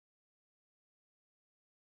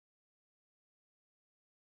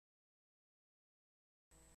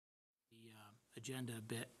agenda a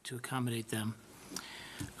bit to accommodate them.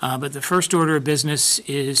 But the first order of business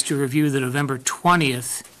is to review the November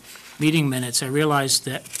 20th meeting minutes. I realized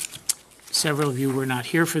that several of you were not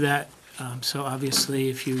here for that, so obviously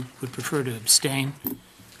if you would prefer to abstain,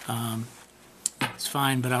 that's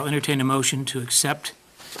fine, but I'll entertain a motion to accept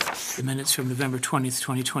the minutes from November 20th,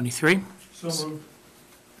 2023. So moved.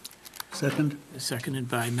 Second. Seconded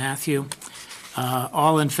by Matthew.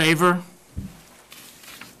 All in favor?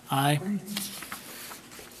 Aye.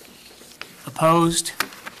 Opposed?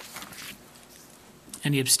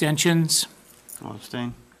 Any abstentions? I'll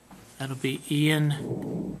abstain. That'll be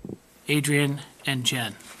Ian, Adrian, and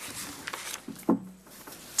Jen.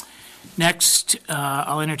 Next,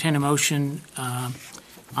 I'll entertain a motion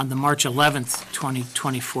on the March 11th,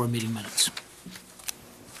 2024 meeting minutes.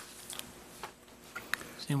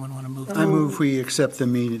 Does anyone want to move? I move we accept the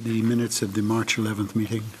minutes of the March 11th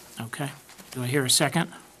meeting. Okay. Do I hear a second?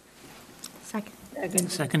 Second.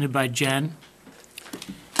 Seconded by Jen.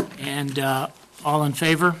 And all in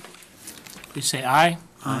favor, please say aye.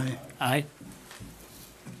 Aye. Aye.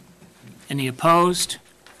 Any opposed?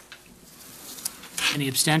 Any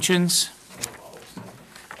abstentions?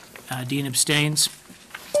 Dean abstains,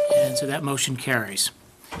 and so that motion carries.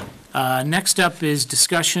 Next up is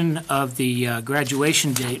discussion of the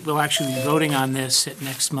graduation date. We'll actually be voting on this at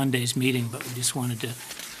next Monday's meeting, but we just wanted to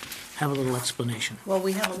have a little explanation. Well,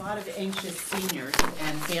 we have a lot of anxious seniors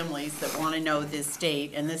and families that want to know this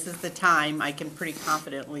date, and this is the time, I can pretty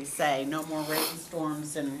confidently say, no more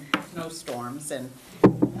rainstorms and snowstorms. And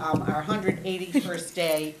our 181st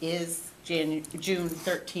day is June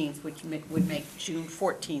 13th, which would make June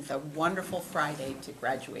 14th a wonderful Friday to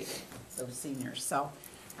graduate those seniors. So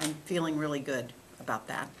I'm feeling really good about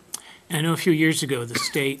that. And I know a few years ago, the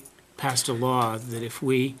state passed a law that if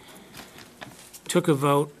we took a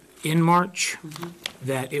vote in March,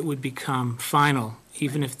 that it would become final,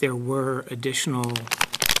 even if there were additional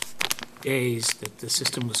days that the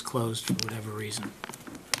system was closed for whatever reason.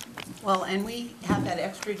 Well, and we have that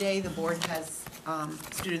extra day. The board has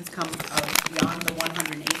students come beyond the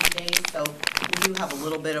 180 days, so we do have a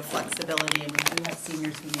little bit of flexibility, and we do have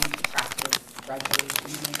seniors who need to practice graduation,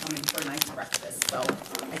 and they come in for a nice breakfast. So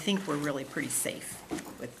I think we're really pretty safe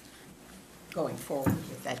with going forward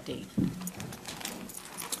with that date.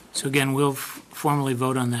 So again, we'll formally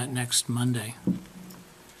vote on that next Monday.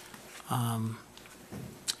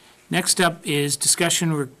 Next up is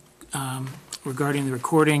discussion regarding the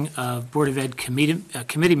recording of Board of Ed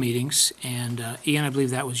committee meetings. And Ian, I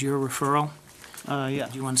believe that was your referral. Yeah.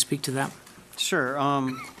 Do you want to speak to that? Sure.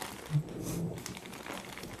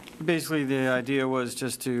 Basically, the idea was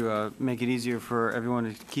just to make it easier for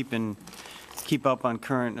everyone to keep up on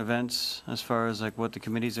current events as far as like what the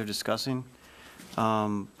committees are discussing.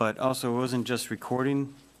 But also, it wasn't just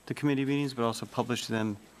recording the committee meetings, but also publishing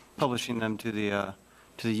them to the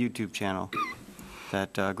YouTube channel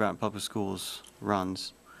that Groton Public Schools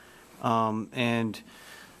runs. And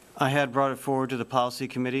I had brought it forward to the policy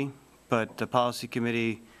committee, but the policy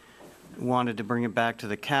committee wanted to bring it back to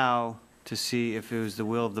the COW to see if it was the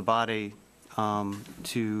will of the body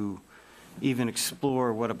to even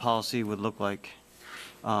explore what a policy would look like,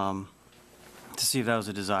 to see if that was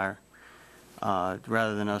a desire.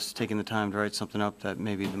 Rather than us taking the time to write something up that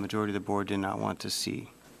maybe the majority of the board did not want to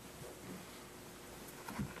see.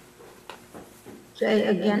 Say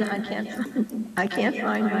again, I can't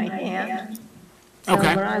find my hand. So,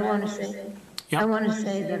 Okay. But I want to say, Yep. I want to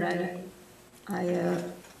say that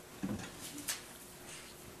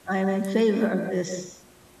I'm in favor of this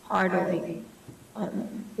heartily.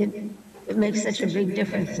 It makes such a big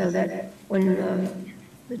difference so that when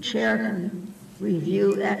the chair can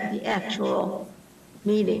review at the actual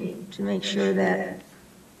meeting to make sure that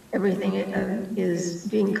everything is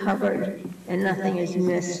being covered and nothing is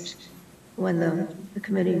missed when the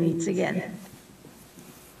committee meets again.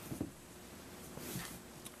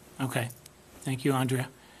 Okay. Thank you, Andrea.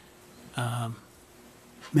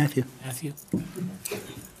 Matthew. Matthew?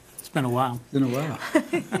 It's been a while. It's been a while.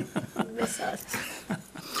 Miss us.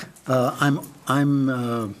 I'm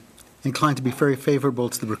inclined to be very favorable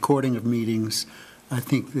to the recording of meetings. I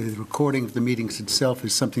think the recording of the meetings itself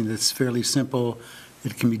is something that's fairly simple.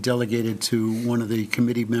 It can be delegated to one of the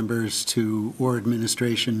committee members or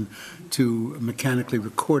administration to mechanically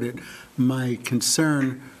record it. My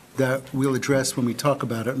concern that we'll address when we talk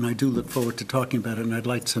about it, and I do look forward to talking about it, and I'd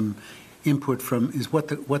like some input from, is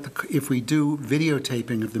if we do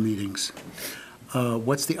videotaping of the meetings,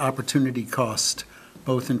 what's the opportunity cost,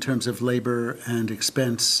 both in terms of labor and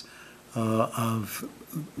expense, of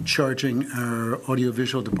charging our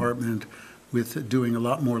audiovisual department with doing a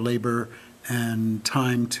lot more labor and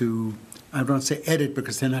time to I don't say edit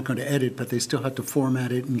because they're not going to edit, but they still have to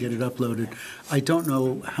format it and get it uploaded. I don't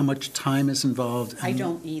know how much time is involved. I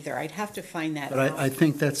don't either. I'd have to find that But out. I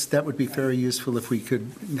think that would be very useful if we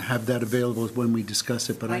could have that available when we discuss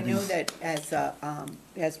it, but I I know think, that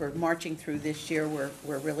as we're marching through this year,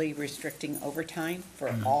 we're really restricting overtime for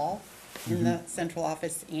Mm-hmm. all in the central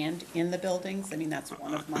office and in the buildings. I mean, that's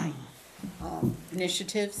one of my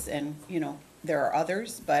initiatives, and, there are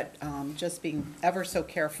others, but just being ever so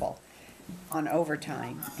careful on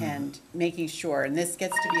overtime and making sure, and this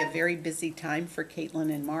gets to be a very busy time for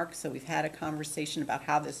Caitlin and Mark, so we've had a conversation about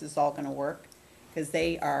how this is all gonna work, because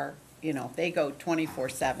they are, they go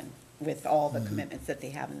 24/7 with all the commitments that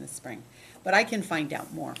they have in the spring. But I can find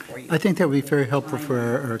out more for you. I think that would be very helpful for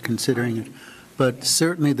our considering it. But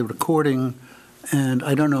certainly the recording, and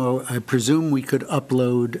I don't know, I presume we could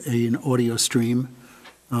upload an audio stream.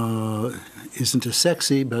 Isn't as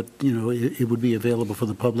sexy, but, it would be available for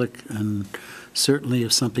the public. And certainly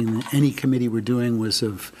if something any committee were doing was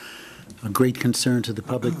of a great concern to the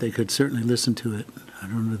public, they could certainly listen to it. I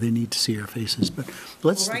don't know, they need to see our faces, but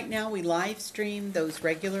let's, Well, right now, we live stream those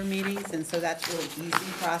regular meetings, and so that's a really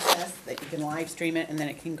easy process, that you can live stream it and then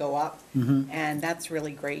it can go up. And that's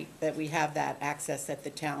really great that we have that access at the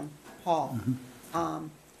town hall.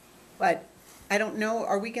 But I don't know,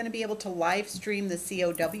 are we gonna be able to live stream the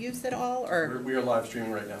COWs at all, or? We are live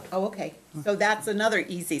streaming right now. Oh, okay. So that's another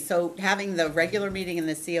easy, so having the regular meeting and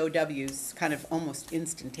the COWs kind of almost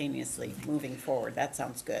instantaneously moving forward, that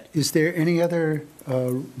sounds good. is there any other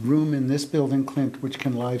room in this building, Clint, which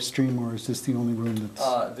can live stream, or is this the only room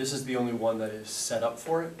that's? This is the only one that is set up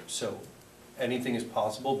for it, so anything is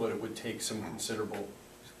possible, but it would take some considerable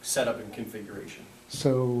setup and configuration.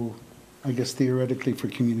 So I guess theoretically for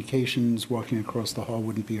communications, walking across the hall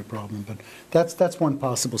wouldn't be a problem, but that's one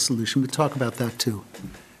possible solution. We'll talk about that too.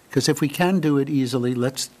 Because if we can do it easily,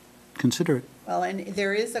 let's consider it. Well, and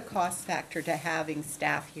there is a cost factor to having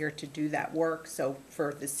staff here to do that work, so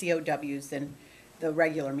for the COWs and the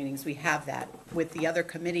regular meetings, we have that. With the other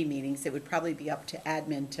committee meetings, it would probably be up to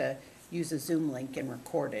admin to use a Zoom link and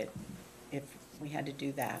record it, if we had to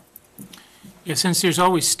do that. Yeah, since there's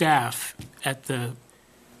always staff at the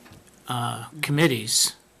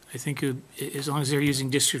committees, I think as long as they're using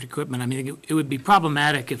district equipment, I mean, it would be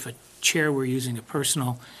problematic if a chair were using a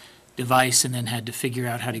personal device and then had to figure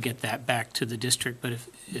out how to get that back to the district. But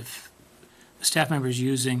if a staff member is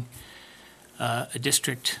using a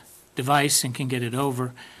district device and can get it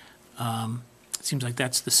over, it seems like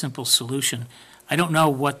that's the simple solution. I don't know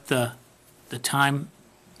what the time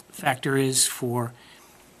factor is for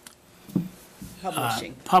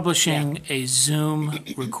Publishing. a Zoom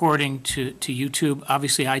recording to YouTube.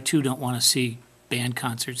 Obviously, I too don't want to see band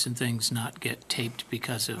concerts and things not get taped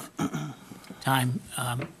because of time.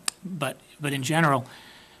 But in general,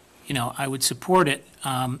 I would support it.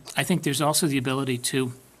 I think there's also the ability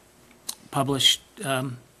to publish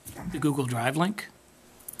the Google Drive link.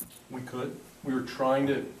 We could. We were trying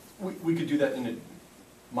to, we could do that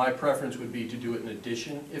my preference would be to do it in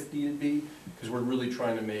addition if needed be, because we're really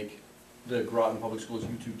trying to make the Groton Public Schools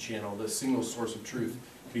YouTube channel the single source of truth,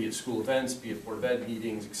 be it school events, be it Board of Ed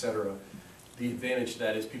meetings, etc. The advantage to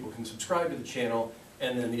that is people can subscribe to the channel,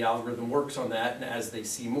 and then the algorithm works on that, and as they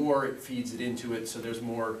see more, it feeds it into it, so there's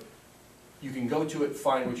more, you can go to it,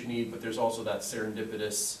 find what you need, but there's also that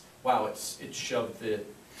serendipitous, wow, it shoved the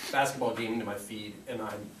basketball game into my feed, and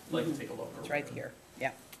I'd like to take a look. It's right here,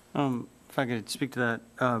 yeah. If I could speak to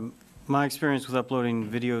that, my experience with uploading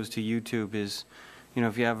videos to YouTube is,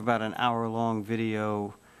 if you have about an hour-long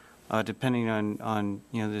video, depending on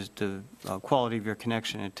the quality of your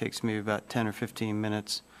connection, it takes maybe about 10 or 15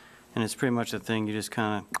 minutes, and it's pretty much the thing, you just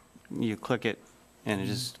kind of, you click it, and it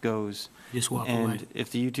just goes. You just walk away. And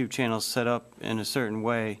if the YouTube channel's set up in a certain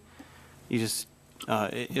way, you just,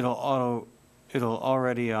 it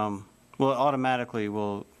automatically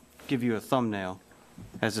will give you a thumbnail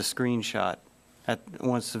as a screenshot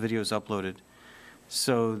once the video is uploaded.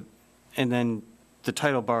 So, and then the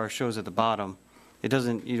title bar shows at the bottom. You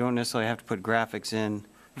don't necessarily have to put graphics in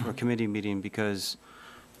for a committee meeting, because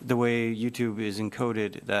the way YouTube is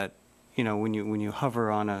encoded, that, when you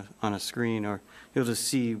hover on a screen, or you'll just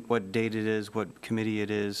see what date it is, what committee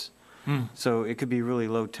it is. So it could be really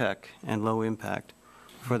low tech and low impact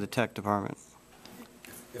for the tech department.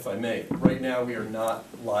 If I may, right now we are not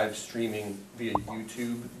live streaming via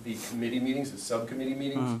YouTube the committee meetings, the subcommittee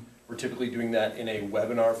meetings. We're typically doing that in a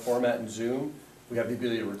webinar format in Zoom. We have the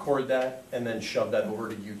ability to record that and then shove that over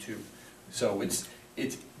to YouTube. So it's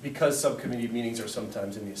because subcommittee meetings are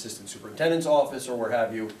sometimes in the assistant superintendent's office or where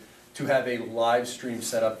have you, to have a live stream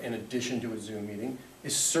set up in addition to a Zoom meeting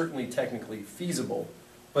is certainly technically feasible,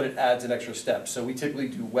 but it adds an extra step. So we typically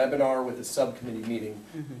do webinar with a subcommittee meeting.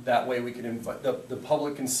 That way we can invite, the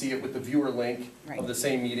public can see it with the viewer link Right. of the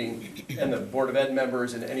same meeting, and the Board of Ed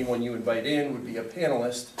members and anyone you invite in would be a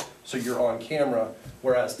panelist, so you're on camera.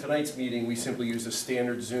 Whereas tonight's meeting, we simply use a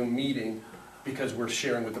standard Zoom meeting because we're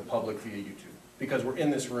sharing with the public via YouTube. Because we're in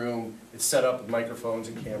this room, it's set up with microphones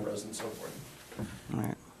and cameras and so forth. All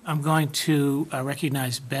right. I'm going to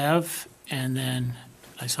recognize Bev, and then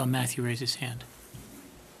I saw Matthew raise his hand.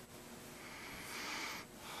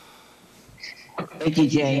 Thank you,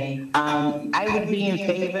 Jay. I would be in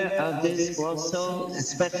favor of this also,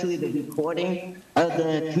 especially the recording of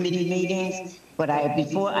the committee meetings. But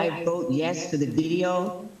before I vote yes for the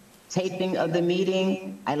video taping of the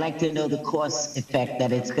meeting, I'd like to know the cost effect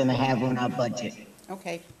that it's going to have on our budget.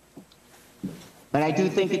 Okay. But I do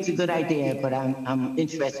think it's a good idea, but I'm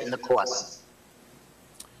interested in the cost.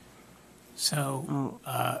 So,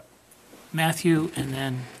 Matthew, and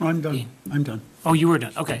then I'm done. Dean. I'm done. Oh, you were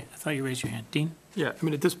done. Okay, I thought you raised your hand. Dean? Yeah, I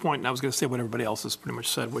mean, at this point, I was going to say what everybody else has pretty much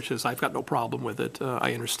said, which is I've got no problem with it.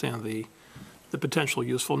 I understand the potential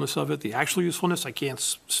usefulness of it. The actual usefulness, I can't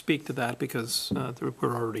speak to that because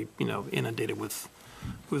we're already, inundated with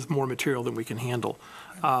more material than we can handle.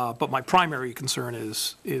 But my primary concern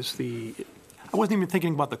is I wasn't even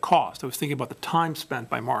thinking about the cost. I was thinking about the time spent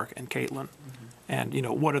by Mark and Caitlin. And,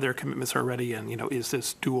 what are their commitments already? And, is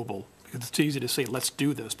this doable? Because it's easy to say, let's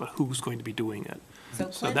do this, but who's going to be doing it?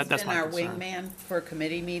 So that's Clint's been my our concern. wingman for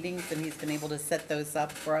committee meetings, and he's been able to set those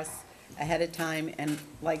up for us ahead of time. And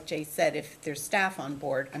like Jay said, if there's staff on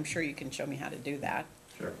board, I'm sure you can show me how to do that.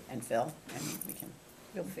 Sure. And Phil, and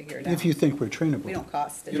we'll figure it out. If you think we're trainable. We don't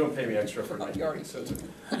cost it. You don't pay me extra for my You already- meetings, so it's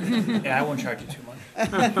okay. Yeah, I won't charge you too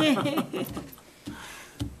much.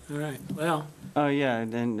 All right, well, Yeah,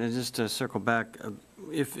 and just to circle back,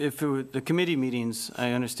 if it were the committee meetings,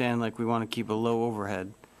 I understand, like, we want to keep a low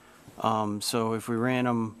overhead. So if we ran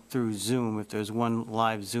them through Zoom, if there's one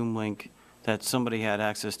live Zoom link that somebody had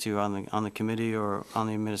access to on the committee or on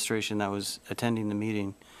the administration that was attending the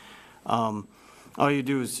meeting, all you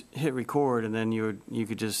do is hit record, and then you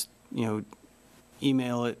could just,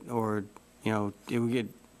 email it, or, it would get,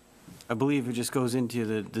 I believe it just goes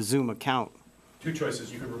into the Zoom account. Two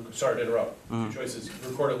choices, you could, sorry to interrupt, two choices, you could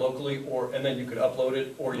record it locally, and then you could upload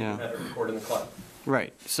it, or you can Yeah. have it record in the cloud.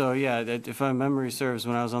 Right, so yeah, if my memory serves,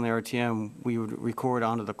 when I was on the RTM, we would record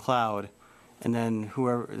onto the cloud, and then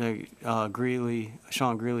whoever,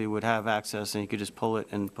 Sean Greeley would have access, and he could just pull it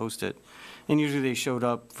and post it. And usually they showed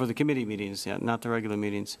up for the committee meetings, not the regular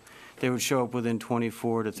meetings. They would show up within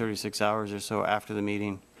 24 to 36 hours or so after the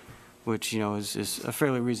meeting, which, is a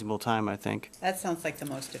fairly reasonable time, I think, That sounds like the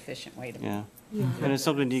most efficient way to. yeah. And it's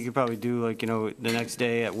something you could probably do, like, the next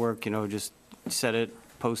day at work, just set it,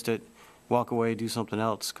 post it, walk away, do something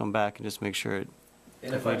else, come back and just make sure it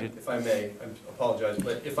And if I may, I apologize,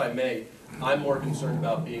 but if I may, I'm more concerned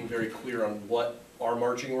about being very clear on what our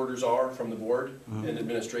marching orders are from the board and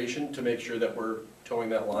administration to make sure that we're towing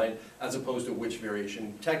that line, as opposed to which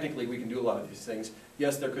variation. Technically, we can do a lot of these things.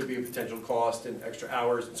 Yes, there could be a potential cost and extra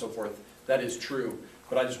hours and so forth. That is true,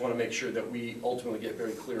 but I just want to make sure that we ultimately get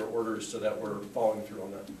very clear orders so that we're following through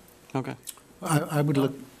on that. Okay. I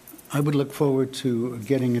would look forward to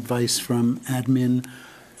getting advice from admin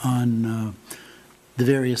on the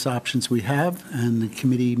various options we have, and the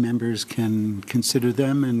committee members can consider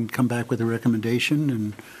them and come back with a recommendation,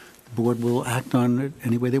 and the board will act on it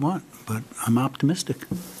any way they want. But I'm optimistic.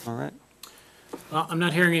 All right. well, I'm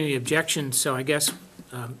not hearing any objections, so I guess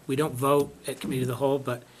we don't vote at committee of the whole,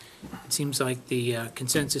 but it seems like the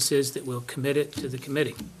consensus is that we'll commit it to the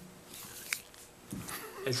committee,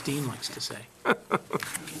 as Dean likes to say.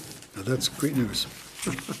 Now, that's great news.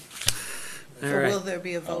 All So right. will there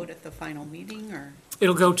be a vote at the final meeting, or?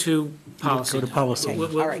 It'll go to policy. Go to policy.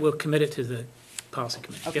 We'll- All right. We'll commit it to the policy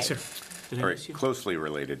committee. Yes, Okay. sir. Did I All miss right, you? closely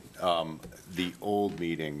related. The old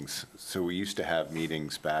meetings, so we used to have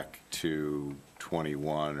meetings back to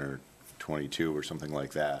 21 or 22 or something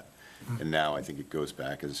like that. And now I think it goes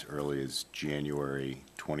back as early as January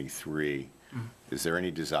 23. Is there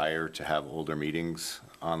any desire to have older meetings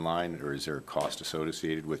online, or is there a cost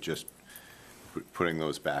associated with just putting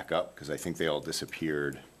those back up? Because I think they all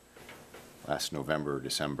disappeared last November,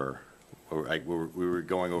 December. We were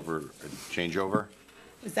going over a changeover?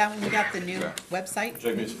 Is that when we got the new website? Would you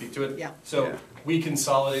like me to speak to it? Yeah. So Yeah. we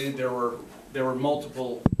consolidated, there were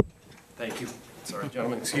multiple, thank you. Sorry,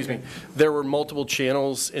 gentlemen, excuse me. There were multiple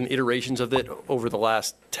channels and iterations of it over the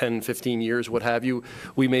last 10, 15 years, what have you.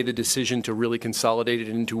 We made the decision to really consolidate it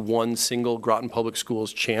into one single Groton Public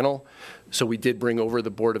Schools channel. So we did bring over the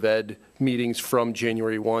Board of Ed meetings from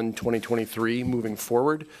January 1, 2023, moving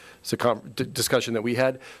forward. It's a discussion that we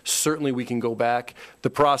had. Certainly, we can go back. The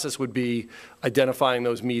process would be identifying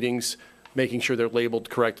those meetings, making sure they're labeled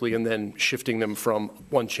correctly, and then shifting them from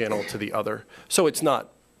one channel to the other. So it's not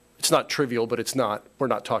trivial, but we're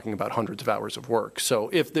not talking about hundreds of hours of work.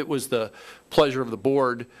 So if it was the pleasure of the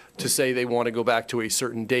board to say they want to go back to a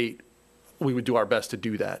certain date, we would do our best to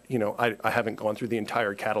do that. You know, I haven't gone through the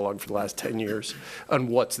entire catalog for the last 10 years on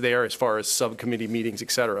what's there as far as subcommittee meetings, et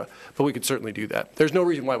cetera, but we could certainly do that. There's no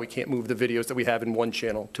reason why we can't move the videos that we have in one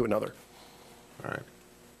channel to another. All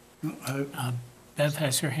right. Bev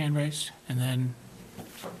has her hand raised, and then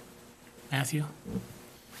Matthew.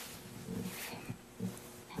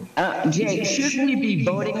 Jay, should we be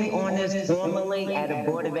voting on this formally at a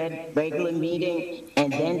Board of Ed regular meeting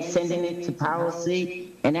and then sending it to policy?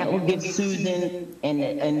 And that will give Susan and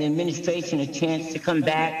the administration a chance to come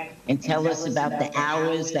back and tell us about the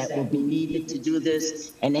hours that will be needed to do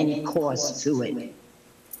this and any cost to it.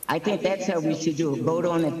 I think that's how we should do it. Vote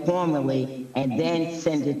on it formally and then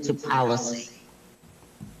send it to policy.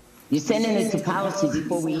 You're sending it to policy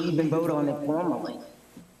before we even vote on it formally.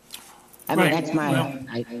 I mean, Right. that's my,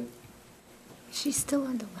 Well- She's still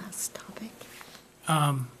on the last topic.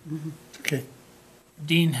 Okay.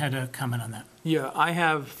 Dean had a comment on that. Yeah, I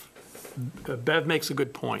have, Bev makes a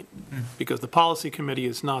good point, because the policy committee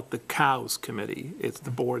is not the COWS committee, it's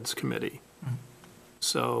the board's committee.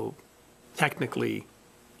 So technically,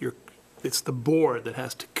 it's the board that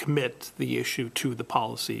has to commit the issue to the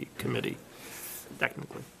policy committee,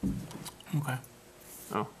 technically. Okay.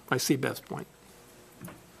 Oh, I see Bev's point.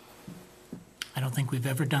 I don't think we've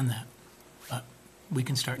ever done that, but we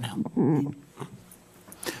can start now.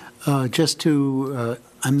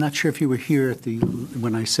 I'm not sure if you were here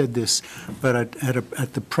when I said this, but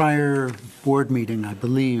at the prior board meeting, I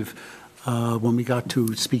believe, when we got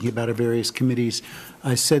to speaking about our various committees,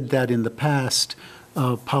 I said that in the past,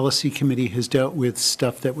 policy committee has dealt with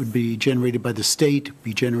stuff that would be generated by the state,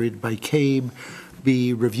 be generated by CABE,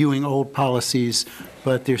 be reviewing old policies,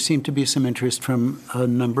 but there seemed to be some interest from a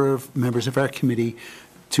number of members of our committee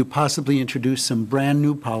to possibly introduce some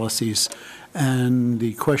brand-new policies. And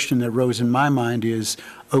the question that rose in my mind is,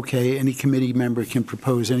 okay, any committee member can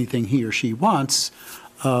propose anything he or she wants,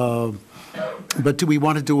 but do we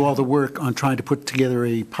want to do all the work on trying to put together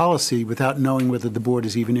a policy without knowing whether the board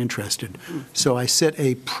is even interested? So I set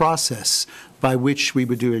a process by which we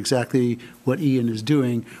would do exactly what Ian is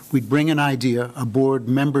doing. We'd bring an idea, a board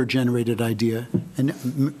member-generated idea,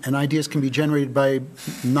 and ideas can be generated by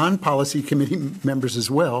non-policy committee members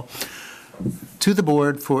as well, to the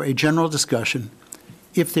board for a general discussion.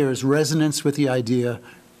 If there is resonance with the idea,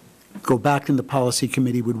 go back in the policy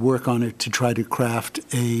committee, would work on it to try to craft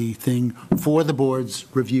a thing for the board's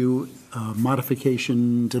review,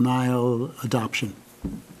 modification, denial, adoption.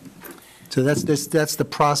 So that's the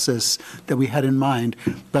process that we had in mind.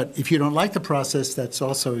 But if you don't like the process, that's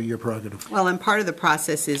also your prerogative. Well, and part of the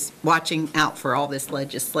process is watching out for all this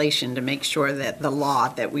legislation to make sure that the law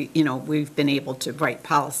that we've been able to write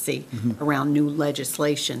policy around new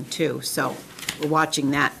legislation too. So we're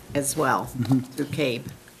watching that as well through CABE.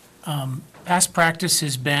 Past practice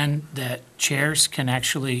has been that chairs can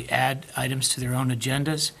actually add items to their own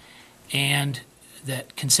agendas, and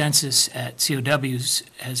that consensus at COWs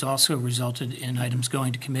has also resulted in items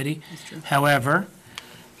going to committee. However,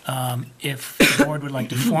 if the board would like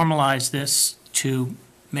to formalize this to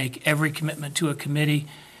make every commitment to a committee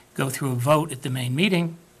go through a vote at the main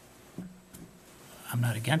meeting, I'm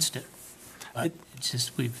not against it. But it's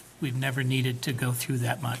just we've never needed to go through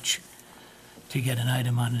that much to get an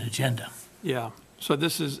item on an agenda. Yeah, so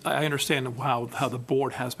I understand how the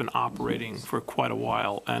board has been operating for quite a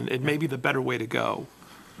while, and it may be the better way to go.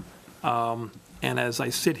 And as I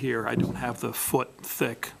sit here, I don't have the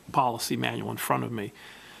foot-thick policy manual in front of me.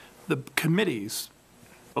 The committees,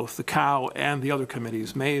 both the COW and the other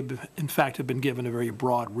committees, may have, in fact, have been given a very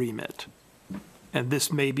broad remit. And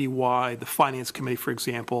this may be why the Finance Committee, for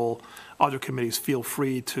example, other committees feel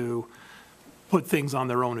free to put things on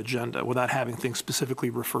their own agenda without having things specifically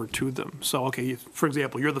referred to them. So, okay, for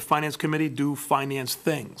example, you're the Finance Committee, do finance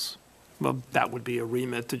things. Well, that would be a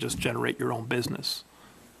remit to just generate your own business.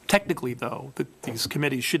 Technically, though, these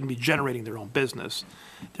committees shouldn't be generating their own business.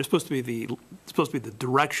 They're supposed to be the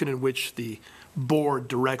direction in which the board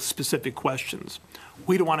directs specific questions.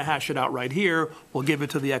 We don't want to hash it out right here. We'll give it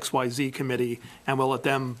to the XYZ committee, and we'll let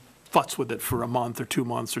them futz with it for a month or 2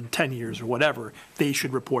 months or 10 years or whatever, they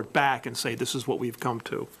should report back and say, this is what we've come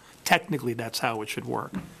to. Technically, that's how it should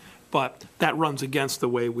work. But that runs against the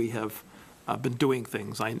way we have been doing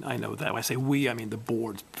things. I know that. When I say we, I mean the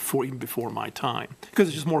boards, even before my time. Because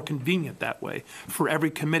it's just more convenient that way for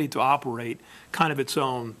every committee to operate kind of its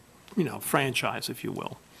own, franchise, if you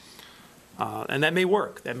will. And that may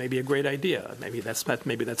work. That may be a great idea. Maybe that's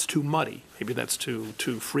too muddy. Maybe that's too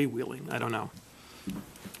freewheeling. I don't know.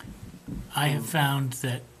 I have found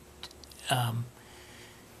that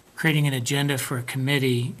creating an agenda for a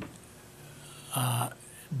committee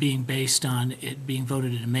being based on it being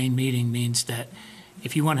voted at a main meeting means that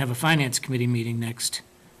if you want to have a finance committee meeting next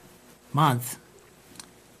month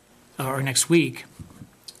or next week,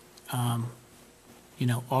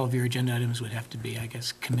 all of your agenda items would have to be, I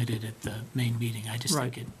guess, committed at the main meeting. I just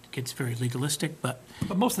think it gets very legalistic, but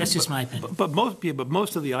that's just my opinion. But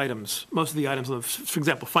most of the items, for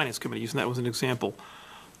example, finance committee, using that as an example,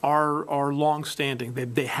 are longstanding.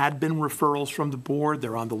 They had been referrals from the board.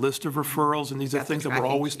 They're on the list of referrals, and these are things that we're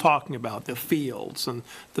always talking about: the fields and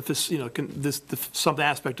some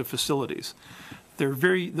aspect of facilities.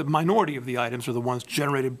 The minority of the items are the ones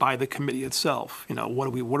generated by the committee itself.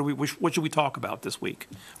 What should we talk about this week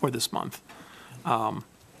or this month?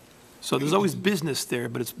 So there's always business there,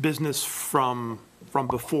 but it's business from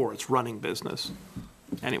before. It's running business.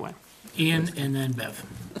 Anyway. Ian and then Bev.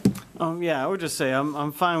 Yeah, I would just say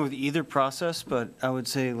I'm fine with either process, but I would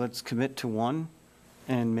say let's commit to one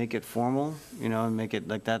and make it formal, and make it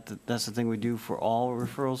like that. That's the thing we do for all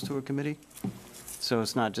referrals to a committee. So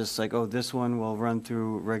it's not just like, oh, this one will run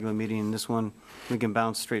through regular meeting, and this one we can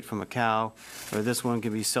bounce straight from a cow, or this one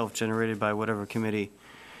can be self-generated by whatever committee.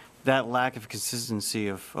 That lack of consistency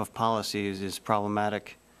of policy is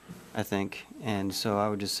problematic, I think. And so I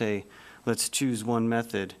would just say, let's choose one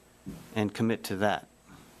method and commit to that.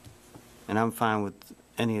 And I'm fine with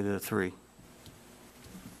any of the three.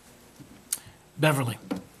 Beverly.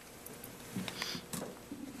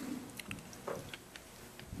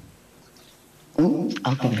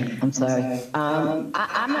 Okay, I'm sorry. I'm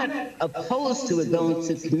not opposed to it going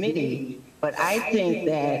to committee, but I think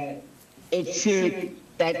that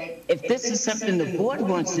if this is something the board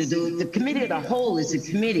wants to do, the committee as a whole is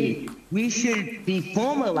a committee. We should be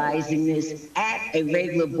formalizing this at a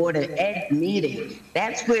regular Board of Ed meeting.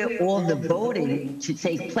 That's where all the voting should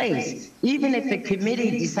take place. Even if the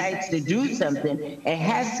committee decides to do something, it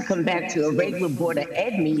has to come back to a regular Board of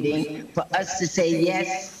Ed meeting for us to say,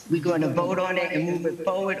 yes, we're going to vote on it and move it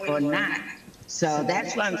forward or not. So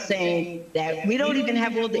that's why I'm saying that we don't even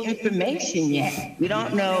have all the information yet. We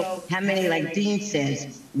don't know how many, like Dean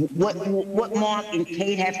says, what Mark and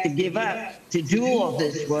Kate have to give up to do all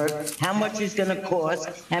this work, how much it's going to cost,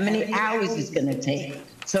 how many hours it's going to take.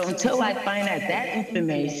 So until I find out that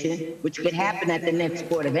information, which could happen at the next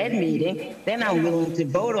Board of Ed meeting, then I'm willing to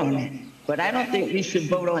vote on it. But I don't think we should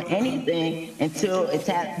vote on anything until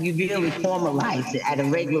you really formalize it at a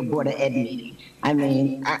regular Board of Ed meeting. I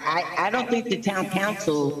mean, I don't think the town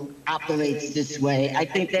council operates this way. I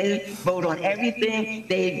think they vote on everything.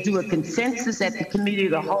 They do a consensus at the committee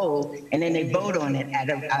of the whole, and then they vote on it at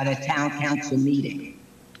a town council meeting.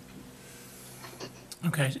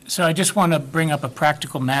 Okay, so I just want to bring up a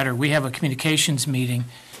practical matter. We have a communications meeting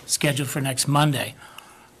scheduled for next Monday,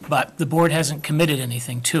 but the board hasn't committed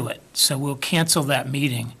anything to it. So we'll cancel that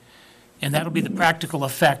meeting, and that'll be the practical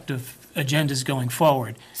effect of agendas going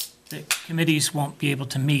forward. The committees won't be able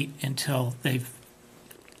to meet until they've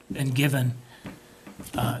been given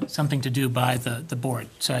something to do by the board.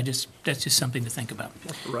 So that's just something to think about.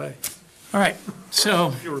 Right. All right,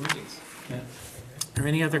 so Fewer meetings. are there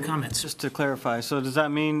any other comments? Just to clarify, so does that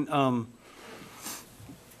mean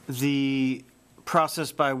the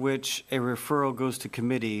process by which a referral goes to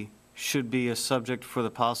committee should be a subject for the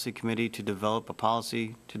policy committee to develop a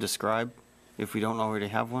policy to describe, if we don't already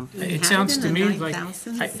have one? It sounds to me like,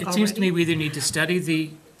 it seems to me already? we either need to study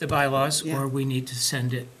the bylaws or we need to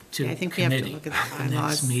send it to Yeah, I think we have to committee look at the for the next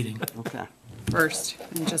bylaws. meeting. Okay. First,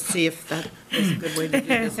 and just see if that is a good way to do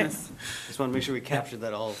business. Just want to make sure we captured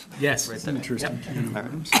that all Yes. right there. Interesting. All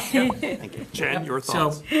right. Thank you. Jen, your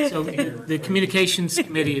So, thoughts? so the communications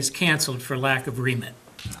committee is canceled for lack of remit.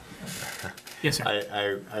 Yes,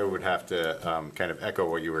 sir. I would have to kind of echo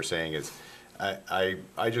what you were saying is, I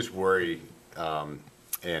just worry,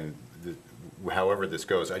 however this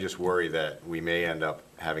goes, I just worry that we may end up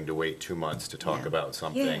having to wait 2 months to talk about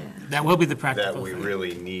something That will be the practical that we thing.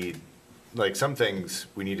 really need, like, some things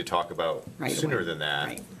we need to talk about Right sooner away. than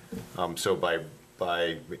that. Right. So by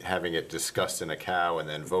having it discussed in a cow and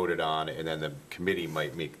then voted on, and then the committee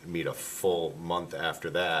might meet a full month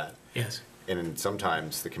after that, Yes. and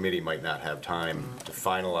sometimes the committee might not have time to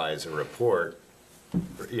finalize a report,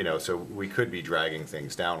 so we could be dragging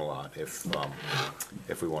things down a lot if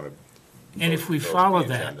we want to. And if we follow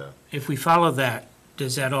that,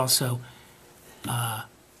 does that also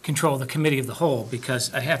control the committee of the whole?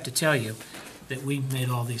 Because I have to tell you that we made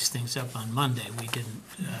all these things up on Monday. We didn't,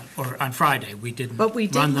 or on Friday, we didn't But we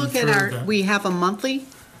did run them look at through we have a monthly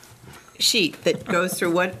sheet that goes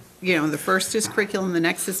through what, the first is curriculum, the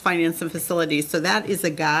next is finance and facilities. So that is a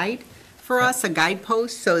guide for us, a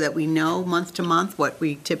guidepost, so that we know month to month what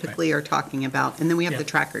we typically are talking about. And then we have the Yeah.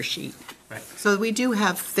 tracker sheet. Right. So we do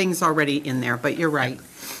have things already in there, but you're right.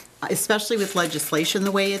 Especially with legislation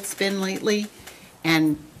the way it's been lately,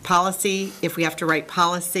 and policy, if we have to write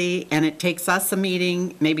policy, and it takes us a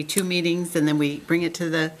meeting, maybe 2 meetings, and then we bring it to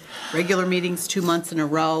the regular meetings 2 months in a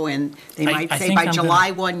row, and they I might say think by I'm gonna-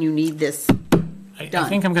 July 1, you need this. I Done.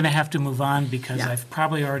 think I'm going to have to move on because Yeah. I've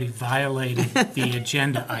probably already violated the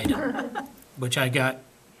agenda item, which I got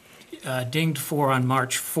dinged for on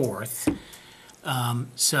March 4th.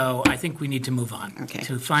 So I think we need to move on. Okay.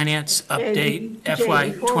 To finance update Jay, FY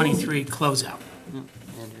before we- '23 closeout.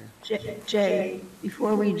 Jay,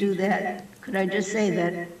 before we do that, could I just say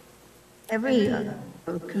that every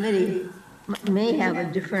committee may have a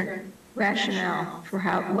different rationale for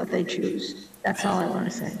what they choose. That's all I want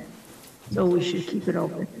to say. So we should keep it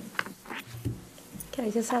open. Can I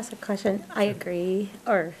just ask a question? I agree,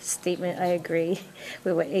 or statement, I agree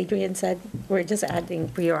with what Adrian said. We're just adding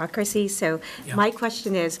bureaucracy. So Yeah. my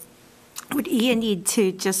question is, would Ian need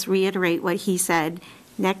to just reiterate what he said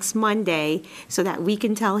next Monday so that we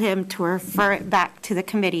can tell him to refer it back to the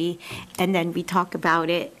committee and then we talk about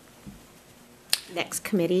it next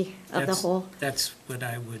committee of the That's- whole? That's what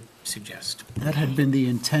I would suggest. That had been the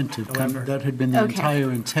intent of, However- that had been the Okay.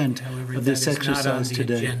 entire intent However, of that this is not on exercise the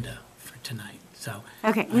today. agenda for tonight. So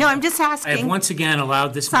Okay, no, I'm just I have asking. once again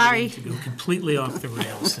allowed this Sorry. meeting to go completely off the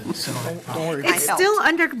rails, and so Don't worry. It's still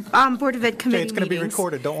under Board of Ed Jay, committee it's going to be meetings.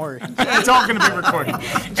 recorded, don't worry. it's all going to be recorded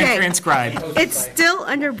and Jay. transcribed. It's still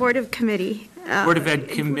under Board of Committee. Board of Ed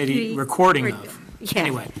committee recording of. Yeah,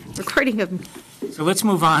 Anyway. recording of. So let's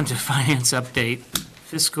move on to finance update,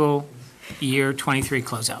 fiscal year '23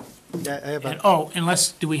 closeout. Yeah, I have And, a,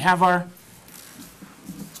 unless, do we have are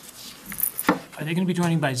they going to be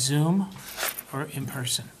joining by Zoom or in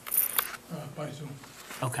person? By Zoom.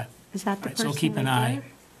 Okay. Is that All the right, so person keep an right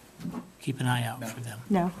eye out for them.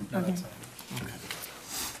 there? No, okay.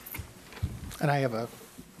 and I have a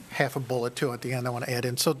half a bullet too at the end I want to add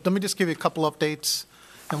in. So let me just give you a couple updates,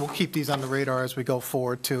 and we'll keep these on the radar as we go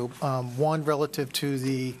forward too. One relative to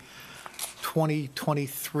the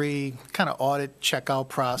 2023 kind of audit checkout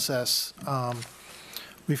process.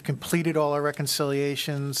 We've completed all our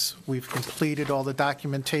reconciliations. We've completed all the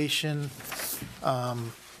documentation.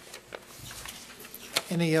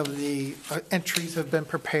 Any of the entries have been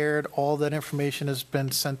prepared. All that information has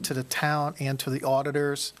been sent to the town and to the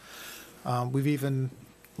auditors. We've even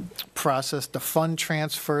processed the fund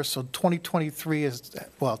transfer. So 2023 is,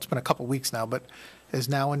 well, it's been a couple weeks now, but is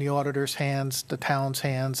now in the auditor's hands, the town's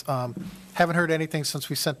hands. Haven't heard anything since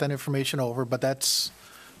we sent that information over, but that's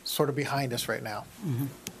sort of behind us right now.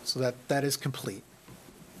 So that is complete.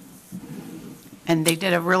 And they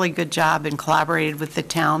did a really good job and collaborated with the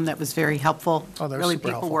town. That was very helpful. Oh, they're Really, super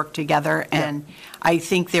people helpful. worked together, and I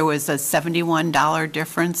think there was a $71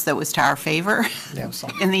 difference that was to our favor Yeah, it was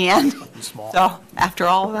something in the end. small. So, after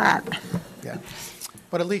all of that, Yeah.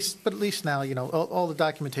 But at least now, all the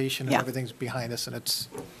documentation and Yeah. everything's behind us, and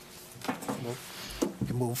we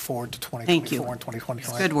can move forward to Thank you. 2024 and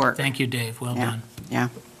 2025. good work. Thank you, Dave. Well Yeah, done. yeah.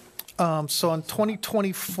 So on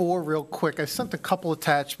 2024, real quick, I sent a couple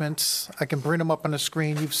attachments. I can bring them up on the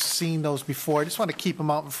screen. You've seen those before. I just want to keep them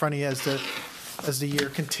out in front of you as the year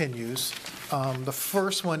continues. The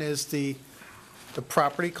first one is the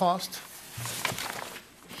property cost.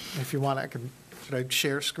 If you want, should I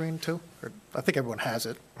share screen too? Or, I think everyone has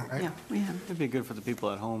it, right? Yeah, we have. It'd be good for the people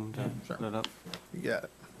at home to sure. put it up. Yeah,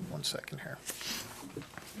 1 second here.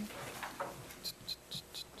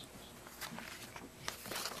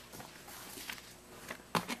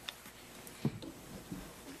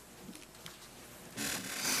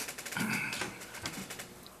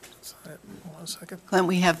 Hold on a second. Clint,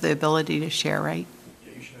 we have the ability to share, right?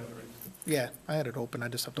 Yeah, you should have it right. Yeah, I had it open. I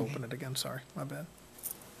just have to open it again. Sorry, my bad.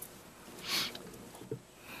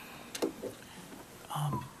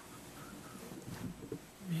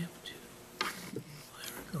 We have to.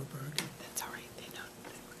 Larry Goldberg. That's all right. They know.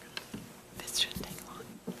 This shouldn't take long.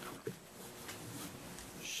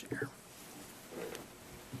 Share.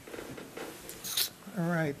 All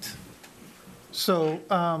right. So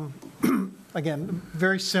again,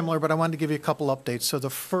 very similar, but I wanted to give you a couple updates. So the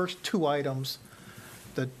first two items,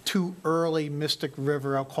 the two early Mystic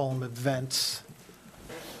River, I'll call them events.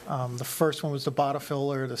 The first one was the bottle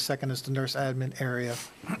filler, the second is the nurse admin area.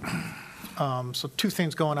 So two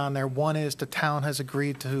things going on there. One is the town has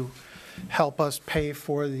agreed to help us pay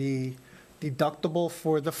for the deductible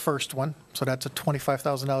for the first one, so that's a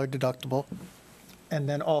 $25,000 deductible. And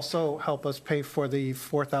then also help us pay for the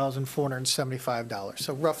 $4,475.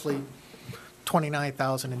 So roughly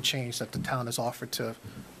 $29,000 and change that the town has offered to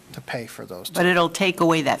pay for those two. But it'll take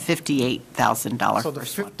away that $58,000 So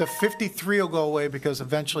first one. the 53 will go away because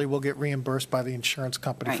eventually we'll get reimbursed by the insurance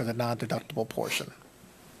company for Right. the non-deductible portion.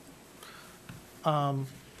 And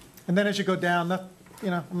then as you go down, I'm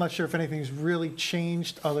not sure if anything's really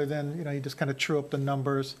changed other than, you just kind of true up the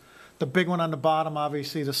numbers. The big one on the bottom,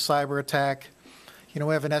 obviously, the cyber attack.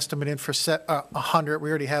 We have an estimate in for 100. We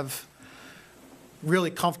already have really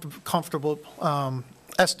comfortable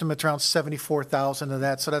estimates around 74,000 of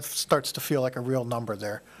that, so that starts to feel like a real number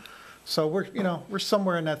there. So we're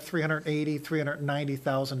somewhere in that $380,000,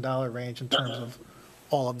 $390,000 range in terms of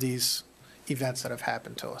all of these events that have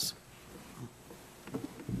happened to us.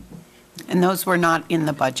 And those were not in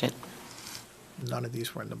the budget. None of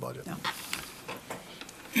these were in the budget. No.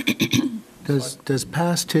 Does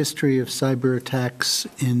past history of cyber attacks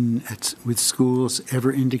with schools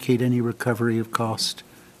ever indicate any recovery of cost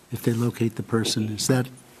if they locate the person? Is that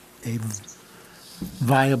a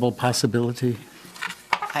viable possibility?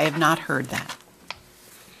 I have not heard that.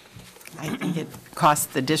 I think it costs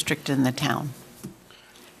the district and the town.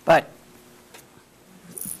 But,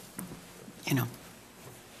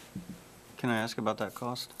 Can I ask about that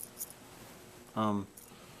cost?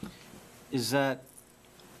 Is that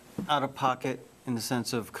out of pocket in the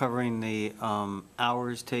sense of covering the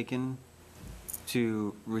hours taken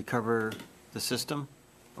to recover the system?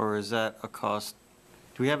 Or is that a cost?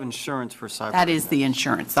 Do we have insurance for cyber? that is the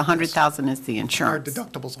insurance. The 100,000 is the Our insurance.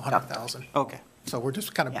 deductible's 100,000. Okay. So we're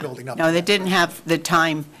just kind of Yeah. building up. No, to they that. didn't have the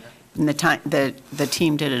time, and the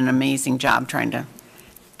team did an amazing job trying to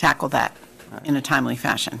tackle that in a timely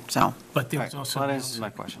fashion, so. But there All was right, also. well, that answers my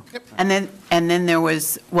question. And then there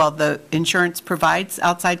was, the insurance provides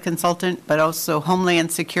outside consultant, but also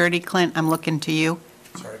Homeland Security, Clint, I'm looking to you.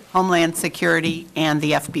 Sorry. Homeland Security and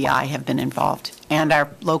the FBI have been involved, and our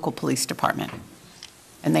local police department.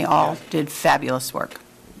 And they all did fabulous work.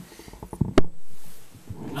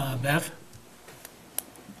 Bev?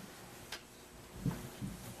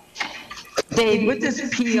 Dave, what does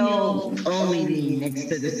PO only mean next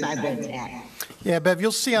to the cyber attack? Yeah, Bev,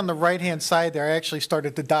 you'll see on the right-hand side there, I actually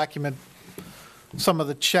started to document some of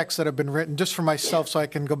the checks that have been written, just for myself, so I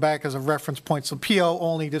can go back as a reference point. So PO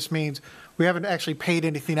only just means we haven't actually paid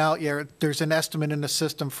anything out yet. There's an estimate in the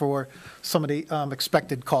system for some of the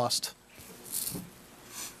expected cost.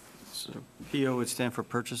 So PO would stand for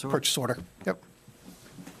purchase order? Purchase order, yep.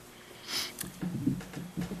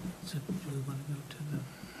 So do we want to go to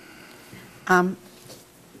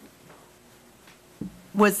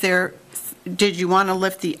the? Did you want to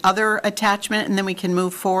lift the other attachment and then we can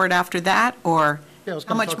move forward after that, or Yeah, I was how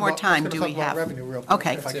gonna much talk more about- time I was do gonna we talk about have? revenue real quick,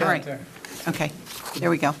 Okay, if I all can. right. Okay, there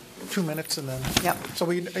we go. 2 minutes and then. Yep. So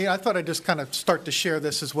I thought I'd just kind of start to share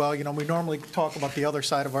this as well. We normally talk about the other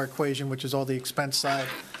side of our equation, which is all the expense side.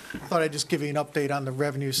 I thought I'd just give you an update on the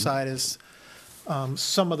revenue side as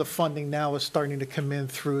some of the funding now is starting to come in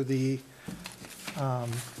through the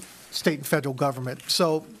state and federal government.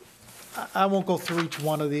 So I won't go through each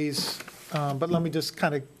one of these, but let me just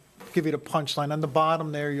kind of give you the punchline. On the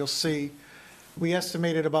bottom there, you'll see we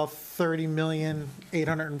estimated about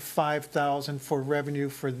 $30,805,000 for revenue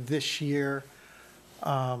for this year.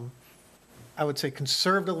 I would say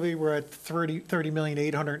conservatively, we're at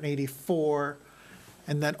 $30,884,000.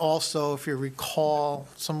 And then also, if you recall,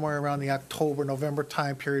 somewhere around the October, November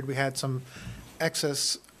time period, we had some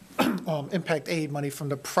excess impact aid money from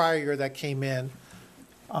the prior year that came in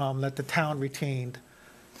that the town retained.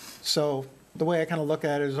 So the way I kind of look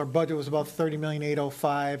at it is our budget was about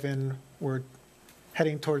 $30,805,000, and we're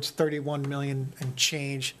heading towards 31 million and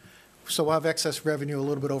change. So we'll have excess revenue a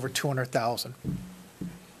little bit over 200,000.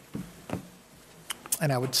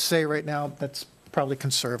 And I would say right now, that's probably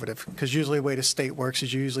conservative, because usually the way the state works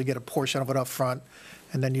is you usually get a portion of it up front,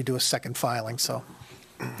 and then you do a second filing, so.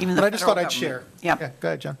 Even the But I just thought federal I'd share. government. Yep. Yeah, go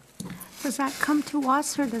ahead, John. Does that come to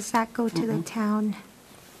us, or does that go to the town?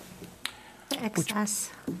 The excess,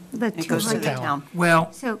 the It goes to the 200? town.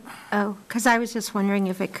 Well, So, because I was just wondering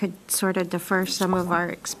if it could sort of defer some of our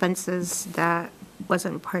expenses that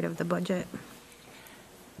wasn't part of the budget.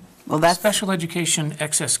 Well, that's, special education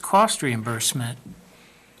excess cost reimbursement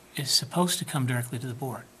is supposed to come directly to the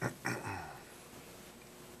board.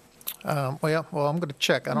 Well, I'm going to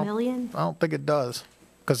check. I million? don't think it does,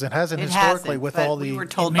 because it hasn't It historically hasn't, with but all we the. were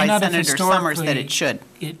told It may by not have Senator Summers that it should.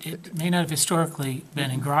 It may not have historically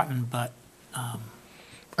been in Groton, but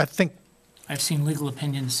I think I've seen legal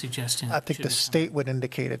opinions suggesting. I it think should the be. state would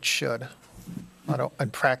indicate it should. In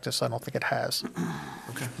practice, I don't think it has.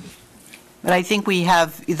 Okay. But I think we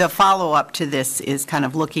have, the follow-up to this is kind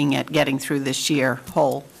of looking at getting through this year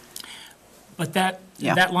whole. But that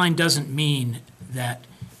line doesn't mean that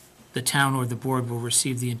the town or the board will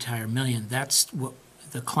receive the entire million. That's what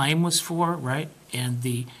the claim was for, right? And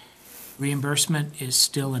the reimbursement is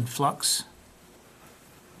still in flux?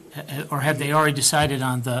 Or have they already decided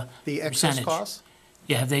on the The excess percentage? costs?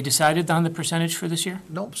 Yeah, have they decided on the percentage for this year?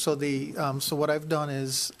 Nope, so so what I've done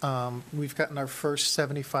is, we've gotten our first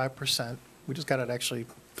 75%. We just got it actually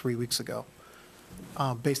 3 weeks ago,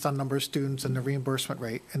 based on number of students and the reimbursement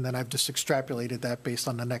rate, and then I've just extrapolated that based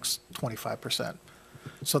on the next 25%.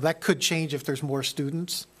 So that could change if there's more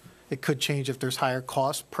students. It could change if there's higher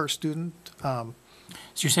cost per student. So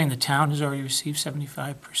you're saying the town has already received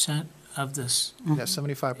 75% of this Yeah,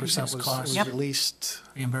 75% Excess was cost. was Yep. released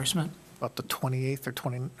reimbursement? about the 28th or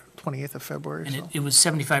 28th of February, And so. it was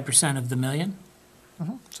 75% of the million?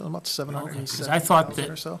 So about Okay, 'cause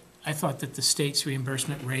 770,000 or so. I thought that the state's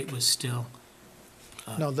reimbursement rate was still,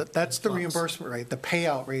 No, that's the Plus. reimbursement rate. The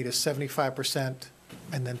payout rate is 75%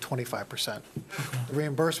 and then 25%. The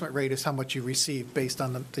reimbursement rate is how much you receive based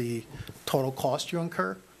on the total cost you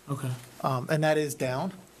incur, okay. and that is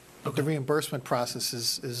down. But the Okay. reimbursement process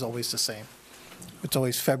is always the same. It's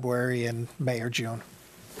always February and May or June.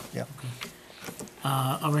 Yeah.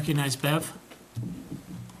 I'll recognize Bev.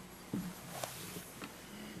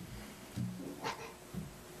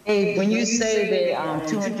 Hey, when you say that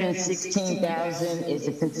 216,000 is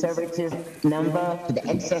a conservative number for the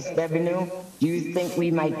excess revenue, do you think we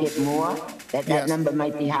might get more? That Yes. number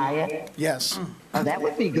might be higher? Yes. Oh, that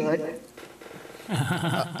would be good.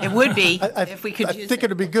 It would be, I if we could I use think it.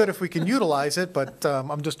 it'd be good if we can utilize it, but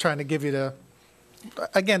I'm just trying to give you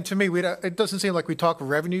again, to me, it doesn't seem like we talk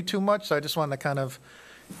revenue too much, so I just wanted to kind of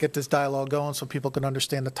get this dialogue going so people can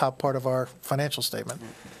understand the top part of our financial statement.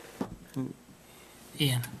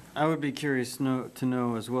 Ian. I would be curious to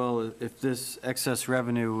know as well if this excess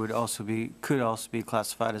revenue could also be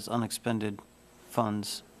classified as unexpended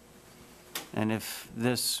funds. And if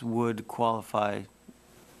this would qualify,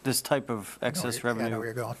 this type of excess I know where revenue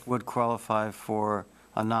you're going. would qualify for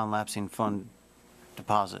a non-lapsing fund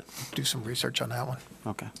deposit. Do some research on that one.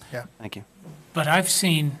 Okay, Yeah. thank you. But I've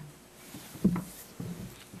seen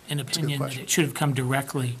an opinion that question. it should have come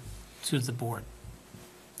directly to the board.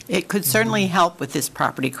 It could certainly help with this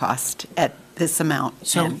property cost at this amount.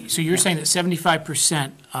 So, And- so you're saying that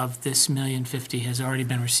 75% of this $1,050,000 has already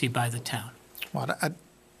been received by the town? Well,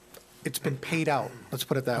 it's been paid out, let's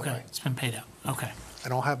put it that Okay, way. it's been paid out, okay, I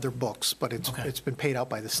don't have their books, but Okay. it's been paid out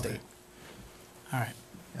by the state. all right,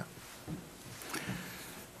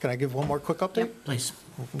 Can I give one more quick update? please.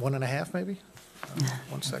 1.5, maybe?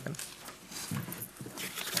 1 second.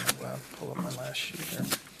 Pull up my last sheet here.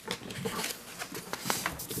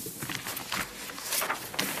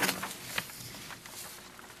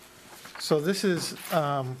 So this is,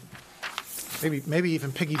 maybe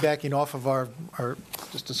even piggybacking off of our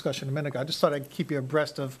just discussion a minute ago. I just thought I'd keep you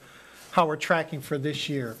abreast of how we're tracking for this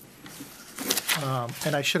year.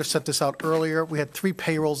 And I should have set this out earlier. We had 3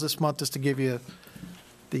 payrolls this month, just to give you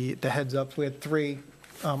the heads up. We had 3.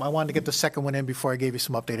 I wanted to get the second one in before I gave you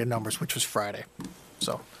some updated numbers, which was Friday.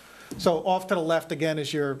 So off to the left again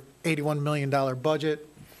is your $81 million budget.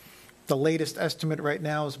 The latest estimate right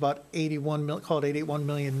now is about call it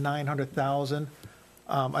 $81,900,000.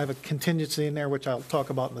 I have a contingency in there, which I'll talk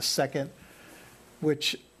about in a second,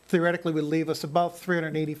 which theoretically would leave us about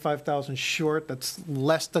 $385,000 short. That's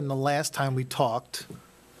less than the last time we talked.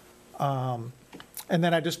 And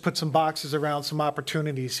then I just put some boxes around some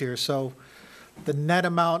opportunities here. So the net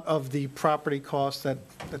amount of the property cost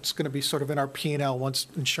that's going to be sort of in our P&L once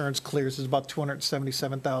insurance clears is about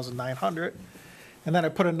 $277,900. And then I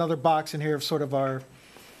put another box in here of sort of our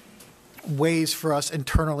ways for us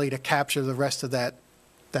internally to capture the rest of that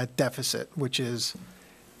deficit, which is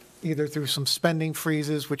either through some spending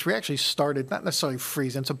freezes, which we actually started, not necessarily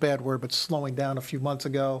freezing, it's a bad word, but slowing down a few months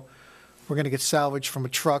ago. We're going to get salvage from a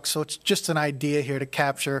truck. So it's just an idea here to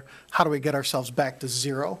capture how do we get ourselves back to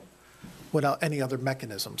zero without any other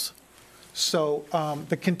mechanisms. So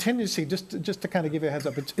the contingency, just to kind of give you a heads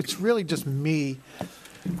up, it's really just me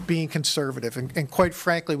being conservative. And quite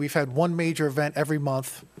frankly, we've had one major event every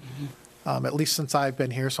month, at least since I've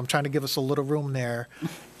been here. So I'm trying to give us a little room there.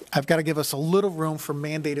 I've got to give us a little room for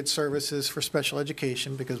mandated services for special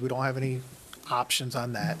education because we don't have any options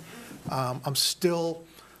on that. I'm still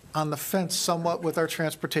on the fence somewhat with our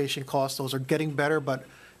transportation costs. Those are getting better, but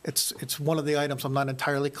it's one of the items I'm not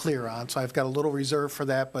entirely clear on, so I've got a little reserve for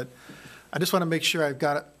that, but I just want to make sure I've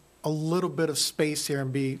got a little bit of space here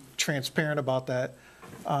and be transparent about that,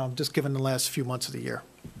 just given the last few months of the year.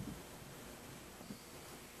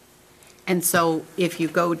 And so if you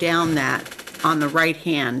go down that, on the right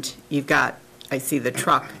hand, you've got, I see the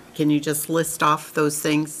truck. Can you just list off those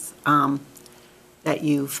things that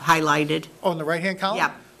you've highlighted? Oh, in the right-hand column?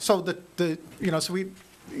 Yeah. So so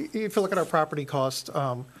if you look at our property cost,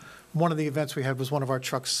 one of the events we had was one of our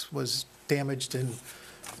trucks was damaged and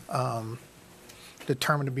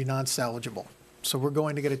determined to be non-salvageable. So we're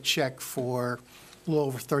going to get a check for a little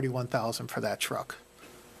over $31,000 for that truck.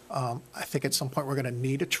 I think at some point we're going to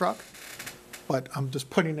need a truck, but I'm just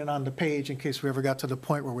putting it on the page in case we ever got to the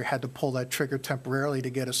point where we had to pull that trigger temporarily to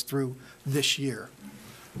get us through this year.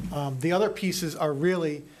 The other pieces are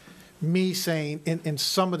really me saying in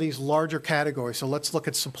some of these larger categories, so let's look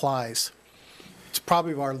at supplies. It's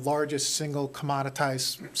probably our largest single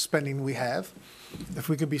commoditized spending we have. If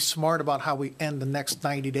we could be smart about how we end the next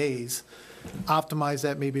 90 days, optimize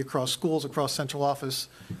that maybe across schools, across central office,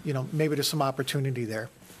 maybe there's some opportunity there.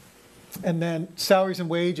 And then salaries and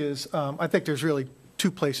wages, I think there's really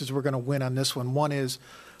two places we're going to win on this one. One is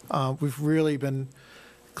we've really been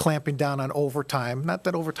clamping down on overtime. Not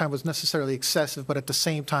that overtime was necessarily excessive, but at the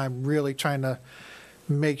same time, really trying to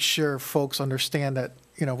make sure folks understand that,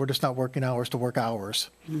 we're just not working hours to work hours.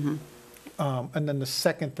 Mm-hmm. And then the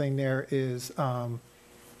second thing there is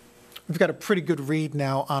we've got a pretty good read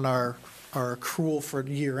now on our accrual for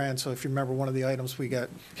year end. So if you remember, one of the items we got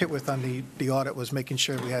hit with on the audit was making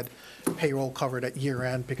sure we had payroll covered at year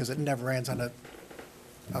end because it never ends on a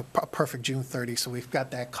perfect June 30. So we've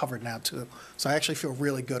got that covered now too. So I actually feel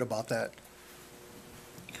really good about that.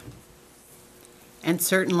 And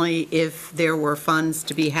certainly, if there were funds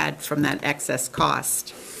to be had from that excess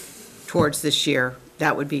cost towards this year,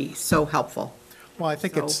 that would be so helpful. Well, I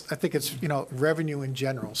think it's revenue in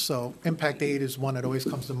general. So impact aid is one that always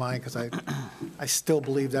comes to mind because I still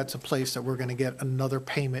believe that's a place that we're going to get another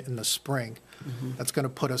payment in the spring. Mm-hmm. That's going to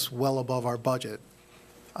put us well above our budget.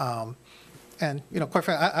 And quite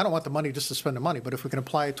frankly, I don't want the money just to spend the money, but if we can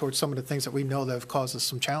apply it towards some of the things that we know that have caused us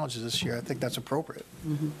some challenges this year, I think that's appropriate.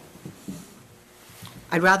 Mm-hmm.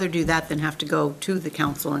 I'd rather do that than have to go to the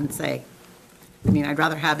council and say, I'd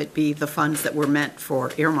rather have it be the funds that were meant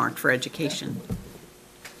for, earmarked for education.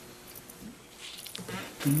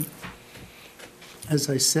 As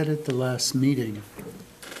I said at the last meeting,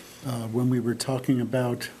 when we were talking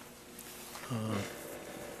about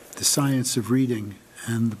the science of reading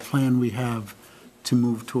and the plan we have to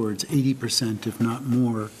move towards 80%, if not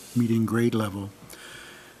more, meeting grade level,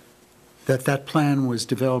 that plan was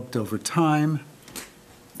developed over time.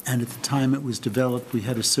 And at the time it was developed, we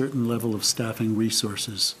had a certain level of staffing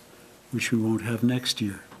resources, which we won't have next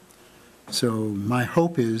year. So my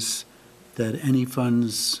hope is that any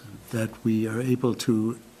funds that we are able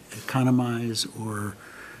to economize or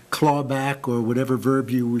claw back, or whatever verb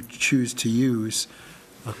you would choose to use,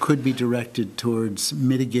 could be directed towards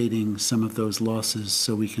mitigating some of those losses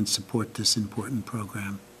so we can support this important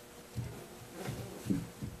program.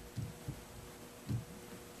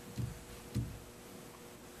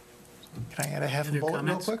 Can I add a half a Other bullet real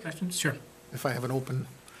comments, quick? questions? Sure. If I have an open.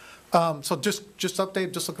 So just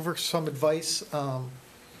update, just looking for some advice.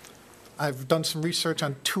 I've done some research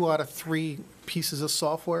on 2 out of 3 pieces of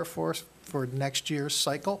software for next year's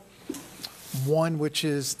cycle. One, which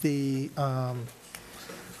is the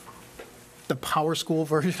Power School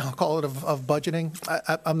version, I'll call it, of budgeting.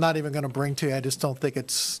 I'm not even going to bring to you, I just don't think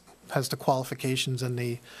has the qualifications and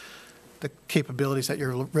the capabilities that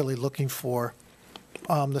you're really looking for.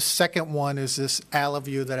 The second one is this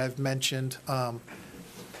AlaView that I've mentioned.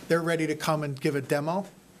 They're ready to come and give a demo.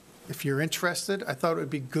 If you're interested, I thought it would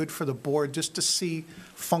be good for the board just to see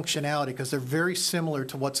functionality because they're very similar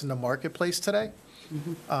to what's in the marketplace today.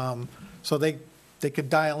 Mm-hmm. So they could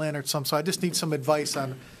dial in or something. So I just need some advice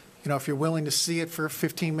on, if you're willing to see it for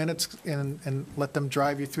 15 minutes and let them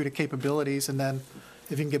drive you through the capabilities. And then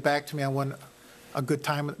if you can get back to me on when a good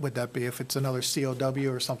time would that be, if it's another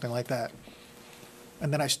COW or something like that.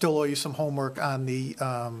 And then I still owe you some homework on the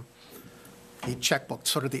checkbook,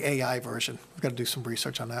 sort of the AI version. We've got to do some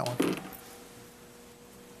research on that one.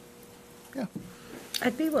 Yeah.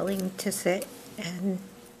 I'd be willing to sit and,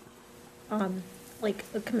 like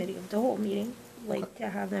a committee of the whole meeting, like to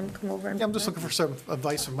have them come over and. Yeah, I'm just looking for some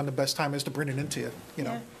advice on when the best time is to bring it into you,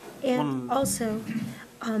 Yeah. And also,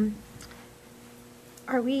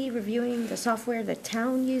 are we reviewing the software the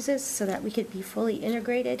town uses so that we could be fully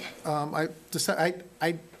integrated? I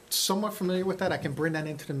somewhat familiar with that. I can bring that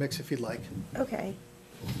into the mix if you'd like. Okay,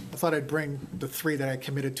 I thought I'd bring the 3 that I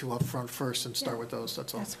committed to up front first and start Yeah. with those,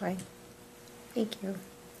 that's all. that's fine. Thank you.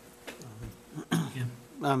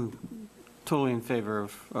 I'm totally in favor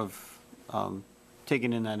of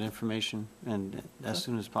taking in that information and as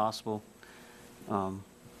soon as possible,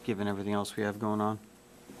 given everything else we have going on.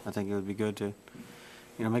 I think it would be good to,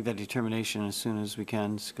 make that determination as soon as we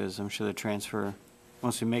can, because I'm sure the transfer,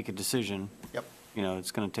 once we make a decision, Yep.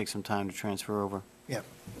 It's going to take some time to transfer over. Yeah,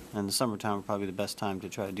 And the summertime would probably be the best time to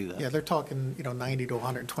try to do that. yeah, they're talking, 90 to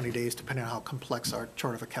 120 days, depending on how complex our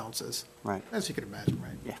chart of accounts is. Right. As you can imagine,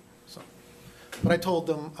 right? Yeah. So, but I told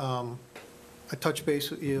them, I touched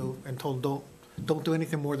base with you and told them, don't do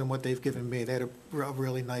anything more than what they've given me. They had a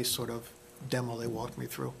really nice sort of demo they walked me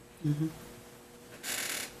through.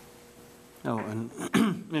 Oh, and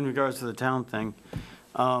in regards to the town thing,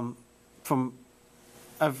 I've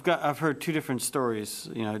heard 2 different stories.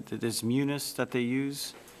 There's Munis that they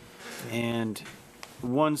use, and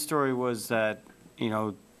one story was that,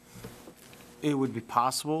 it would be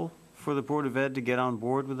possible for the Board of Ed to get on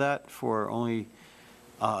board with that for only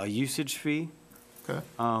a usage fee. Okay?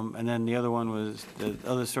 And then the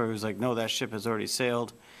other story was like, no, that ship has already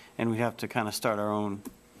sailed, and we have to kind of start our own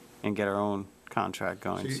and get our own contract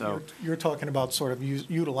going, so. You're talking about sort of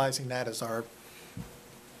utilizing that as our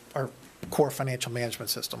core financial management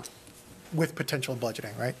system with potential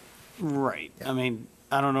budgeting, right? Right. Yeah. I mean,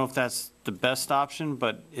 I don't know if that's the best option,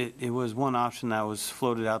 but it was one option that was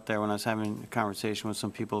floated out there when I was having a conversation with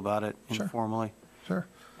some people about it Sure. informally. Sure.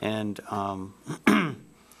 And,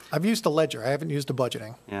 I've used the ledger, I haven't used the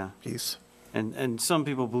budgeting yeah, piece. and some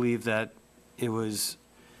people believe that it was,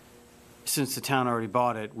 since the town already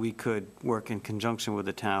bought it, we could work in conjunction with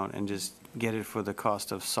the town and just get it for the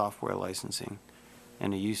cost of software licensing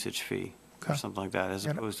and a usage fee or Okay. something like that, as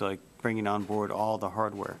Yeah. opposed to like bringing on board all the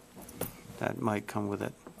hardware that might come with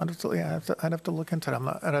it. I'd have to look into them.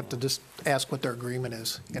 I'd have to just ask what their agreement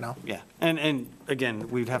is, Yeah, and again,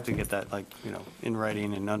 we'd have to get that, in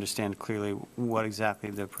writing and understand clearly what exactly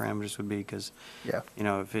the parameters would be, because, Yeah.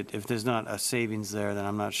 if there's not a savings there, then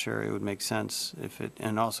I'm not sure it would make sense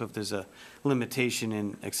and also if there's a limitation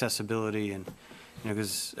in accessibility and,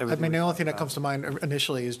 because I everything. mean, the only thing that comes to mind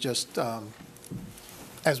initially is just,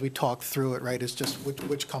 as we talk through it, right, is just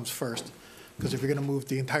which comes first. Because if you're going to move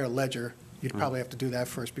the entire ledger, you'd probably have to do that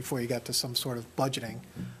first before you got to some sort of budgeting,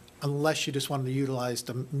 unless you just wanted to utilize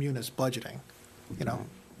the Munis budgeting,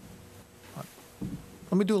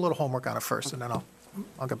 Let me do a little homework on it first, and then I'll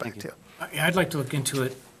get back to you. I'd like to look into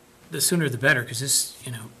it, the sooner the better, because this,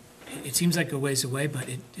 it seems like a ways away, but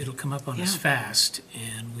it'll come up on us Yeah. fast,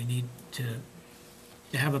 and we need to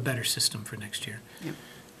have a better system for next year, Yep.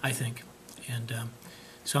 I think. And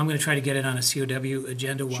so I'm going to try to get it on a COW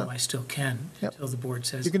agenda while Sure. I still can, Yep. until the board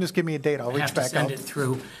says You can just give me a date, I'll I reach have to back send out. it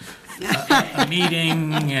through a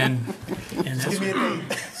meeting, and that's, Give me a date.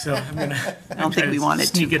 so I'm going to. I don't think we want it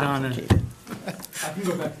too Sneak it on and. complicated. I can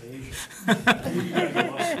go back to Asia.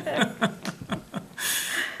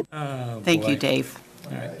 Thank you, Dave.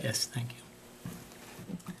 All right, yes, thank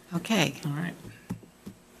you. Okay. All right.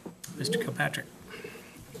 Mr. Kilpatrick.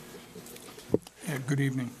 Yeah, good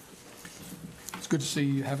evening. It's good to see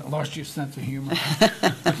you haven't lost your sense of humor.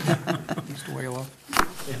 That's the way you love.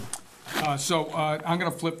 So I'm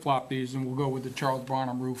going to flip-flop these, and we'll go with the Charles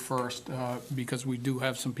Barnum roof first, because we do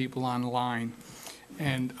have some people online.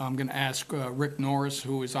 And I'm going to ask Rick Norris,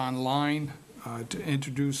 who is online, to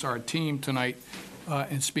introduce our team tonight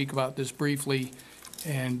and speak about this briefly.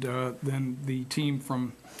 And then the team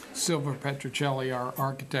from Silver Petrocelli, our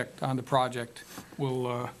architect on the project,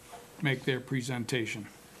 will make their presentation.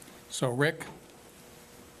 So, Rick?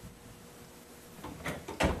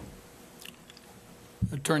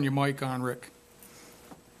 Turn your mic on, Rick.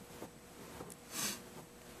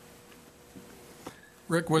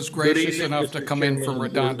 Rick was gracious evening, enough to Mr. come in Chairman from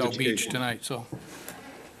of the Board of Redondo Beach Education. tonight, so.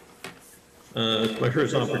 It's my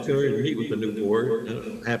first opportunity to meet with the new board.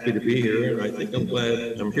 I'm happy to be here, and I think I'm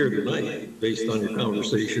glad I'm here tonight, based on your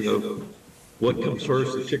conversation of what comes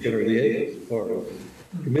first, the chicken or the egg, as far as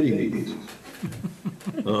committee meetings.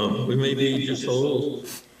 We may be just a little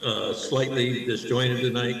slightly disjointed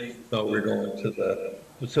tonight. Thought we were going to the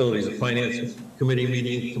Facilities and Finance Committee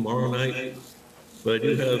meeting tomorrow night, but I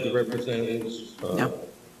do have the representatives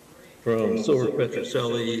from Silver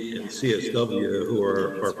Petrocelli and CSW, who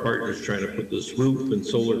are our partners trying to put this roof and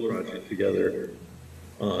solar project together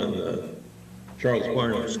on Charles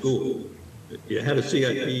Barnum School. You had a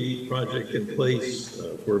CIP project in place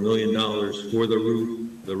for $1 million for the roof.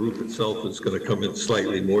 The roof itself is going to come in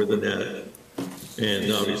slightly more than that.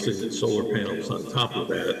 And obviously the solar panels on top of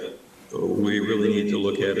that. we really need to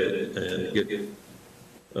look at it and get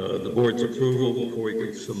the board's approval before we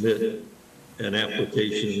can submit an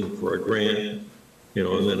application for a grant, you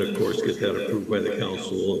know, and then, of course, get that approved by the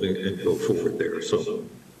council and go forward there. So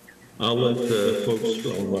I'll let folks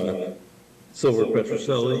from Silver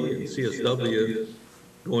Petroselli and CSW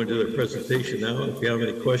go into their presentation now. If you have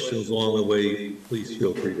any questions along the way, please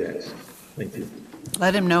feel free to ask. Thank you.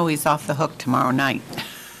 Let him know he's off the hook tomorrow night.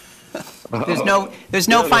 There's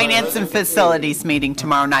no finance and facilities meeting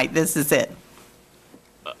tomorrow night. This is it.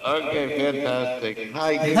 Okay, fantastic.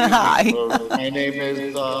 Hi, good Hi. evening, folks. My name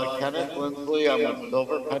is Kenneth Lindsley. I'm with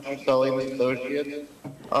Silver Petroselli and Associates.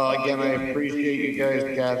 Again, I appreciate you guys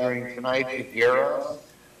gathering tonight to hear us.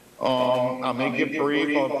 I'll make it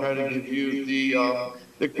brief. I'll try to give you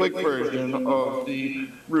the quick version of the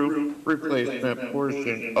roof replacement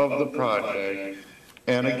portion of the project.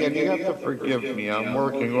 And again, you have to forgive me. I'm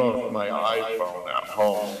working off my iPhone at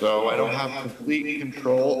home, so I don't have complete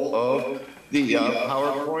control of the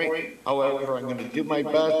PowerPoint. However, I'm going to do my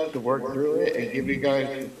best to work through it and give you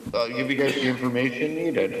guys the information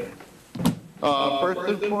needed. First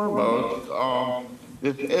and foremost,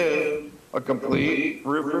 this is a complete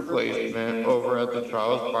roof replacement over at the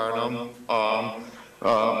Charles Barnum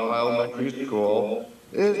Elementary School.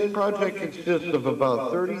 This project consists of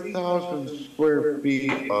about 30,000 square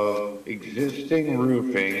feet of existing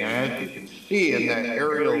roofing. And as you can see in that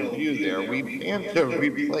aerial view there, we plan to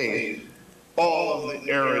replace all of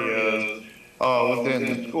the areas within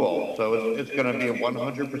the school. So it's going to be a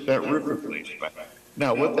 100% roof replacement.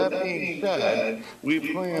 Now, with that being said,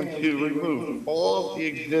 we plan to remove all of the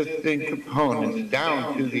existing components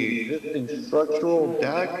down to the existing structural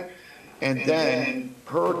deck, and then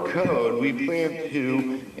per code, we plan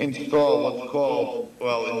to install what's called,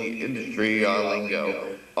 well, in the industry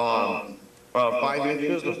lingo, 5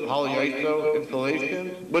 inches of polyiso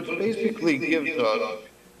insulation, which basically gives us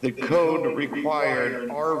the code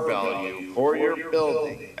required R value for your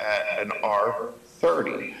building at an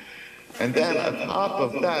R30. And then on top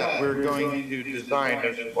of that, we're going to design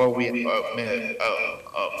this, well, back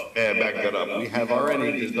that up. We have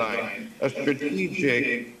already designed a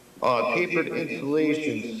strategic tapered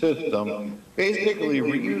insulation system, basically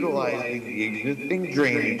reutilizing the existing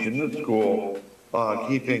drainage in the school,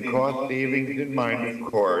 keeping cost savings in mind, of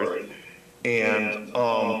course, and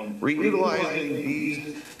reutilizing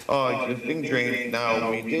these existing drains.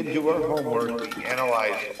 Now, we did do our homework. We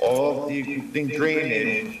analyzed all of the existing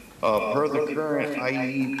drainage per the current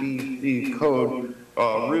IEBC code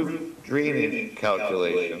roof drainage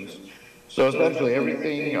calculations. So essentially,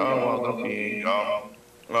 everything wound up being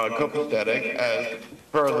copacetic as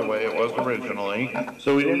per the way it was originally.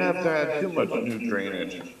 So we didn't have to add too much new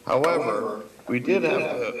drainage. However, we did have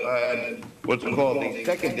to add what's called the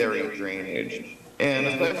secondary drainage. And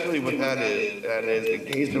essentially what that is in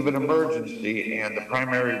case of an emergency and the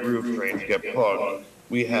primary roof drains get plugged,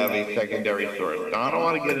 we have a secondary source. Now, I don't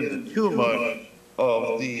want to get into too much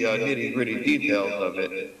of the nitty-gritty details of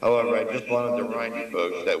it. However, I just wanted to remind you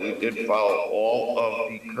folks that we did follow all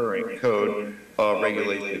of the current code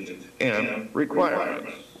regulations and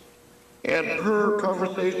requirements. And per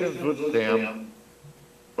conversations with Sam,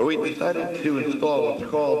 we decided to install what's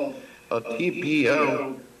called a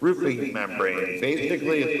TPO roofing membrane.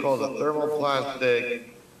 Basically, it's called a thermoplastic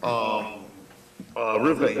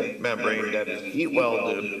roofing membrane that is heat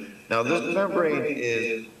welded. Now, this membrane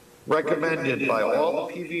is recommended by all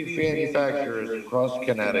the PV manufacturers across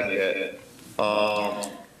Connecticut.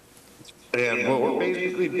 And what we're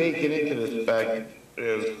basically baking into this spec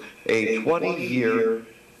is a 20-year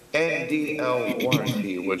NDL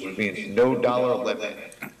warranty, which means no dollar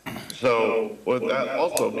limit. So what that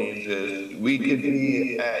also means is we could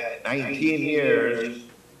be at 19 years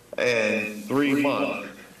and 3 months,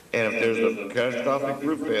 and if there's a catastrophic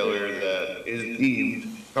roof failure that is deemed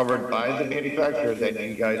covered by the manufacturer, then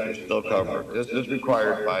you guys are still covered. This is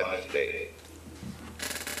required by the state.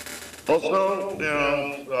 Also,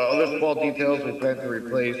 other small details, we plan to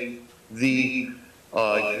replace the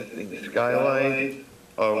existing skylight.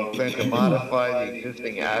 We plan to modify the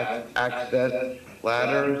existing access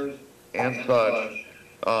ladders and such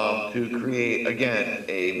to create, again,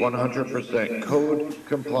 a 100%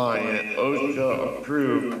 code-compliant,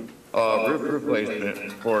 OSHA-approved roof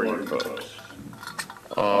replacement for you folks.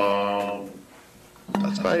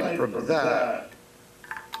 Aside from that,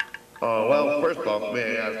 well, first off,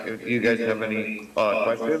 may I ask if you guys have any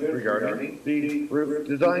questions regarding the roof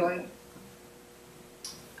design?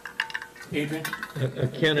 Adrian?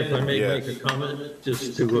 Ken, if I may make a comment,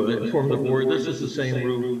 just to inform the board, this is the same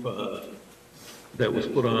roof that was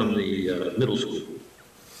put on the middle school.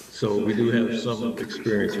 So we do have some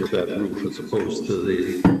experience with that roof as opposed to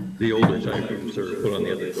the older type roofs that are put on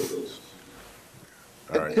the other buildings.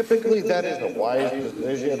 Typically, that is a wise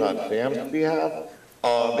decision on Sam's behalf.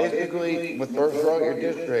 Basically, throughout your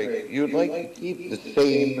district, you'd like to keep the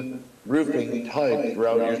same roofing type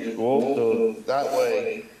throughout your school, so that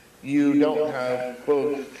way you don't have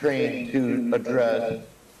folks trained to address,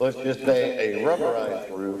 let's just say, a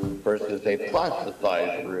rubberized roof versus a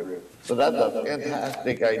plasticized roof. So that's a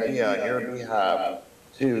fantastic idea on your behalf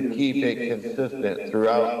to keep it consistent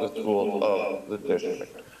throughout the schools of the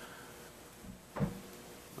district.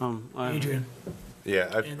 Adrian?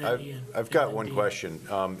 Yeah, And then I've, Ian. I've And got then one Dean. question.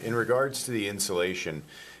 In regards to the insulation,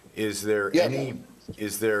 is there Yes.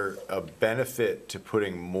 is there a benefit to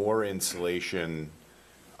putting more insulation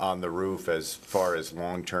on the roof as far as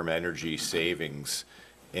long-term energy savings?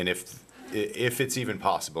 And if it's even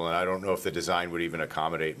possible, and I don't know if the design would even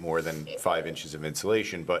accommodate more than 5 inches of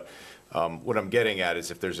insulation, but what I'm getting at is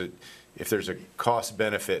if there's a cost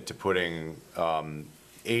benefit to putting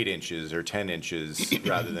 8 inches or 10 inches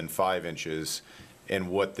rather than 5 inches, and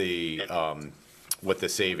what the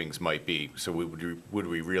savings might be. So would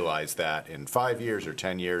we realize that in 5 years or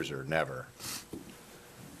 10 years or never?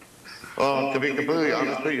 To be completely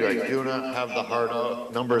honest with you, I do not have the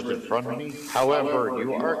hard numbers in front of me. However,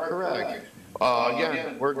 you are correct.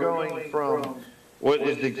 Again, we're going from what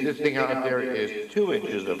is existing out there is 2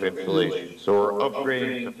 inches of insulation. So we're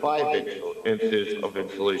upgrading to 5 inches of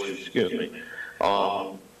insulation, excuse me.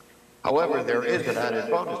 However, there is an added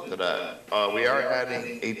bonus to that. We are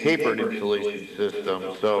adding a tapered insulation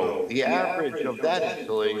system, so the average of that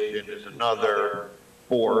insulation is another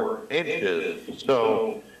 4 inches.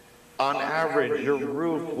 So on average, your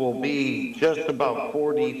roof will be just about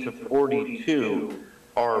 40 to 42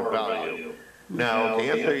 R value. Now, to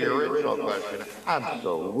answer your original question,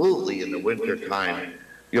 absolutely in the wintertime,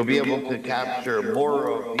 you'll be able to capture more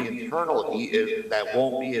of the internal heat that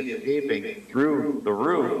won't be escaping through the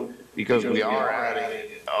roof because we are adding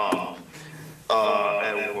a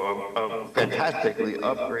fantastically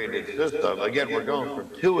upgraded system. Again, we're going from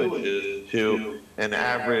 2 inches to an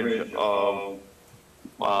average of,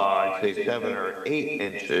 I'd say 7 or 8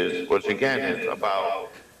 inches, which again is about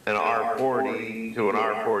an R40 to an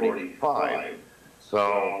R45.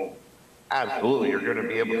 So absolutely, you're going to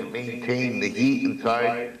be able to maintain the heat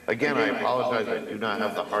inside. Again, I apologize, I do not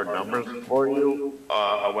have the hard numbers for you.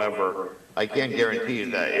 However, I can guarantee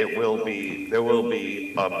you that there will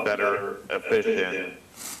be a better, efficient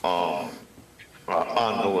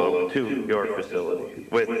envelope to your facility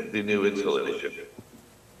with the new installation.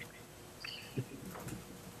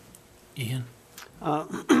 Ian?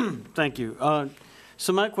 Thank you.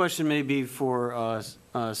 So my question may be for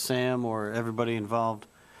Sam or everybody involved.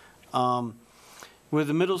 With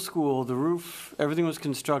the middle school, the roof, everything was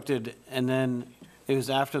constructed, and then it was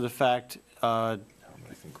after the fact,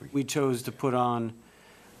 we chose to put on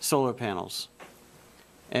solar panels.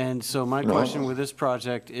 And so my question with this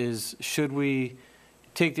project is, should we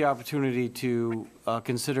take the opportunity to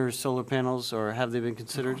consider solar panels, or have they been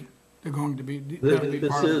considered? They're going to be, that'll be This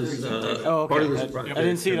part of the is presentation. Oh, part of okay. this project. I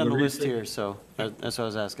didn't see it on And the list reason- here, so that's what I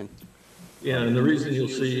was asking. Yeah, and the reason you'll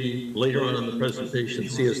see later on in the presentation,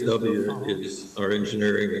 CSW is our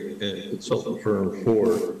engineering and consultant firm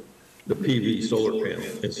for the PV solar panel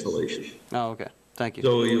installation. Oh, okay. Thank you.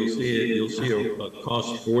 So you'll see a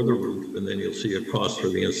cost for the roof, and then you'll see a cost for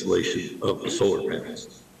the installation of the solar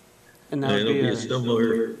panels. And And that would it'll be be a, a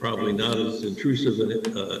similar, probably not as intrusive an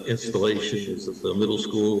installation as at the middle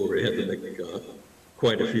school, where we had to make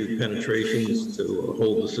quite a few penetrations to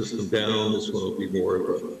hold the system down. This one will be more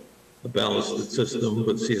of a ballasted system,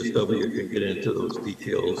 but CSW can get into those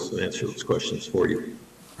details and answer those questions for you.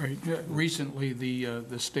 Right. Recently,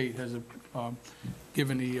 the state has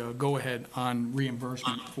given the go-ahead on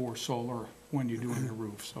reimbursement for solar when you're doing your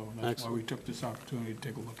roof, so that's why we took this opportunity to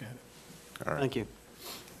take a look at it. thank you.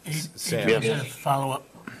 Sam? Adrian, you had a follow-up?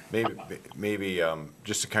 Maybe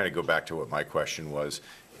just to kind of go back to what my question was,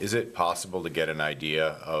 is it possible to get an idea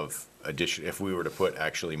of if we were to put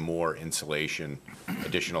actually more insulation,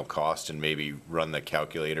 additional cost, and maybe run the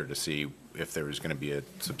calculator to see if there was going to be a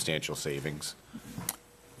substantial savings?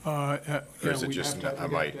 Yeah, is it we'd just- have to- I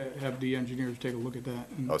we'd might- have to have the engineers take a look at that.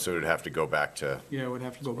 and- Oh, so it would have to go back to Yeah, we'd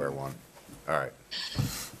have to go square back. one? All right.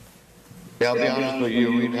 Yeah, I'll be honest with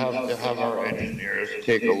you, we'd have to have our engineers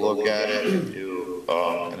take a look at it and do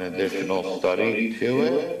an additional study to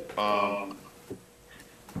it.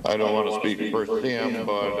 I don't want to speak for Sam,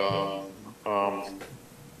 but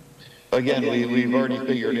again, we've already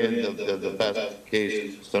figured in the best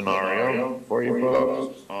case scenario for you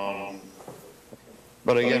folks.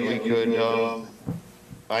 But again, we could,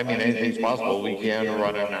 I mean, anything's possible. We can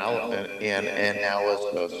run an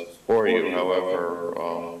analysis for you,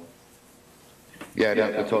 however, yeah, I'd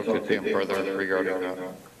have to talk to Tim further regarding that.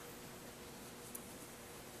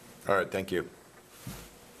 All right, thank you.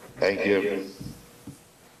 Thank you.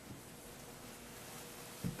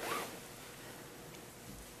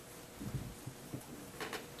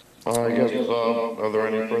 I guess, are there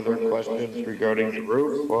any further questions regarding the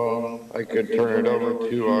roof? I could turn it over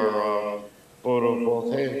to our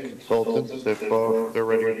photovoltaic consultants if they're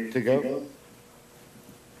ready to go.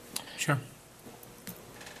 Sure.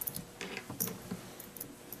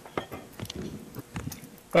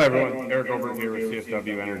 Hi, everyone. Eric Oberg here with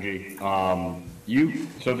CSW Energy.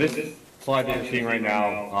 So this slide that you're seeing right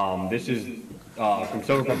now, this is from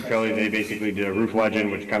Silver Petroleum. They basically did a roof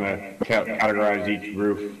legend, which kind of categorized each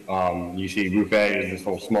roof. You see roof A is this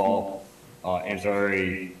little small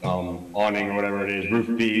ancillary awning or whatever it is. Roof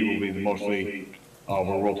B will be the mostly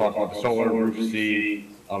where we'll talk about the solar. Roof C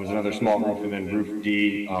is another small roof, and then roof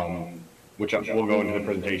D, which we'll go into the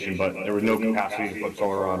presentation, but there was no capacity to put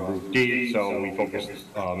solar on roof D, so we focused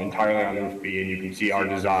entirely on roof B, and you can see our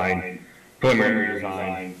design, preliminary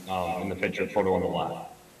design, in the picture photo on the left.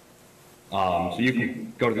 So you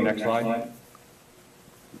can go to the next slide.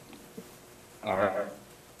 All right.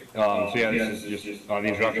 So yeah, this is just the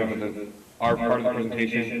introduction for our part of the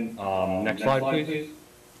presentation. Next slide, please.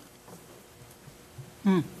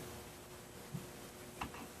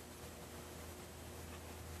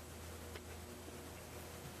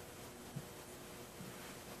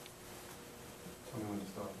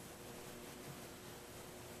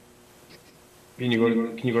 Can you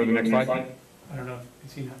go to the next slide? I don't know,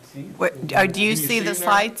 is he not seeing it? What, do you see the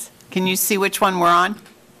slides? Can you see which one we're on?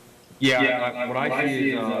 Yeah, what I see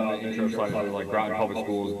is the intro slides are like Groton Public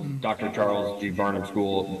Schools, Dr. Charles G. Barnum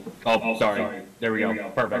School. Oh, sorry, there we go,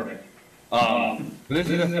 perfect. So this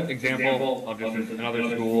is an example of just another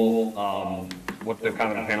school, what the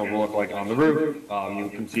kind of panels will look like on the roof. You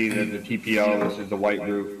can see that the TPO, this is the white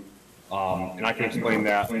roof, and I can explain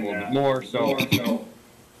that a little bit more. So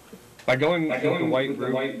by going with the white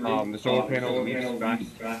roof, the solar panels we expect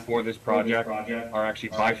for this project are actually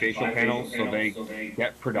bifacial panels, so they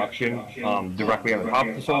get production directly on the top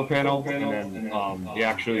of the solar panel, and then the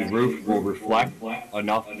actual roof will reflect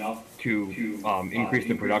enough to increase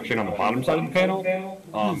the production on the bottom side of the panel,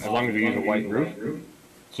 as long as we use a white roof.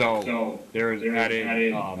 So there is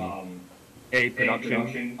added a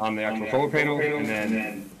production on the actual solar panels, and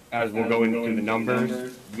then as we'll go into the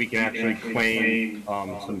numbers, we can actually claim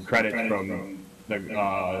some credits from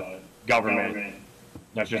the government.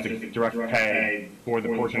 That's just a direct pay for the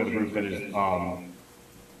portion of the roof that is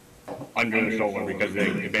under the solar, because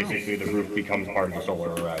basically the roof becomes part of the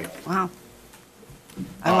solar array. Wow.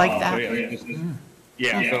 I like that.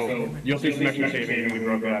 So you'll see some extra savings, and we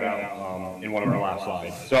broke that out in one of our last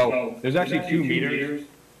slides. So there's actually 2 meters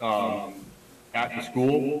at the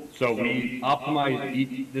school, so we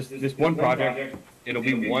optimize this one project. It'll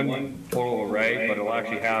be one total array, but it'll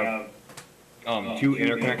actually have 2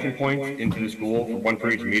 interconnection points into the school, one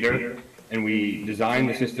for each meter, and we designed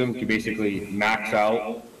the system to basically max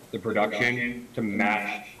out the production to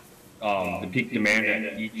match the peak demand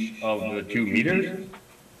at each of the 2 meters.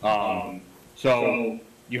 So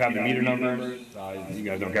you have the meter numbers, you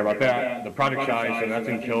guys don't care about that. The project size, so that's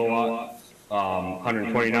in kilowatts.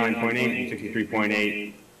 129.8 and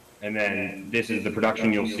 63.8, and then this is the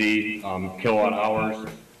production you'll see, kilowatt hours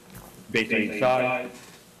based on each side.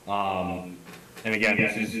 And again,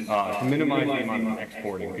 this is to minimize the amount of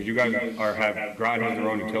exporting, because you guys Groton has their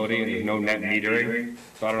own utility and there's no net metering.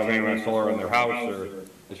 So I don't know if anyone has solar in their house or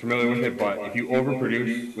is familiar with it, but if you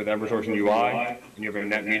overproduce with Eversource and UI and you have a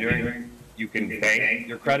net metering, you can bank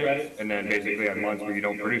your credits, and then basically on months where you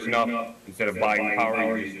don't produce enough, instead of buying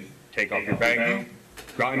power, you just take off your bank.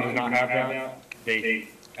 Groton does not have that. You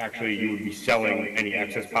would be selling any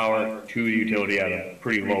excess power to the utility at a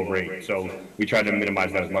pretty low rate. So we try to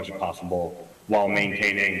minimize that as much as possible while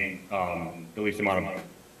maintaining the least amount of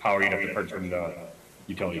power you'd have to purchase from the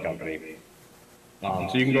utility company.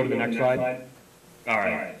 So you can go to the next slide. All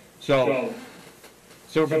right. So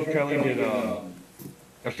Silver Petroleum did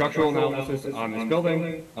a structural analysis on this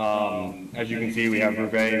building. As you can see, we have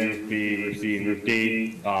roof A, roof B, roof C, and roof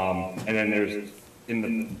D. And then there's, in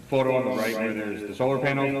the photo on the right where there's the solar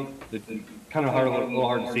panels, it's kind of a little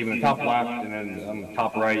hard to see, but in the top left and then on the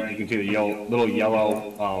top right, you can see the little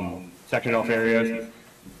yellow sectioned off areas.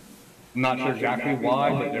 I'm not sure exactly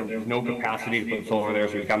why, but there was no capacity to put solar there,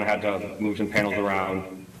 so we kind of had to move some panels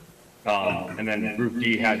around. And then roof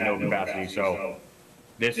D had no capacity, so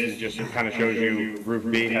this is just kind of shows you roof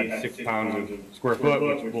B had 6 pounds of square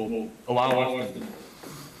foot, which will allow us to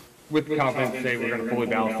with confidence say we're gonna fully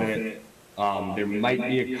ballast it. There might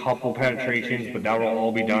be a couple penetrations, but that will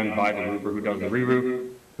all be done by the roofer who does the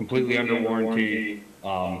re-roof, completely under warranty.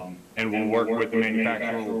 And we'll work with the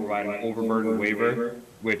manufacturer, we'll provide an overburden waiver,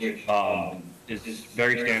 which, is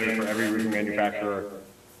very standard for every roofing manufacturer.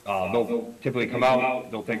 They'll typically come out,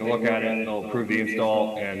 they'll take a look at it, they'll approve the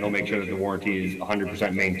install, and they'll make sure that the warranty is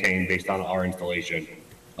 100% maintained based on our installation.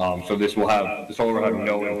 So the solar will have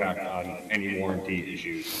no impact on any warranty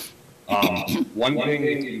issues. One thing,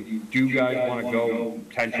 if you do guys want to go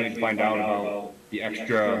potentially find out about the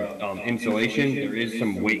extra insulation, there is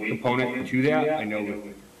some weight component to that. I know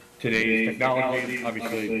with today's technology,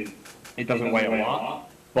 obviously, it doesn't weigh a lot,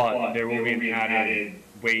 but there will be an added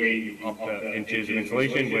weight up to inches of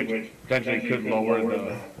insulation, which potentially could lower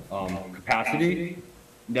the capacity.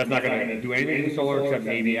 That's not going to do anything to solar except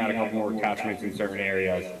maybe add a couple more attachments in certain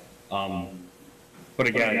areas. But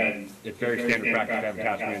again, it's very standard practice to have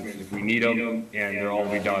attachments if we need them, and they'll all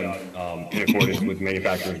be done in accordance with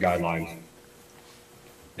manufacturer's guidelines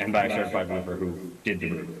and by a certified roofer who did the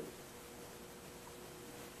roof.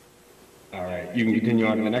 All right, you can continue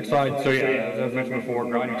on to the next slide. So yeah, as I was mentioned before,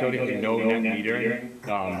 Groton Utility has no net metering,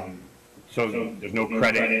 so there's no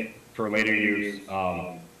credit for later use.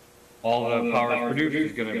 All the power is produced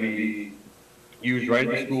is going to be used right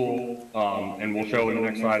at the school, and we'll show in the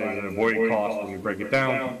next slide as an avoided cost when we break it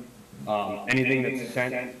down. Anything that's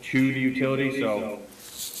sent to the utility, so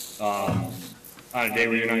on a day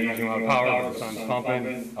where you're not using a lot of power, but the sun's pumping,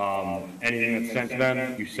 anything that's sent to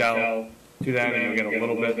them, you sell to them, and you'll get a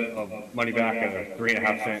little bit of money back at a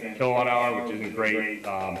 3.5 cent kilowatt hour, which isn't great.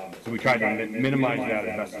 So we tried to minimize that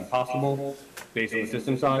as best as possible based on the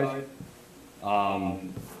system size.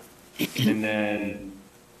 And then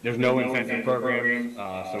there's no incentive programs,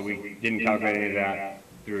 so we didn't calculate any of that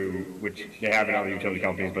through, which they have in other utility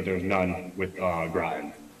companies, but there's none with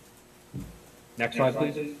Groton. Next slide,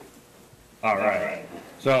 please. All right.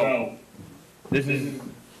 So this is,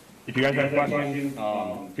 if you guys have questions,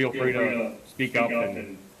 feel free to speak up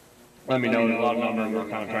and let me know. There's a lot of numbers. We're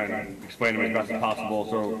kind of trying to explain them as best as possible.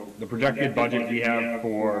 So the projected budget we have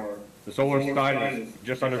for the solar side is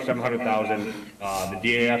just under 700,000. The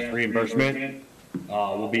DAS reimbursement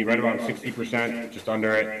will be right around 60%, just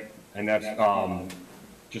under it, and that's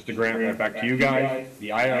just a grant right back to you guys.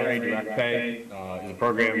 The IRA direct pay is a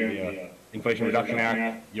program, the Inflation Reduction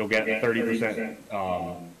Act. You'll get a 30%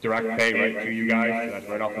 direct pay right to you guys, so that's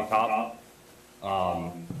right off the top.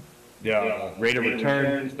 The rate of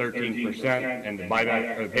return is 13%, and the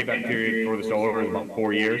buyback or the payback period for the solar is about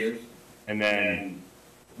 4 years. And then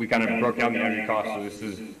we kind of broke down the energy cost. So this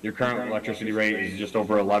is your current electricity rate is just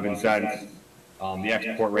over 11 cents. The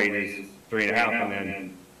export rate is 3.5, and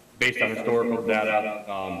then based on historical data,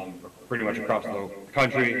 pretty much across the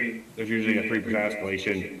country, there's usually a 3%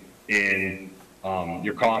 escalation in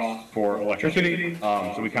your costs for electricity.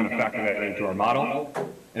 So we kind of factor that into our model.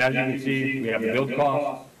 And as you can see, we have the build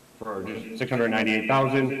cost for just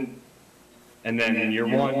 698,000. And then in year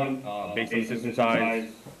one, based on the system size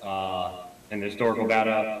and the historical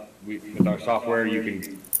data, with our software, you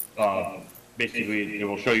can basically, it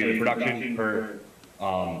will show you the production per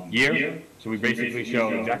year. So we basically show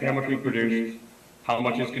exactly how much we produced, how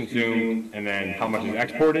much is consumed, and then how much is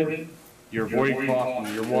exported. Your avoided cost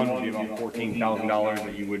in year one would be about $14,000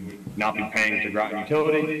 that you would not be paying to Groton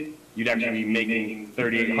Utility. You'd actually be making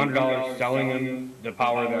 $3,800 selling them the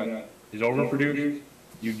power that is overproduced.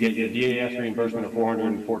 You'd get your DAS reimbursement of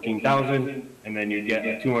 $414,000, and then you'd get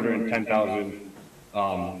a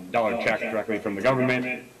 $210,000 check directly from the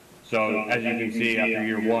government. So as you can see, after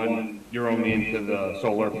year one, you're only into the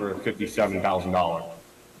solar for $57,000.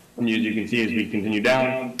 And as you can see, as we continue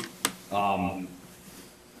down,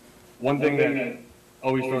 one thing that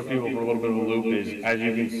always throws people for a little bit of a loop is, as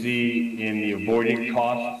you can see in the avoided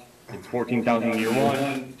cost, it's $14,000 in year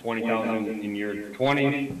one, $20,000 in year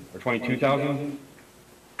 20, or $22,000.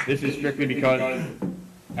 This is strictly because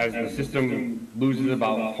as the system loses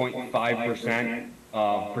about 0.5%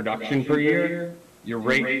 of production per year, your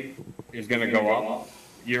rate is going to go up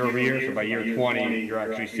year over year. So by year 20, you're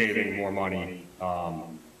actually saving more money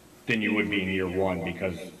than you would be in year one,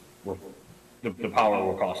 because the power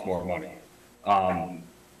will cost more money.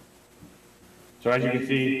 So as you can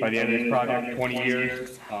see, by the end of this project, 20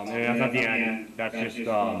 years, and that's not the end, that's just,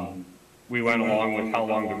 we went along with how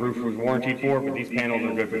long the roof was warranted for, but these panels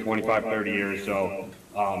are good for 25, 30 years, so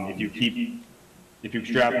if you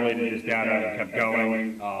extrapolated this data and kept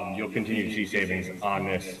going, you'll continue to see savings on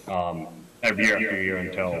this every year after year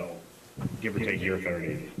until, give or take, year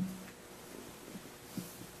 30.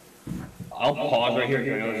 I'll pause right here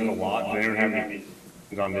because I know there's a lot, but I don't have any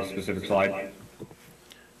on this specific slide.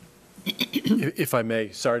 If I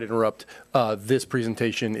may, sorry to interrupt. This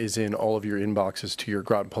presentation is in all of your inboxes to your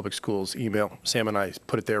Groton Public Schools email. Sam and I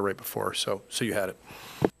put it there right before, so you had it.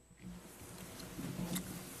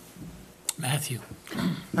 Matthew.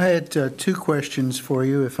 I had two questions for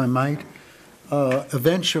you, if I might.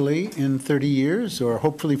 Eventually, in 30 years, or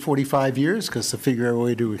hopefully 45 years, because I figure out a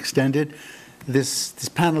way to extend it, these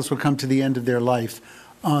panels will come to the end of their life.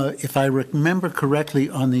 If I remember correctly,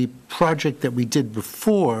 on the project that we did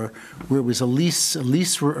before, where it was a lease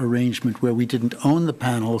arrangement where we didn't own the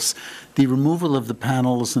panels, the removal of the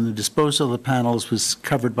panels and the disposal of the panels was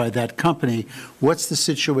covered by that company. What's the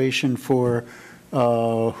situation for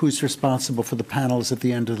who's responsible for the panels at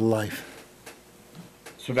the end of the life?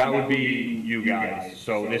 So that would be you guys.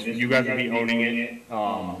 So you guys would be owning it.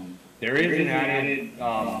 There is an added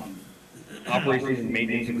operations and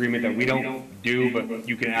maintenance agreement that we don't do, but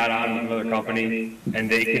you can add on with another company, and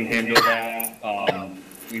they can handle that.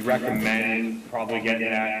 We recommend probably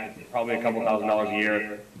getting that. It's probably a couple $1,000s a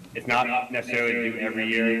year. It's not necessarily due every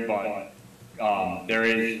year, but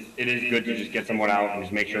it is good to just get someone out and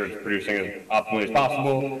just make sure it's producing as optimally as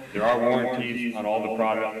possible. There are warranties on all the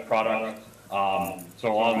products.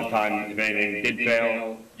 So a lot of the time, if anything did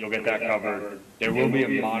fail, you'll get that covered. There will be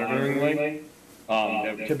a monitoring link.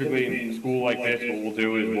 Typically in a school like this, what we'll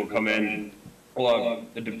do is we'll come in, we'll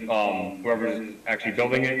have whoever's actually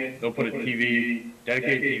building it, they'll put a TV,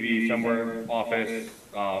 dedicated TV somewhere, office,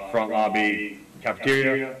 front lobby,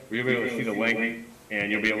 cafeteria, where you'll be able to see the link,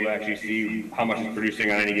 and you'll be able to actually see how much it's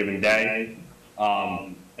producing on any given day.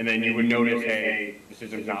 And then you would notice, hey, the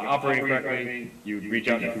system's not operating correctly. You'd reach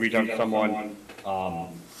out to someone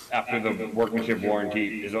after the workmanship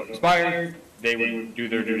warranty is expired. They would do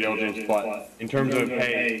their due diligence. But in terms of,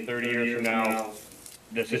 hey, 30 years from now,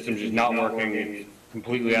 the system's just not working, it's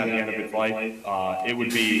completely at the end of its life, it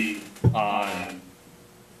would be on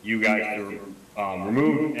you guys to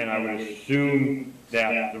remove. And I would assume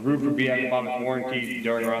that the roof would be at the bottom of warranty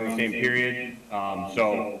during around the same period.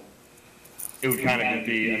 So it would kind of just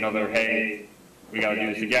be another, hey, we got to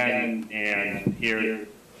do this again, and here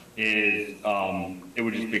is, it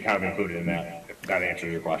would just be kind of included in that, if that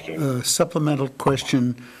answers your question. Supplemental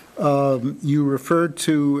question. You referred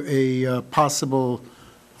to a possible,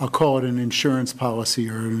 I'll call it an insurance policy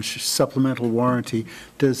or a supplemental warranty.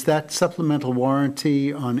 Does that supplemental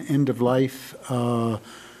warranty on end-of-life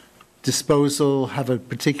disposal have a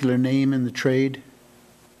particular name in the trade?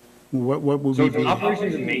 What will we be? So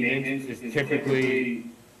operations and maintenance is typically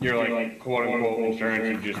your like quote unquote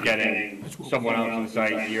insurance. You're just getting someone out to the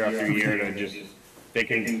site year after year to just, they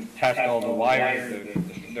can test all the wires,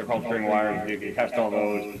 they're called string wires, they can test all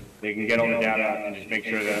those, they can get all the data and just make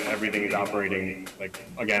sure that everything is operating, like,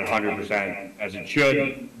 again, 100% as it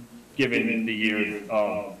should, given the years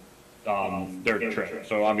of their trip.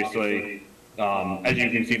 So obviously, as you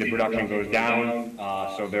can see, the production goes down,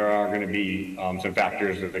 so there are going to be some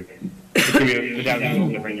factors that the data is a little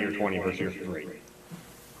different year 20 versus year 3.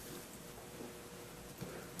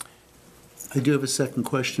 I do have a second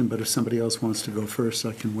question, but if somebody else wants to go first,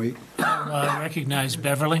 I can wait. I recognize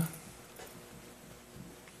Beverly.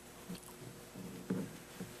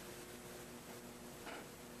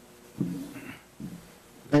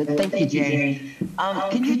 Thank you, Jay.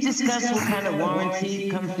 Can you discuss what kind of warranty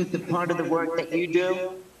comes with the part of the work that you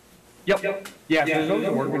do? Yep. Yeah, so there's always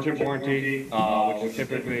a workmanship warranty, which is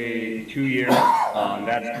typically 2 years.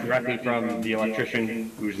 That's directly from the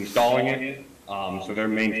electrician who's installing it. So they're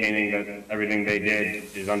maintaining that everything they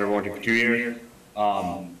did is under warranty for 2 years.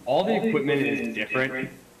 All the equipment is different.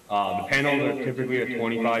 The panels are typically a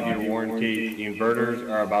 25-year warranty. The inverters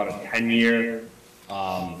are about a 10-year.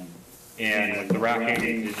 And the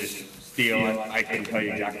racking is just steel. I can tell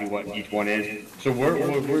you exactly what each one is. So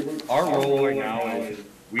our role right now is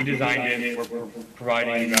we designed it. We're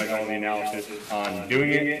providing you guys all the analysis on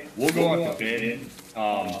doing it. We'll go out to bid.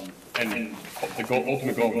 And the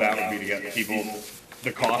ultimate goal of that would be to get people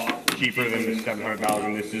the cost cheaper than the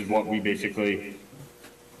 $700,000. This is what we basically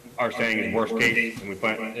are saying is worst case, and we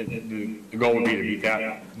plan, the goal would be to beat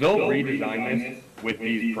that. They'll redesign this with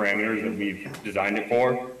these parameters that we've designed it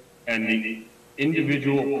for, and the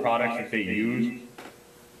individual products that they use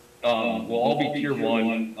will all be tier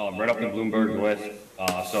 1, right up the Bloomberg list.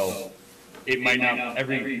 So it might not,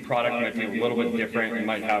 every product might be a little bit different. It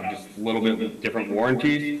might have just a little bit different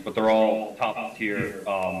warranties, but they're all top tier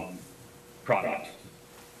products.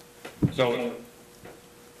 So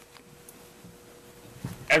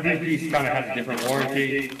every piece kind of has a different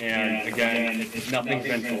warranty, and again, nothing's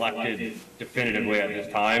been selected definitively at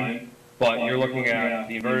this time, but you're looking at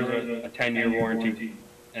the inverters, a 10-year warranty,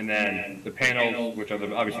 and then the panels, which are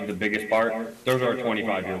obviously the biggest part, those are a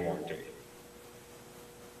 25-year warranty.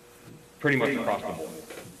 pretty much across the board.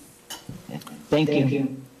 Thank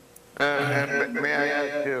you. And may I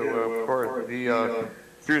add too, of course, the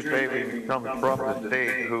Bruce Bailey comes from the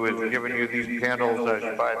state who is giving you these panels as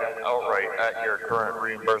you buy them outright at your current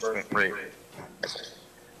reimbursement rate.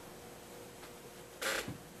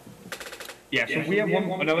 Yeah, so we have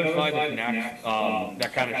another slide that's next,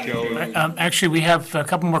 that kind of shows. Actually, we have a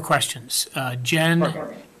couple more questions. Jen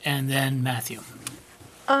and then Matthew.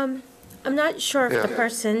 I'm not sure if the Yeah.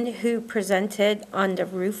 person who presented on the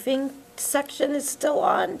roofing section is still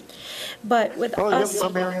on, but with Oh, us. yes,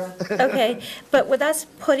 I'm here. Okay, but with us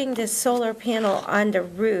putting this solar panel on the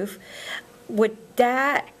roof, would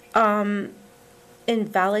that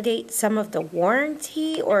invalidate some of the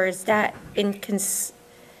warranty, or is that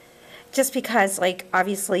just because, like,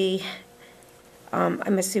 obviously,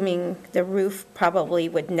 I'm assuming the roof probably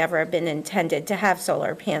would never have been intended to have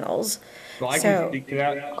solar panels. So I So- can speak to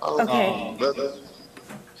that. Okay.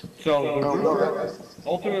 So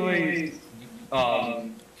ultimately,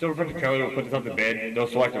 Silver Frontier Trailer will put this up to bid, they'll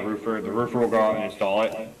select a roofer, the roofer will go out and install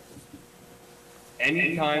it.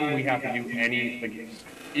 Anytime we have to do any, like,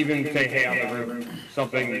 even say, hey, on the roof,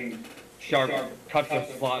 something sharp touched a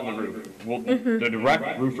slot in the roof, the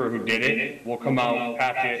direct roofer who did it will come out,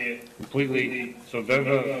 patch it completely, so they're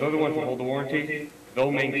the ones who hold the warranty,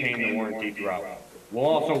 they'll maintain the warranty throughout. We'll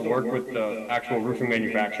also work with the actual roofing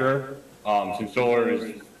manufacturer, since solar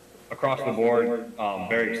is across the board,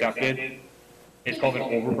 very accepted. It's called an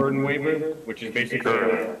overburden waiver, which is basically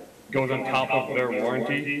goes on top of their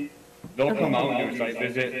warranty. They'll come out and do a site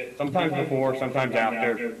visit, sometimes before, sometimes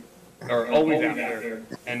after, or always after,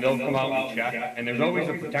 and they'll come out and check, and there's always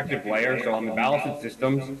a protective layer, so on the ballasted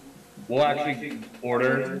systems, we'll actually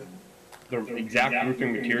order the exact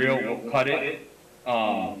roofing material, we'll cut it,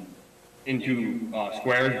 into,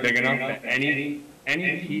 squares big enough that any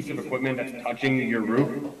piece of equipment that's touching your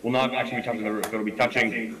roof will not actually be touching the roof, it'll be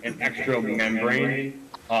touching an extra membrane,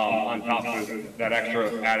 on top of that extra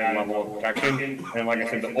added level of protection. And like I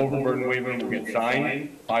said, the overburden waiver will get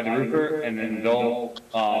signed by the roofer, and then they'll,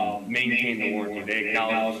 maintain the warranty. They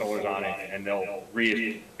acknowledge the solar's on it, and they'll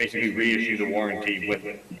basically reissue the warranty with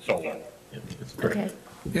solar. Okay.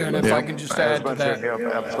 Yeah, and if I can just add to that. Yeah,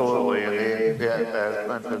 absolutely, and they, as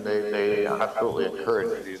mentioned, they absolutely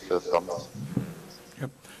encourage these systems.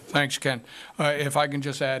 Yep. Thanks, Ken. If I can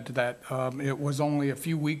just add to that, it was only a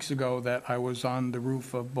few weeks ago that I was on the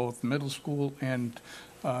roof of both middle school and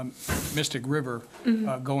Mystic River,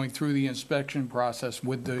 going through the inspection process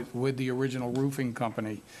with the original roofing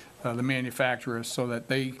company, the manufacturer, so that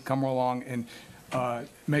they come along and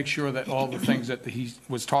make sure that all the things that he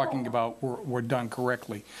was talking about were done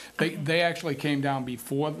correctly. They actually came down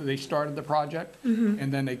before they started the project,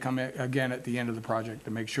 and then they come again at the end of the project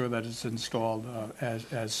to make sure that it's installed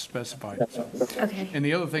as specified. Okay. And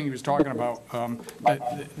the other thing he was talking about,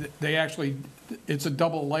 they actually, it's a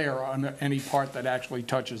double layer on any part that actually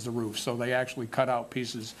touches the roof. So they actually cut out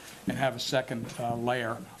pieces and have a second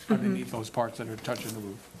layer underneath those parts that are touching the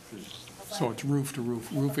roof. So it's roof to roof,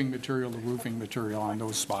 roofing material to roofing material on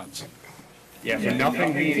those spots. Yeah, so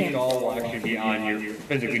nothing being installed will actually be on your,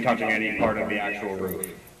 physically touching any part of the actual roof.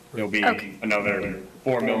 There'll be another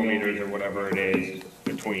 4 millimeters or whatever it is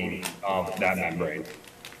between that membrane.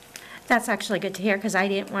 That's actually good to hear, because I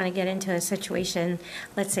didn't want to get into a situation,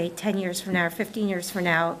 let's say 10 years from now, or 15 years from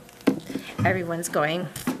now, everyone's going,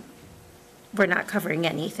 we're not covering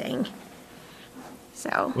anything.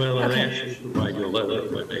 So, Well, I okay. actually provide you a letter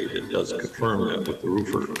that does confirm that with the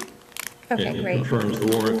roofer. Okay, And it great. confirms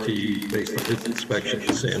the warranty based on his inspection,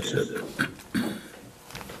 as Sam said.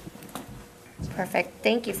 Perfect.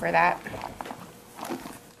 Thank you for that.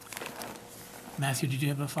 Matthew, did you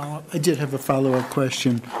have a follow-up? I did have a follow-up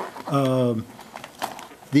question.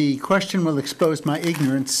 The question will expose my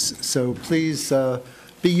ignorance, so please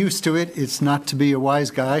be used to it. It's not to be a wise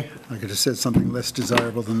guy. I could have said something less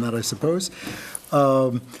desirable than that, I suppose.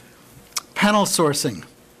 Panel sourcing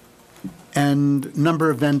and number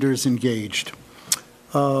of vendors engaged.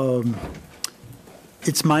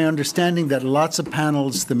 It's my understanding that lots of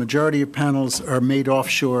panels, the majority of panels are made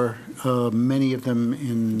offshore, many of them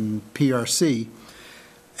in PRC.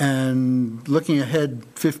 And looking ahead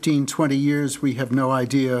 15, 20 years, we have no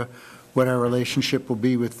idea what our relationship will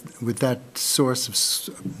be with that source.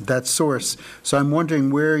 So I'm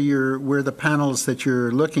wondering where the panels that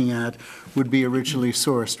you're looking at would be originally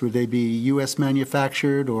sourced. Would they be U.S.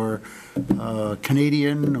 manufactured or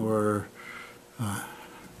Canadian or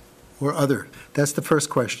other? That's the first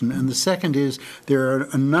question. And the second is, there are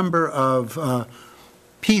a number of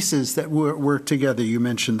pieces that work together. You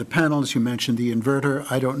mentioned the panels, you mentioned the inverter.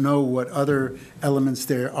 I don't know what other elements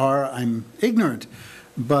there are. I'm ignorant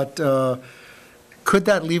but could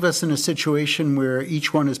that leave us in a situation where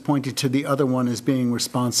each one is pointing to the other one as being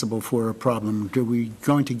responsible for a problem? Do we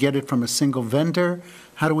going to get it from a single vendor?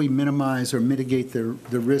 How do we minimize or mitigate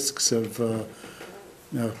the risks of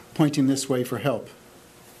pointing this way for help?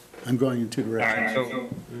 I'm going in two directions. All right, so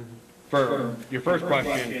for your first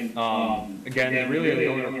question, again, really the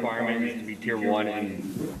only requirement is to be tier 1,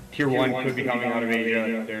 and tier 1 could be coming out of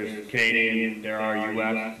Asia. There's Canadian, there are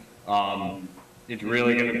US. It's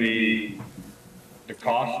really going to be the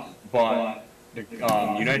cost, but the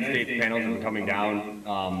United States panels have been coming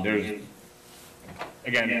down. There's,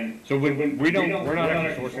 again, so when we're not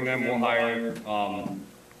actually sourcing them, we'll hire,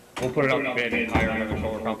 we'll put it out to bid and hire another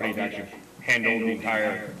solar company to actually handle the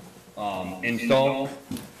entire install.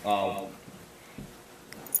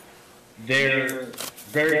 They're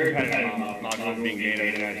very competitive on modules being made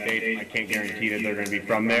in the United States. I can't guarantee that they're going to be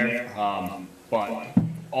from there, but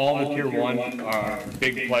all the tier 1 are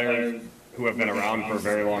big players who have been around for a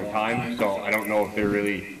very long time, so I don't know if they're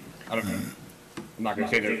really, I'm not going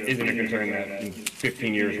to say there isn't a concern that in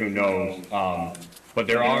 15 years, who knows, but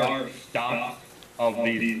there are stocks of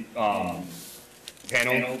these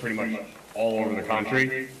panels pretty much all over the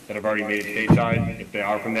country that have already made it stateside, if they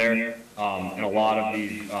are from there, and a lot of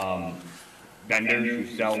these vendors who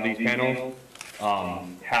sell these panels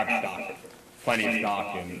have stock, plenty of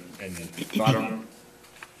stock, and so I don't.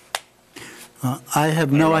 I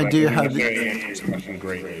have no idea how.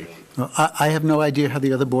 I have no idea how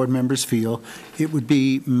the other board members feel. It would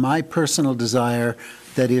be my personal desire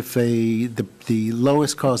that if the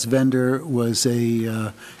lowest cost vendor was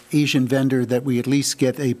a Asian vendor, that we at least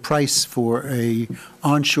get a price for a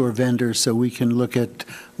onshore vendor, so we can look at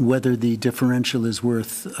whether the differential is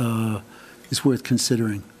worth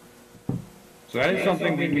considering. So that is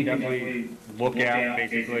something we can definitely look at,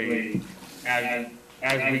 basically,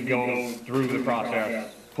 as we go through the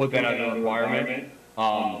process, put that as a requirement.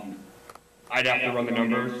 I'd have to run the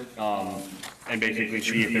numbers and basically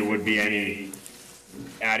see if there would be any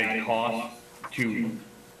added cost to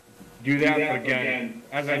do that. But again,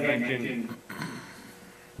 as I mentioned,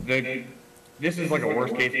 this is like a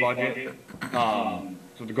worst case budget.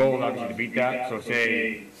 So the goal is obviously to beat that. So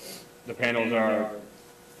say the panels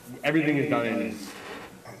everything is done in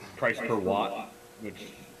price per watt,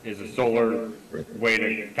 which is a solar way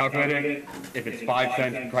to calculate it. If it's 5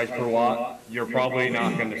 cents price per watt, you're probably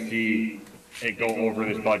not going to see it go over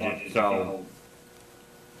this budget. So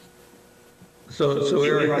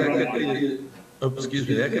Eric, that could be, excuse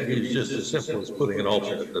me, that could be just as simple as putting an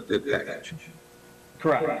alternate in the bid package.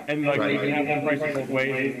 correct. And like we can have them priced both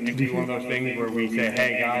ways. It can be one of those things where we say,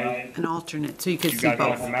 hey guys, An alternate, so you could you see guys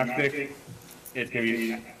want both. domestic, it's going to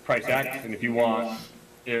be price X, and if you want,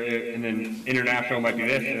 and then international might be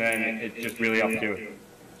this, and then it's just really up to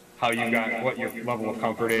how you got, what your level of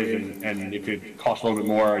comfort is, and if it costs a little bit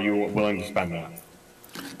more, are you willing to spend that?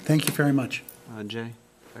 Thank you very much. Jay,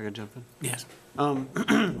 if I could jump in? Yes.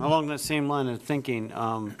 Along that same line of thinking,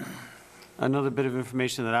 another bit of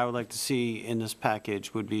information that I would like to see in this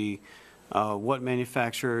package would be what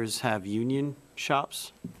manufacturers have union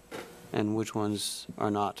shops and which ones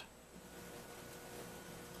are not.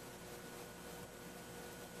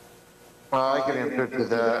 I can answer to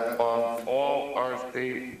that. All our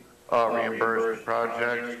state reimbursed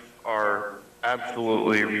projects are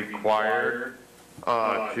absolutely required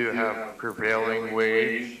to have prevailing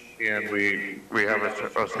wage, and we have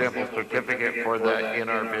a sample certificate for that in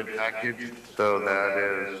our bid package, so that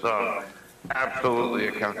is absolutely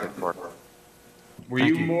accounted for. Were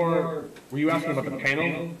you asking about the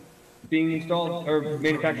panel being installed or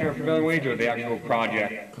manufactured at prevailing wage, or the actual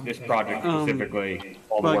project, this project specifically?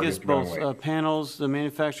 All the Well, I work guess is prevailing both wage? panels, the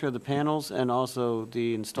manufacturer of the panels, and also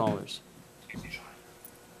the installers.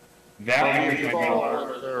 That The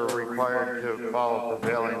installers are required to follow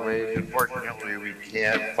prevailing wage. Unfortunately, we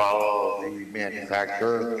can't follow the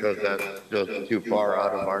manufacturer because that's just too far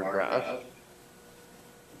out of our grasp.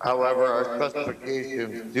 However, our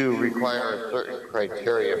specifications do require a certain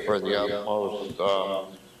criteria for the utmost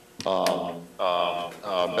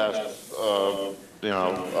best,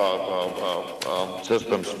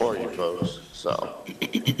 systems for you folks, so.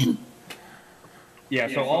 Yeah,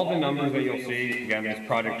 so all the numbers that you'll see, again, is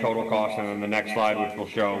project total cost, and then the next slide, which will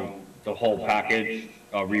show the whole package,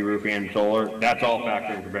 re-roof and solar, that's all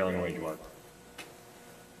factoring prevailing wage work.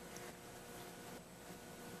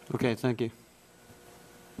 Okay, thank you.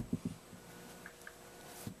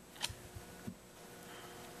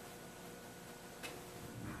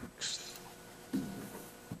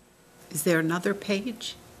 Is there another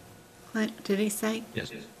page? Clint, did he say?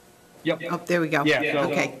 Yes. Yep. Oh, there we go. Yeah, so-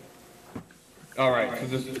 Okay. All right, so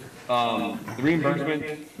this, the reimbursement,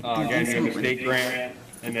 again, you have a state grant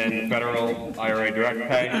and then the federal IRA direct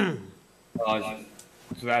pay. So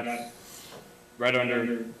that's right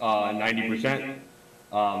under 90%.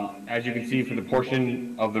 As you can see, for the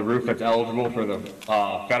portion of the roof that's eligible for the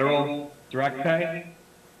federal direct pay,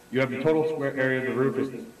 you have the total square area of the roof is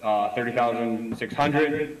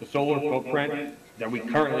 30,600. The solar footprint that we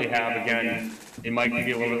currently have, again, it might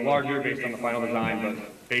be a little bit larger based on the final design, but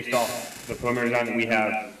based off the preliminary design that we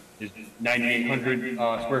have is 9,800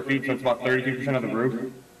 square feet, so it's about 32% of the roof.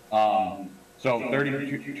 So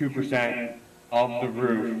 32% of the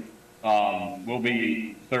roof will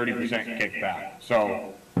be 30% kickback.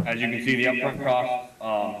 So as you can see, the upfront cost,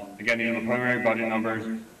 again, these are the preliminary budget numbers,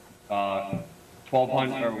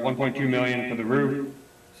 1.2 million for the roof,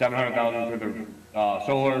 700,000 for the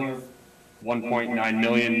solar, 1.9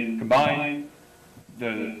 million combined.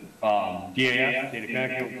 The DAS, State of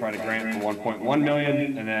Connecticut, will provide a grant for 1.1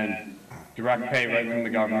 million, and then direct pay right from the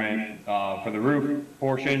government for the roof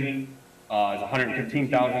portion is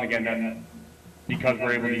 115,000. Again, that's because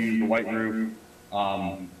we're able to use the white roof,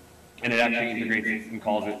 and it actually integrates and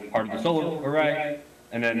calls it part of the solar array.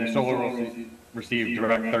 And then the solar will receive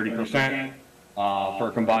direct 30% for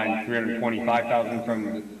a combined 325,000 from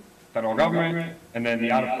the federal government. And then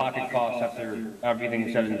the out-of-pocket costs after everything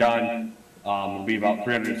is said and done will be about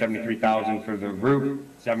 373,000 for the roof,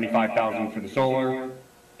 75,000 for the solar,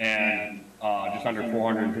 and just under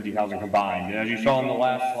 450,000 combined. And as you saw on the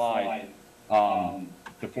last slide,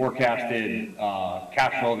 the forecasted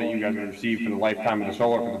cash flow that you guys would receive for the lifetime of the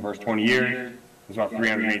solar for the first 20 years is about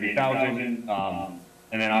 380,000. And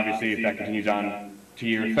then obviously if that continues on to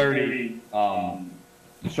year 30, the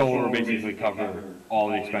solar will basically cover all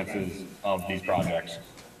the expenses of these projects.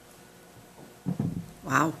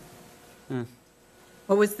 Wow.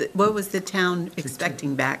 What was the town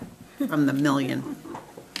expecting back from the million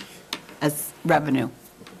as revenue?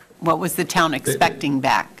 What was the town expecting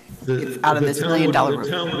back out of this $1 million roof?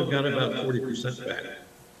 The town would have got about 40% back.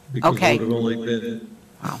 Because Okay. it would have only been,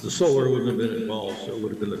 the solar wouldn't have been involved, so it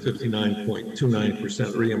would have been the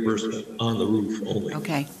 59.29% reimbursement on the roof only.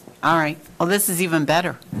 Okay, all right. Well, this is even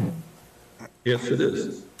better. Yes, it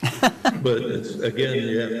is. But it's, again,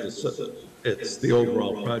 you have to, it's the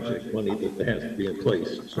overall project money that has to be in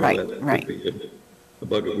place. So Right, that would right. be a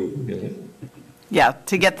bugaboo, you know. Yeah,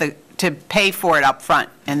 to pay for it up front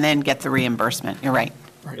and then get the reimbursement. You're right.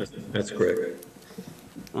 That's correct.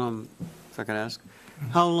 If I could ask,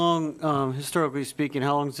 how long, historically speaking,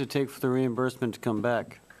 how long does it take for the reimbursement to come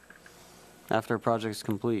back after a project's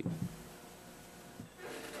complete?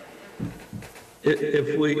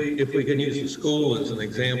 If we can use the school as an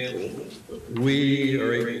example, we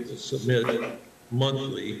are able to submit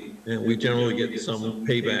monthly, and we generally get some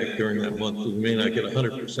payback during that month. We may not get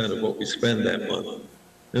 100% of what we spend that month.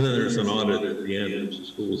 And then there's an audit at the end, which the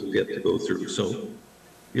schools have yet to go through. So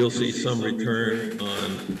you'll see some return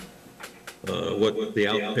on what the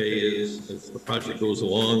outpay is as the project goes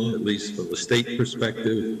along, at least from the state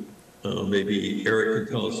perspective. Maybe Eric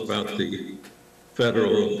can tell us about the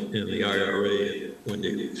federal and the IRA, when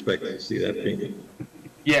you expect to see that payment.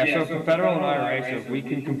 Yeah, so for federal and IRA, so if we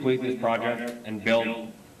can complete this project and do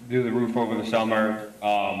the roof over the summer,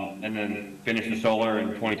 and then finish the solar in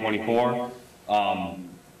 2024,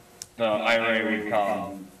 the IRA would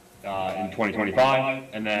come in 2025,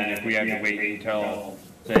 and then if we had to wait until,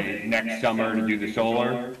 say, next summer to do the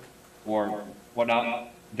solar or whatnot,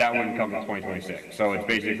 that wouldn't come in 2026. So it's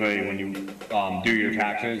basically when you do your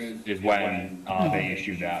taxes is when they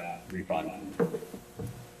issue that refund.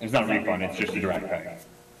 It's not a refund, it's just a direct pay.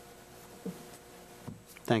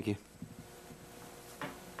 Thank you.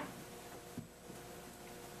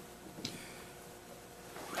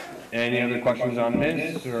 Any other questions on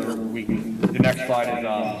this, or the next slide is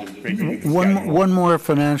just basically the schedule. One more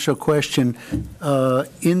financial question.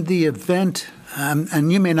 In the event,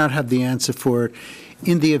 and you may not have the answer for it,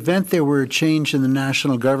 in the event there were a change in the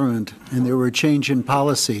national government and there were a change in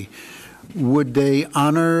policy, would they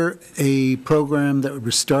honor a program that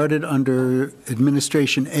was started under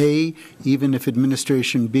Administration A, even if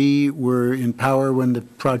Administration B were in power when the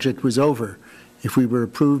project was over? If we were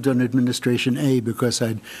approved on Administration A, because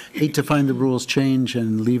I'd hate to find the rules change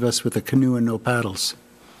and leave us with a canoe and no paddles.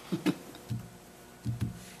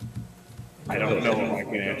 I don't know if I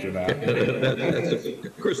can answer that. That's a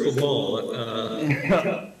crystal ball.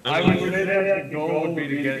 I would say that the goal would be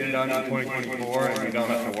to get it done in 2024, and we don't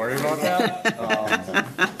have to worry about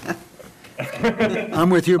that. I'm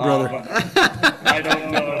with you, brother. I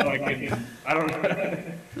don't know if I can,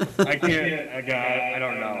 I can't, again, I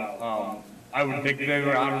don't know. I would think they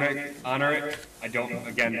would honor it. I don't,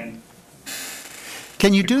 again,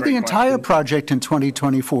 Can you do the Great entire question. project in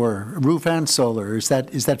 2024, roof and solar? Is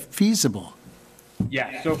that feasible?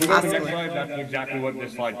 Yeah, so if we go to the next slide, that's exactly what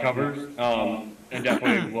this slide covers. And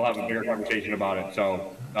definitely we'll have a bigger conversation about it,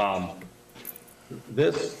 so,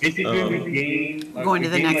 This, basically we gained. Going to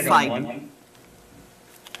the next slide.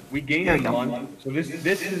 We gained There a you go. month, so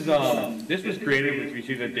this was created, which we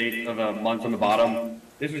see the date of the months on the bottom.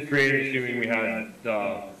 This was created assuming we had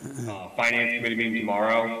the, finance committee meeting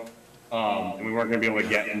tomorrow. And we weren't gonna be able to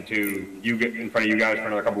get in front of you guys for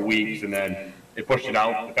another couple of weeks, and then it pushed it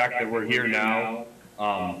out. The fact that we're here now,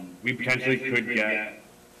 we potentially could get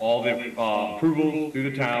all the, approvals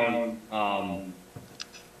through the town,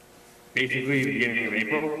 basically the beginning of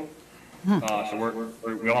April. So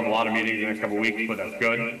we'll have a lot of meetings in the next couple of weeks, but that's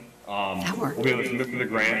good. We'll be able to submit for the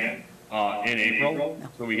grant, in April,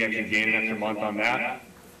 so we can actually gain an extra month on that.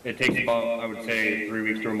 It takes about, I would say, 3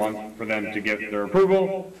 weeks to a month for them to get their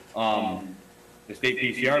approval. The state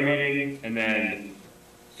PCR meeting, and then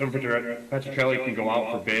some Petrocelli can go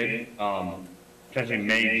out for bid, potentially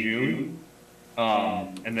May, June.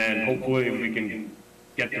 And then hopefully we can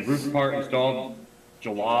get the roof part installed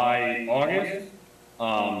July, August.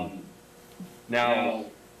 Now,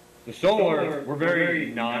 the solar, we're very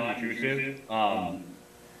non-intrusive.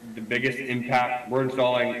 The biggest impact, we're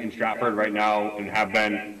installing in Stratford right now and have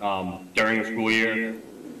been during the school year.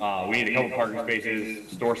 We need a couple parking spaces,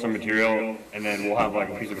 store some material, and then we'll have like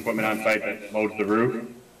a piece of equipment on site that loads the roof.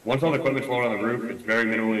 Once all the equipment's loaded on the roof, it's very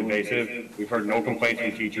minimally invasive. We've heard no complaints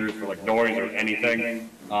from teachers for like noise or anything.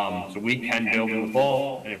 So we can build in the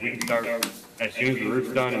fall, and if we can start as soon as the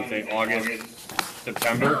roof's done in say August,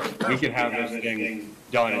 September, we can have this thing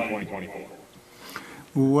done in 2024.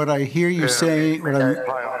 What I hear you say, Sorry,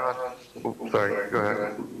 go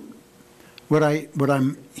ahead. what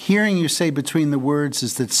I'm hearing you say between the words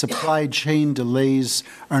is that supply chain delays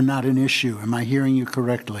are not an issue. Am I hearing you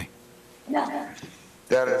correctly?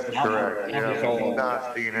 That is correct. Yeah, we've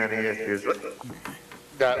not seen any issues with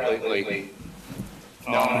that lately.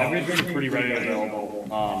 No, everything's pretty ready and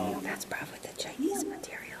available. That's probably the Chinese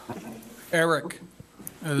material. Eric,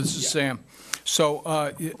 this is Sam. So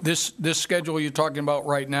this schedule you're talking about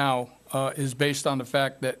right now is based on the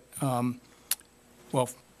fact that, well,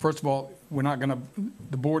 first of all,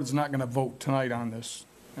 the board is not going to vote tonight on this.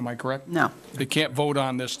 Am I correct? No. They can't vote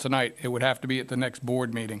on this tonight. It would have to be at the next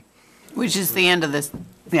board meeting. Which is the end of this,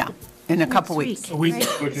 yeah, in a couple weeks. A week.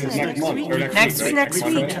 Which is next month, or Next week. Next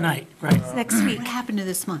week. Tonight, right. Next week. What happened to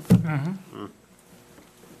this month?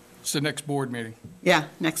 It's the next board meeting. Yeah,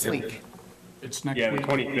 next week. It's next Yeah, the week.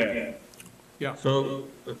 25th. Yeah. so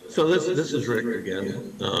this is Rick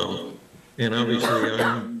again. And obviously,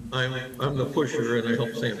 I'm the pusher, and I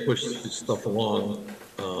help Sam push this stuff along.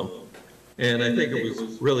 And I think it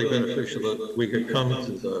was really beneficial that we could come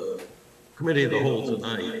to the committee of the whole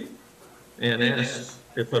tonight and ask,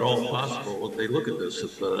 if at all possible, that they look at this at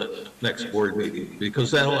the next board meeting, because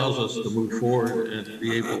that allows us to move forward and to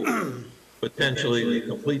be able potentially to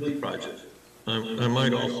complete the project. I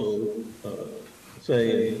might also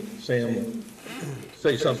say, Sam,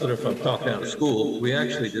 say something if I'm talking out of school. We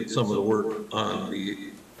actually did some of the work on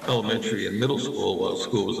the elementary and middle school while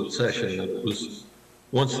school was in session. And it was,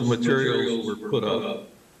 once the materials were put up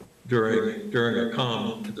during a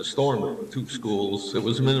calm in the storm of the two schools, it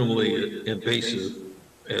was minimally invasive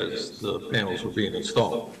as the panels were being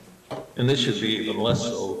installed. And this should be even less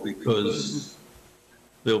so, because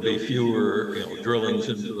there'll be fewer, drillings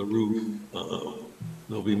into the roof.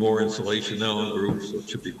 There'll be more insulation now on the roof, so it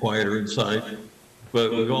should be quieter inside.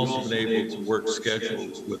 But we've also been able to work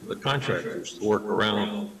schedules with the contractors to work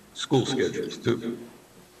around school schedules too.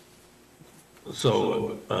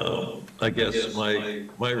 So I guess my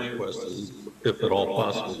request is, if at all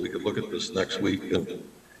possible, we could look at this next week and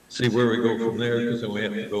see where we go from there, because then we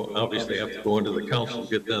have to go, obviously have to go into the council,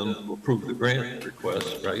 get them to approve the grant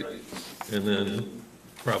request, right? And then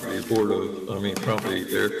probably the board of, probably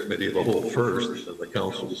their committee of the whole first, and the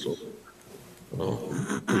council. So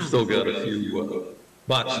we've still got a few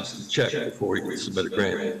boxes to check before we can submit a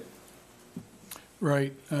grant.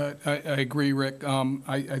 Right. I agree, Rick.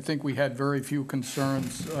 I think we had very few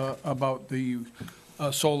concerns about the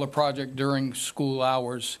solar project during school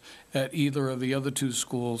hours at either of the other two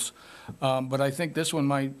schools. But I think this one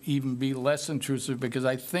might even be less intrusive, because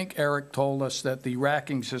I think Eric told us that the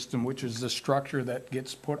racking system, which is the structure that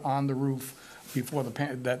gets put on the roof before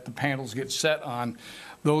that the panels get set on,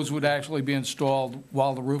 those would actually be installed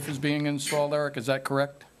while the roof is being installed, Eric, is that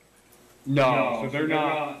correct? No, so they're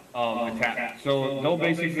not attached. So they'll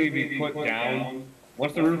basically be put down,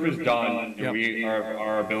 once the roof is done, and we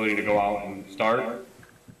our ability to go out and start,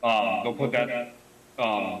 they'll put that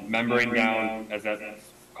membrane down, as that's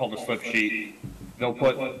called a slip sheet. They'll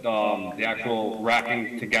put the actual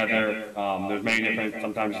racking together. There's many different,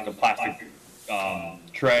 sometimes it's a plastic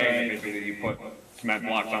tray, basically you put cement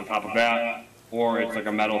blocks on top of that, or it's like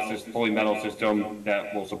a metal system, fully metal system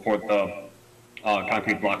that will support the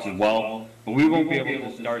concrete blocks as well. But we won't be able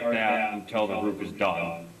to start that until the roof is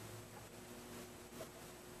done.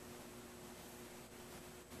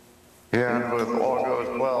 Yeah, and with all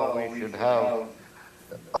goes well, we should have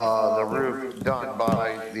the roof done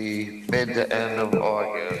by the mid to end of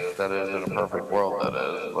August. That is, in a perfect world, that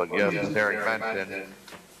is. But yes, as Eric mentioned,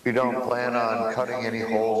 we don't plan on cutting any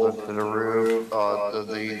holes into the roof.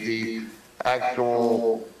 The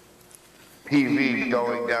actual PV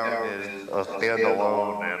going down is a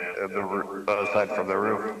standalone and the roof, aside from the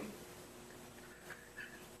roof.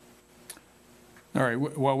 All right,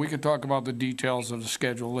 well, we could talk about the details of the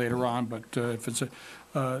schedule later on, but if it's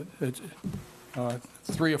a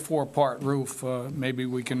 3 or 4 part roof, maybe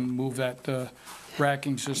we can move that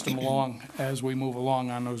racking system along as we move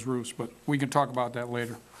along on those roofs, but we can talk about that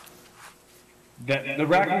later. The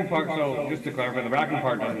racking part, so just to clarify, the racking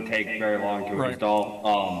part doesn't take very long to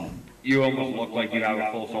install. You almost look like you have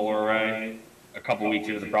a full solar array a couple weeks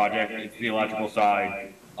into the project. It's the electrical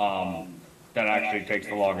side that actually takes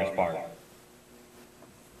the longest part.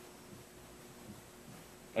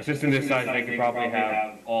 A system this size, they could probably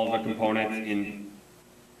have all the components in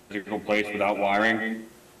physical place without wiring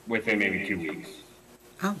within maybe 2 weeks.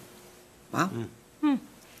 Oh, wow.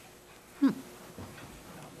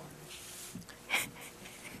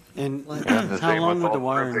 And The how same long with would the all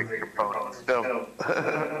wiring, perfect components still.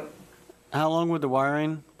 how long would the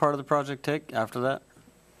wiring part of the project take after that?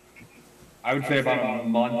 I would say about a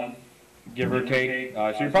month, give or take.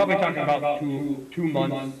 So you're probably talking about two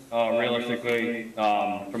months, realistically,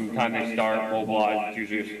 from the time they start mobilize.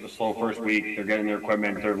 It's usually a slow first week. They're getting their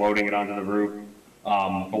equipment, they're loading it onto the roof.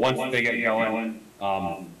 But once they get going,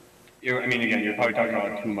 I mean, again, you're probably talking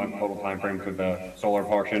about a 2-month total time frame for the solar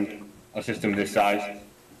portion, a system this size.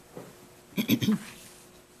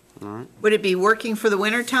 Would it be working for the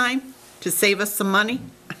winter time to save us some money?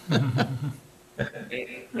 That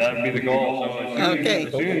would be the goal. So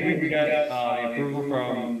as soon as we can get the approval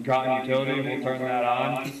from Groton Utility, we'll turn that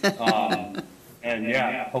on. And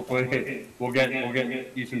yeah, hopefully we'll get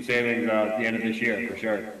you some savings at the end of this year for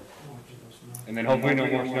sure. And then hopefully no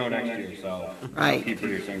more snow next year. So Right. keep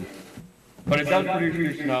producing. But it does produce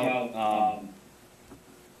your snow.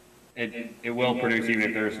 It will produce even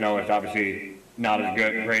if there's snow. It's obviously not as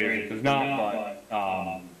great as it does not,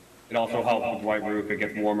 but it also helps with the white roof. It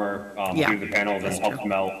gets warmer through the panels and helps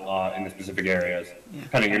melt in the specific areas.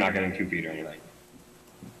 Depending, you're not getting 2 feet or anything.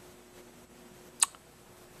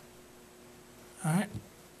 All right.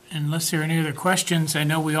 Unless there are any other questions, I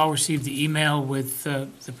know we all received the email with the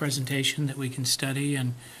presentation that we can study,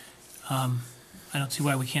 and I don't see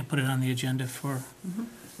why we can't put it on the agenda for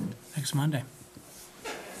next Monday.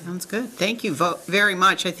 Sounds good. Thank you very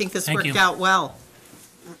much. I think this Thank worked you. out well.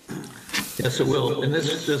 Yes, it will. And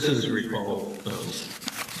this is recall,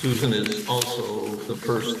 Susan is also the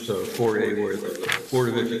first foray where the Board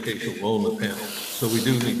of Education will own the panel. So we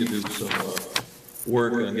do need to do some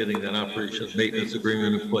work on getting that operations maintenance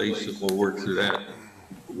agreement in place, and we'll work through that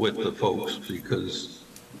with the folks, because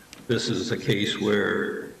this is a case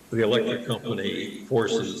where the electric company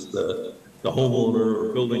forces the homeowner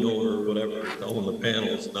or building owner or whatever to own the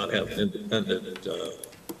panels, not have an independent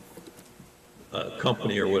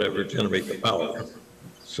company or whatever generate the power.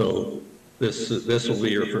 So this will be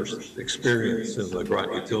your first experience in the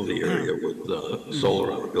Groton utility area with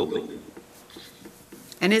solar on a building.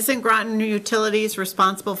 And isn't Groton Utilities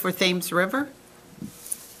responsible for Thames River?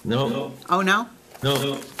 No, Oh, no?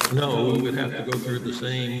 no, we would have to go through the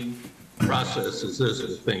same process as this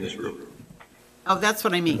with Thames River. Oh, that's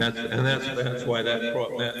what I mean. That's why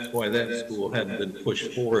that school hadn't been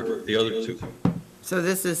pushed forward with the other two. So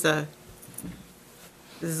this is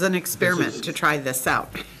an experiment to try this out.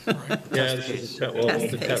 Yeah, this is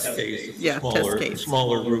it's a test case. It's a Yeah, test case.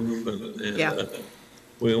 smaller roof, and Yeah.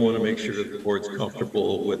 we want to make sure that the board's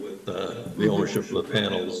comfortable with the ownership of the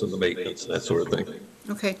panels and the maintenance, that sort of thing.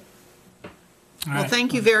 Okay. All Well, right.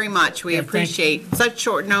 thank you very much. We Yeah, thank- appreciate such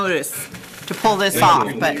short notice to pull this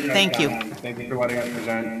off, but thank you. Thank you for letting us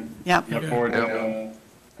present. Yep, Look forward to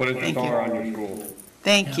putting some Thank you. solar on your school.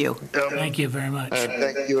 thank you. Thank you very much. And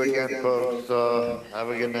thank you again, folks. Have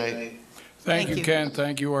a good night. Thank you, you. Ken,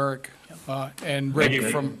 thank you, Eric, and Thank Rick you.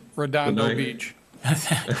 from Redondo Good night. Beach.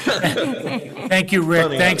 Thank you, Rick.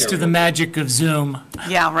 Funny Thanks out to there. the magic of Zoom.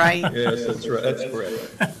 Yeah, right. Yes, that's right, that's correct.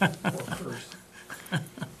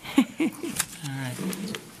 All right.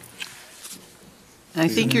 I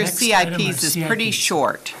think your Next item are CIPs is pretty CIPs.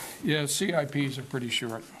 short. Yeah, CIPs are pretty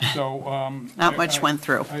short, so. Not much went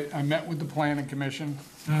through. I met with the planning commission,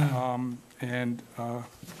 and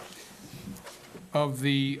of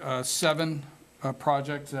the 7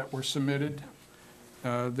 projects that were submitted,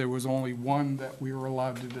 there was only one that we were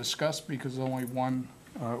allowed to discuss because only one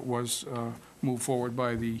was moved forward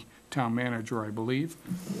by the town manager, I believe.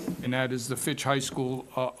 And that is the Fitch High School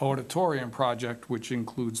auditorium project, which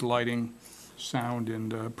includes lighting, sound,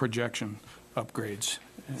 and projection upgrades.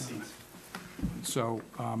 So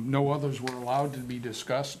no others were allowed to be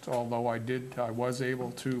discussed, although I was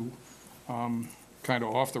able to kind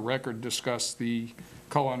of off the record discuss the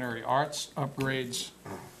culinary arts upgrades.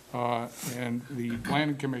 And the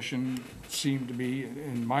planning commission seemed to be,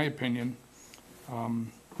 in my opinion,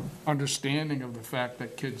 understanding of the fact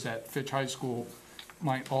that kids at Fitch High School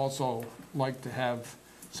might also like to have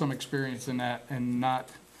some experience in that and not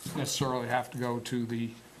necessarily have to go to the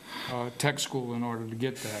tech school in order to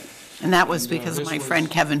get that. And that was because of my friend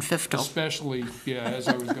Kevin Fiftel. Especially, yeah, as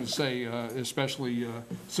I was going to say, especially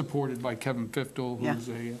supported by Kevin Fiftel, Yeah. who's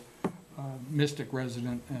a Mystic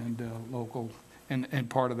resident and local, and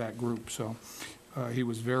part of that group. So he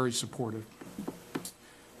was very supportive.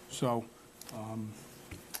 So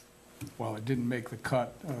while it didn't make the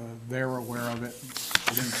cut, they're aware of it.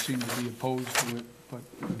 They didn't seem to be opposed to it, but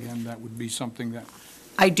again, that would be something that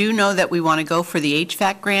I do know that we want to go for the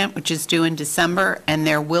HVAC grant, which is due in December, and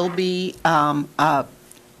there will be an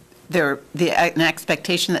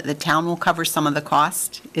expectation that the town will cover some of the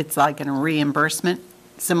cost. It's like a reimbursement,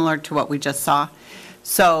 similar to what we just saw.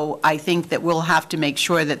 So I think that we'll have to make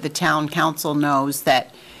sure that the town council knows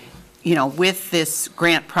that, you know, with this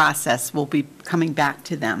grant process, we'll be coming back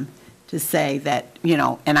to them to say that, you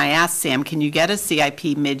know, and I asked Sam, can you get a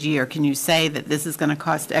CIP mid-year? Can you say that this is going to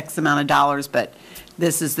cost X amount of dollars, but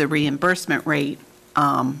this is the reimbursement rate,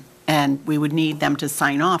 and we would need them to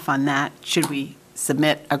sign off on that, should we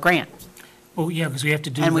submit a grant? Oh, yeah, because we have to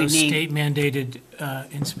do And we those need- state-mandated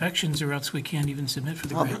inspections, or else we can't even submit for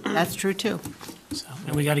the Well, grant. that's true, too. So,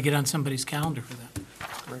 and we got to get on somebody's calendar for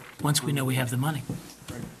that, once we know we have the money.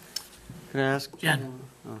 Can I ask? Jen,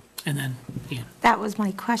 and then Ian. That was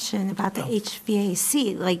my question about the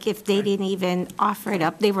HVAC, like if they didn't even offer it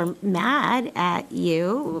up, they were mad at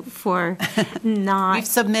you for not. We've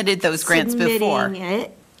submitted those grants before, submitting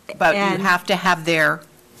it, but you and- have to have their,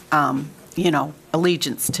 you know,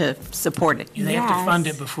 allegiance to support it. They have to fund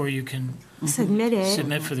Yes. it before you can Submit it.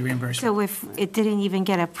 submit for the reimbursement. So if it didn't even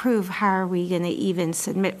get approved, how are we going to even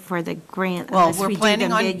submit for the grant Well, unless we're we do the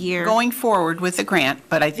planning on mid-year? going forward with the grant,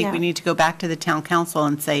 but I think we Yeah. need to go back to the town council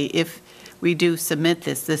and say, if we do submit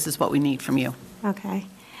this, this is what we need from you. Okay.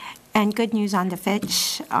 And good news on the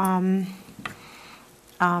Fitch.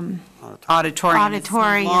 Auditorium is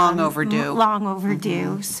Auditorium. long overdue. Long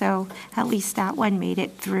overdue, so at least that one made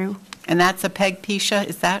it through. And that's a PEG PISA,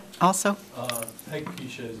 is that also? Peg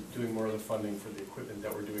Keisha is doing more of the funding for the equipment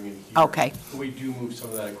that we're doing in here. Okay. We do move some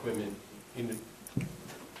of that equipment into,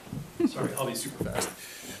 Sorry, I'll be super fast.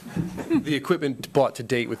 The equipment bought to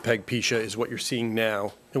date with PEG PISA is what you're seeing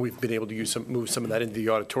now, and we've been able to move some of that into the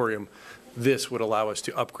auditorium. This would allow us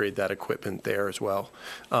to upgrade that equipment there as well.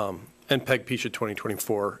 And PEG PISA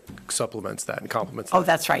 2024 supplements that and complements that. Oh,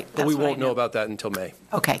 that's right. But we That's what I won't know knew. about that until May.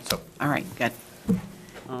 Okay, all right, good.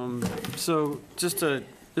 So this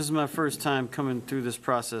is my first time coming through this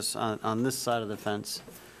process on this side of the fence.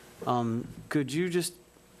 Could you just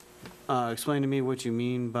explain to me what you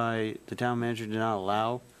mean by the town manager did not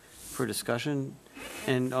allow for discussion?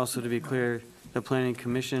 And also, to be clear, the planning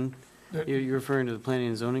commission, you're referring to the planning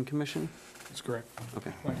and zoning commission? That's correct.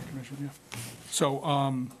 Okay. Planning Commission, yeah. So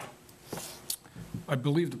I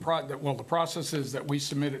believe the process is that we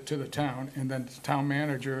submit it to the town, and then the town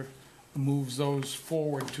manager moves those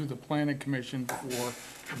forward to the planning commission for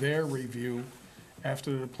their review.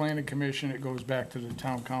 After the planning commission, it goes back to the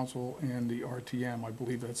town council and the RTM. I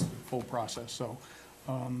believe that's the full process. So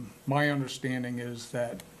my understanding is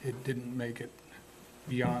that it didn't make it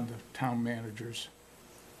beyond the town manager's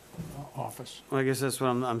office. Well, I guess that's what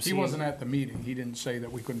I'm He seeing. wasn't at the meeting. He didn't say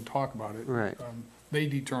that we couldn't talk about it. Right. They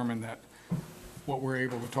determined that what we're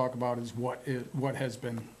able to talk about is what has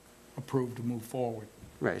been approved to move forward.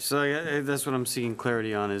 Right, so that's what I'm seeking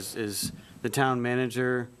clarity on, is the town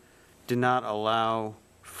manager did not allow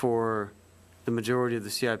for the majority of the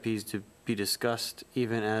CIPs to be discussed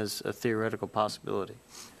even as a theoretical possibility,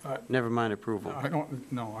 never mind approval. I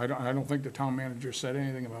don't think the town manager said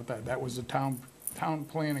anything about that. That was the town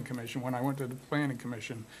planning commission. When I went to the planning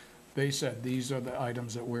commission, they said, these are the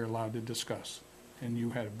items that we're allowed to discuss, and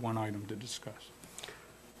you had one item to discuss.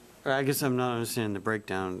 I guess I'm not understanding the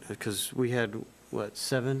breakdown, because we had what,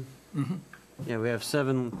 7? Mhm. Yeah, we have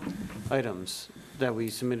 7 items that we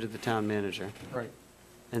submitted to the town manager. Right.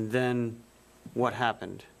 And then what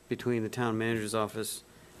happened between the town manager's office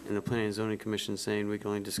and the planning and zoning commission saying we can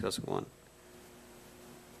only discuss one?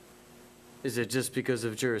 Is it just because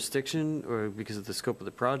of jurisdiction or because of the scope of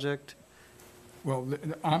the project? Well,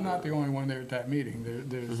 I'm not the only one there at that meeting.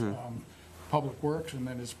 There's Public Works, and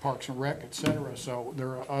then there's Parks and Rec, et cetera. So there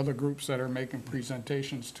are other groups that are making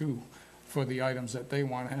presentations too for the items that they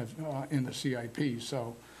want to have in the CIP.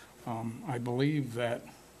 So I believe that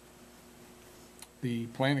the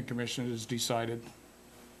planning commission has decided,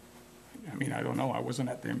 I mean, I don't know, I wasn't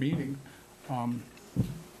at their meeting,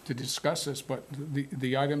 to discuss this, but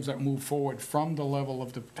the items that move forward from the level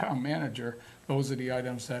of the town manager, those are the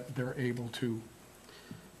items that they're able to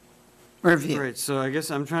Review. Right, so I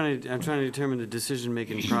guess I'm trying to determine the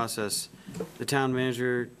decision-making process. The town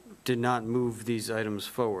manager did not move these items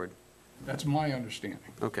forward. That's my understanding.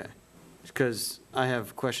 Okay, because I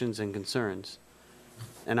have questions and concerns,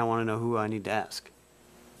 and I want to know who I need to ask.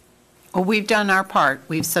 Well, we've done our part.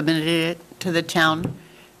 We've submitted it to the town,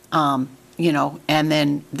 you know, and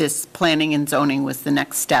then this planning and zoning was the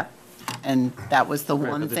next step. And that was the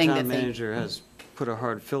Right, one but the thing that town they. manager has put a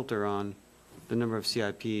hard filter on the number of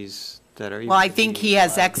CIPs that are. Well, I think he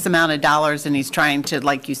has X amount of dollars and he's trying to,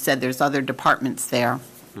 like you said, there's other departments there.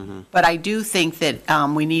 But I do think that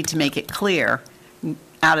we need to make it clear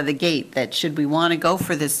out of the gate that should we want to go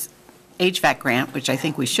for this HVAC grant, which I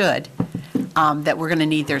think we should, that we're going to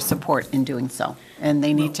need their support in doing so. And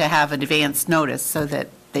they need to have advanced notice so that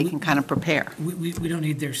they can kind of prepare. We don't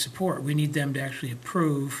need their support. We need them to actually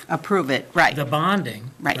approve Approve it, right. the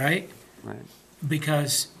bonding, Right. right? Right.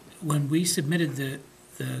 Because when we submitted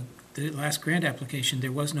the last grant application,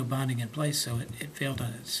 there was no bonding in place, so it failed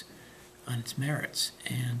on its merits.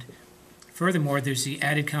 And furthermore, there's the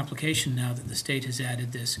added complication now that the state has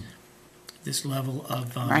added this level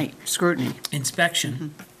of Right, scrutiny.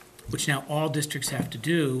 inspection, which now all districts have to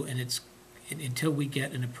do, and until we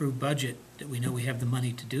get an approved budget that we know we have the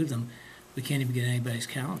money to do them, we can't even get anybody's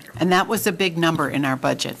calendar. And that was a big number in our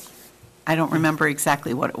budget. I don't remember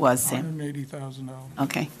exactly what it was, Sam. $180,000.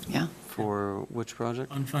 Okay, yeah. For which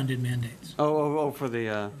project? Unfunded mandates. For the. For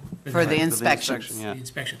the right, inspections. inspection, yeah. The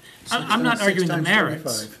inspection. I'm not arguing the 6 times merits.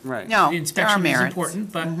 25. Right. No, The there are inspection is merits.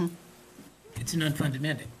 important, but it's an unfunded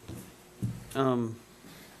mandate.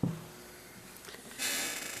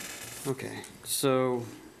 Okay, so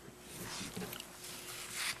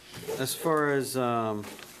as far as, well,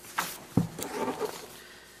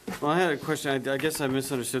 I had a question, I guess I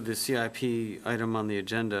misunderstood the CIP item on the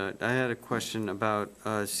agenda. I had a question about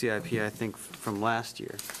CIP, I think, from last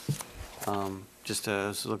year. Just, I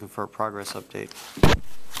was looking for a progress update.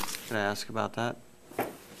 Could I ask about that?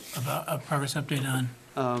 About a progress update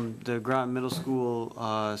on? The Groton Middle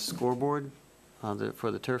School scoreboard for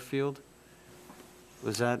the turf field.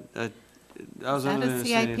 Was that, I was that under the a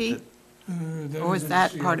understanding CIP? that Or Or was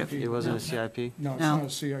that part of- it wasn't a CIP? No, it's No. not a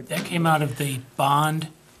CIP. That came out of the bond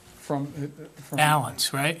From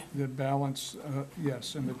balance, right? the balance,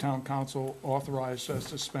 yes, and the town council authorized us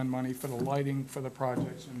to spend money for the lighting for the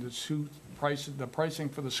projects, and the pricing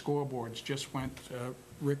for the scoreboards just went,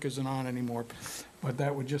 Rick isn't on anymore, but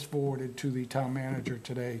that was just forwarded to the town manager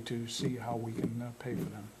today to see how we can pay for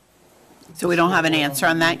them. So we don't have an answer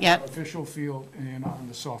on that yet? Official field and on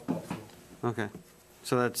the softball field. Okay,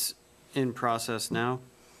 so that's in process now?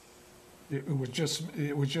 It was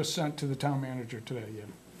just sent to the town manager today, yeah.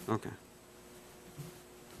 Okay.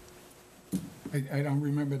 I don't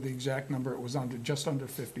remember the exact number, it was just under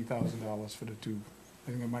 $50,000 for the two,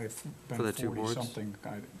 I think it might have For been the two boards? 40-something.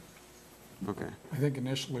 Okay. I think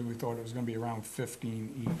initially we thought it was gonna be around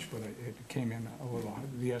 15 each, but it came in a little,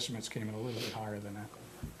 the estimates came in a little bit higher than that.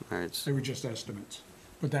 All right. They were just estimates,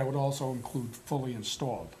 but that would also include fully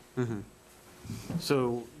installed.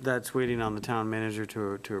 So that's waiting on the town manager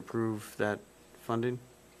to approve that funding?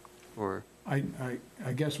 Or, I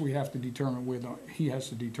guess we have to determine he has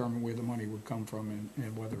to determine where the money would come from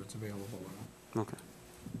and whether it's available or not. okay.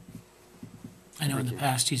 I know in Thank the you.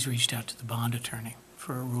 past, he's reached out to the bond attorney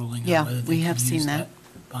for a ruling Yeah, on whether we they have can seen use that.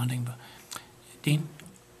 that bonding. Dean?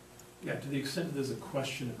 Yeah, to the extent that there's a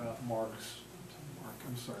question about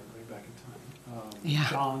I'm sorry, going back in time. Yeah.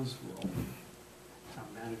 John's role, town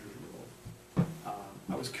manager's role.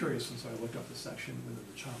 I was curious, since I looked up the section within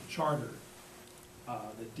the town charter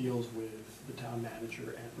that deals with the town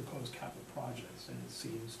manager and proposed capital projects, and it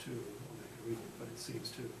seems to, I'll make it read it, but it seems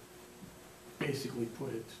to basically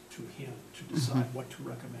put it to him to decide what to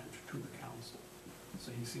recommend to the council.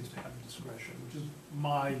 So he seems to have the discretion, which is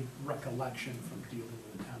my recollection from dealing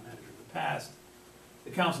with the town manager in the past,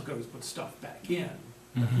 the council could always put stuff back in,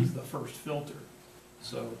 but he's the first filter.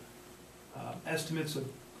 So estimates of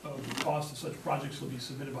the cost of such projects will be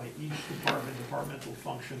submitted by each department, departmental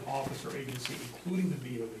function, office, or agency, including the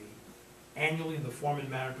BOE, annually in the form and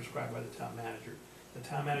manner prescribed by the town manager. The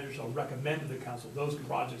town manager shall recommend to the council those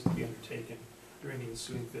projects to be undertaken during the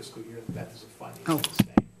ensuing fiscal year. That is a finding of the state.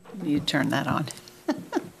 You turn that on.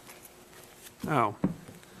 Oh,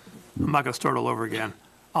 I'm not going to start all over again.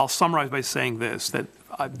 I'll summarize by saying this, that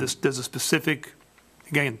there's a specific,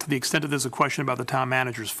 again, to the extent that there's a question about the town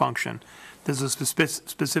manager's function, there's a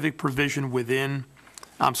specific provision within,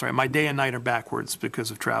 I'm sorry, my day and night are backwards because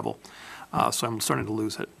of travel, so I'm starting to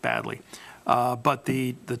lose it badly. But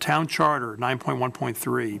the town charter,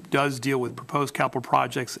 9.1.3, does deal with proposed capital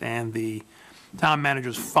projects and the town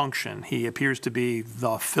manager's function. He appears to be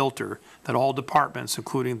the filter that all departments,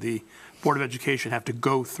 including the Board of Education, have to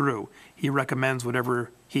go through. He recommends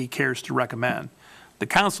whatever he cares to recommend. The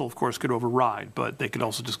council, of course, could override, but they could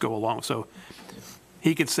also just go along. So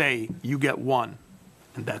he could say, you get one,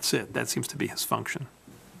 and that's it. That seems to be his function.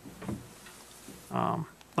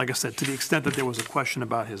 Like I said, to the extent that there was a question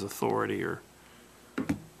about his authority or,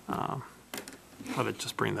 let it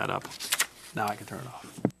just bring that up. Now I can turn it off.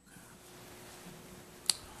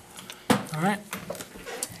 All right.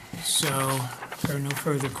 So if there are no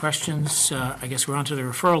further questions, I guess we're on to the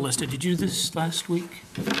referral list. Did you do this last week?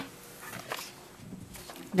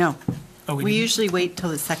 No. Oh, We didn't? usually wait till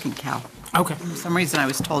the second cow. Okay. For some reason, I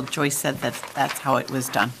was told Joyce said that's how it was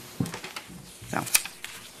done. So,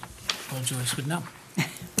 Well, Joyce would know.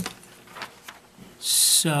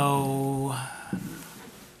 So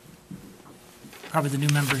probably the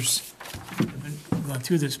new members have been going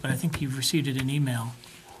through this, but I think you've received it in email.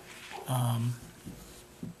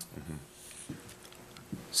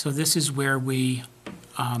 So this is where we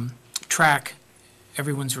track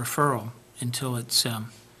everyone's referral until it's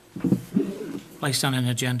placed on an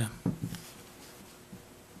agenda.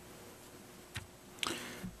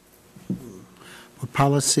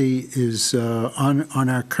 Policy is on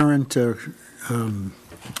our current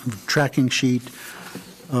tracking sheet,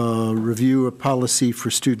 review a policy for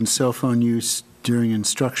student cell phone use during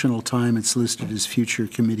instructional time. It's listed as future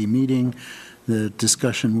committee meeting. The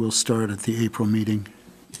discussion will start at the April meeting.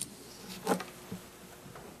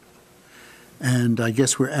 And I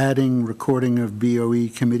guess we're adding recording of BOE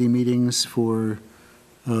committee meetings for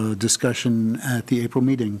discussion at the April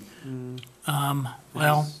meeting.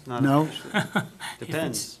 Well, Not No? officially.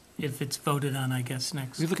 Depends, if it's voted on, I guess,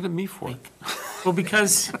 next What are you looking at me for? week. Well,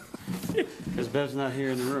 because because Bev's not here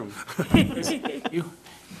in the room.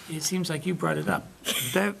 it seems like you brought it up.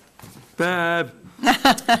 Bad.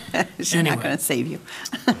 she's Anyway. not going to save you.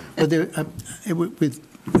 But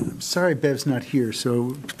I'm sorry Bev's not here,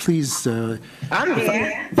 so please. I'm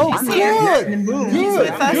here. Oh, I'm here. Not in the room.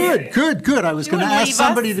 Good. I was You going to wouldn't ask leave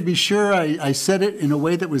somebody us? to be sure I said it in a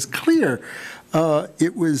way that was clear.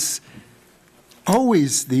 It was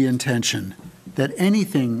always the intention that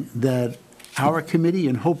anything that our committee,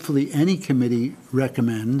 and hopefully any committee,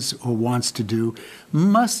 recommends or wants to do,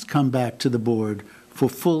 must come back to the board for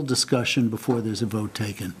full discussion before there's a vote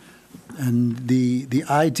taken. And the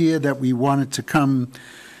idea that we wanted to come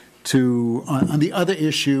to, on the other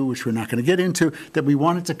issue, which we're not going to get into, that we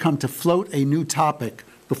wanted to come to float a new topic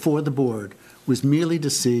before the board was merely to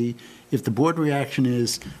see if the board reaction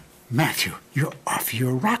is, Matthew, you're off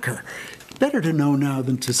your rocker. Better to know now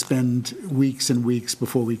than to spend weeks and weeks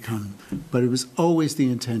before we come. But it was always the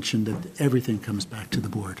intention that everything comes back to the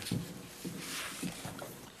board.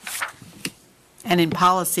 And in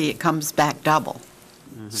policy, it comes back double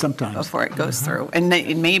Sometimes. before it goes through, and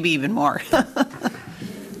maybe even more.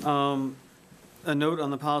 A note on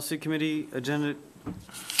the policy committee agenda,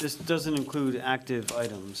 this doesn't include active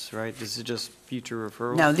items, right? This is just future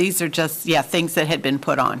referrals? No, these are just, things that had been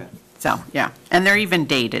put on. Okay. So, and they're even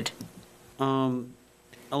dated. Along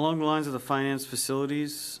the lines of the finance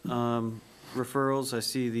facilities referrals, I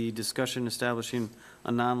see the discussion establishing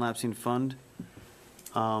a non-lapsing fund.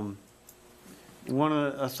 A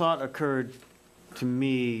thought occurred to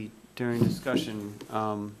me during discussion.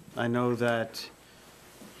 I know that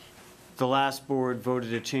the last board voted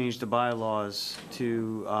to change the bylaws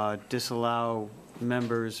to disallow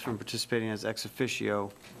members from participating as ex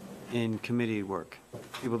officio in committee work.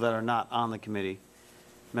 People that are not on the committee,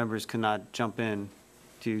 members cannot jump in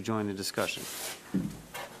to join the discussion.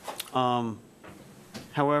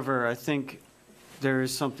 However, I think there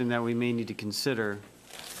is something that we may need to consider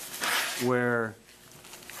where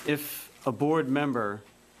if a board member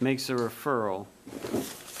makes a referral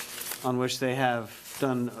on which they have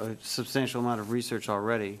done a substantial amount of research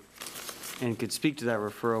already, and could speak to that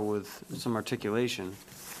referral with some articulation.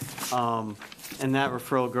 And that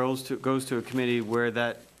referral goes to a committee where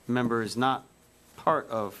that member is not part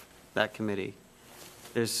of that committee.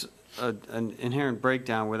 There's an inherent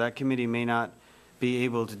breakdown where that committee may not be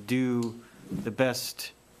able to do the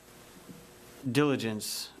best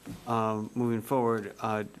diligence moving forward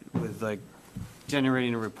with like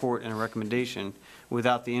generating a report and a recommendation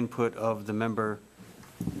without the input of the member,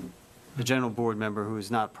 the general board member who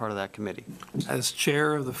is not part of that committee. As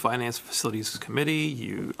chair of the Finance Facilities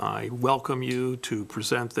Committee, I welcome you to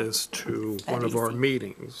present this to one of our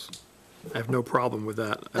meetings. I have no problem with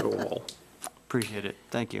that at all. Appreciate it.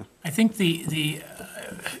 Thank you. I think the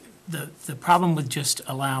problem with just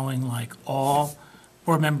allowing like all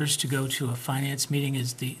board members to go to a finance meeting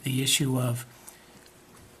is the issue of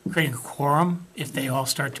creating a quorum if they all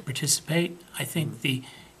start to participate. I think the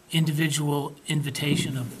individual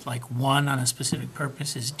invitation of like one on a specific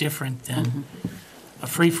purpose is different than a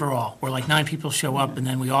free-for-all, where like 9 people show up and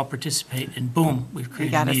then we all participate and boom, we've We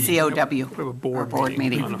created got a a meeting. COW. We have a board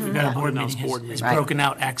meeting. We've got a board meeting, it's broken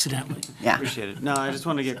out accidentally. Yeah. Appreciate it. No, I just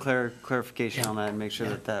want to get clarification on that and make sure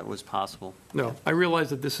that that was possible. No, I realize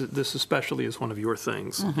that this especially is one of your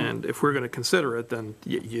things, and if we're going to consider it, then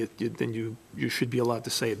you should be allowed to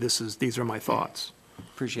say, these are my thoughts.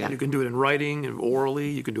 Appreciate You it. can do it in writing and orally,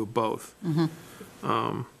 you can do both.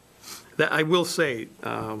 That I will say,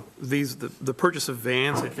 the purchase of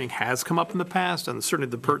vans, I think, has come up in the past, and certainly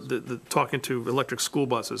the talking to electric school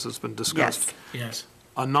buses has been discussed Yes.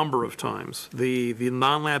 a number of times. The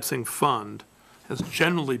non-lapsing fund has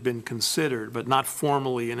generally been considered, but not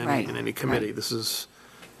formally in any committee. This is,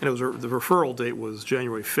 and it was, the referral date was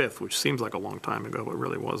January 5th, which seems like a long time ago, but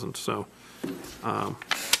really wasn't, so.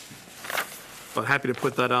 But happy to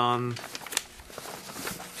put that on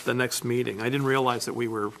the next meeting. I didn't realize that we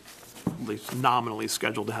were at least nominally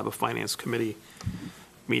scheduled to have a finance committee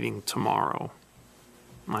meeting tomorrow.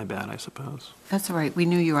 My bad, I suppose. That's all right. We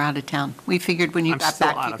knew you were out of town. We figured when you I'm got still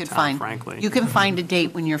back, out you of could town, find. frankly. You can find a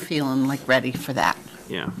date when you're feeling like ready for that.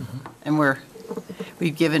 Yeah. And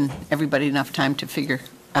we've given everybody enough time to figure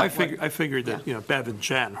out. I figured that, Bev and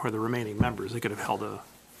Jen, who are the remaining members, you could have held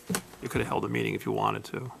a meeting if you wanted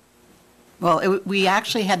to. Well, we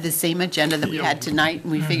actually had the same agenda that we had tonight,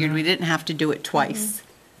 and we figured we didn't have to do it twice.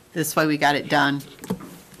 This way we got it done.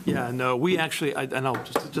 Yeah, no, we actually, I know,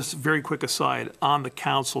 just a very quick aside, on the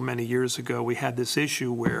council many years ago, we had this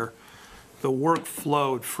issue where the work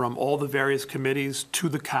flowed from all the various committees to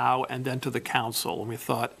the COW and then to the council, and we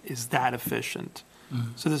thought, is that efficient?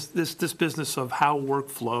 So this business of how work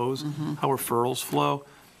flows, how referrals flow,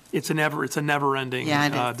 it's a never-ending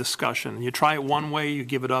discussion. You try it one way, you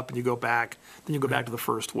give it up, and you go back, then you go back to the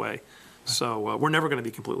first way. So we're never going to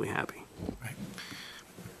be completely happy. Right.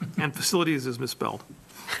 And facilities is misspelled.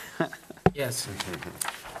 Yes.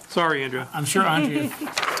 Sorry, Andrea. I'm sure Andrea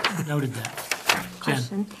noted that. Jen?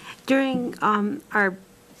 Question. During our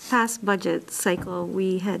past budget cycle,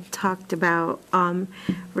 we had talked about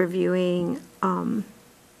reviewing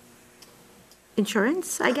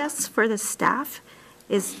insurance, I guess, for the staff.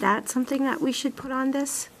 Is that something that we should put on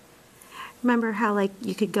this? Remember how, like,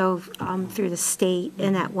 you could go through the state,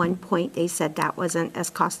 and at one point, they said that wasn't as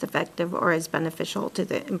cost-effective or as beneficial to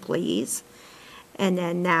the employees? And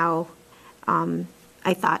then now,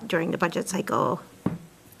 I thought during the budget cycle,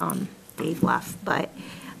 Dave left, but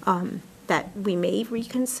that we may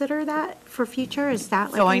reconsider that for future? Is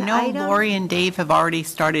that like So I an know item? Lori and Dave have already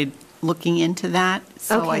started looking into that.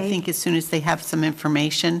 So I Okay. think as soon as they have some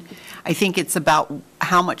information, I think it's about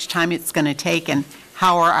how much time it's going to take and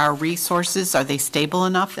how are our resources? Are they stable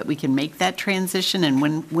enough that we can make that transition? And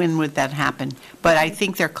when would that happen? But I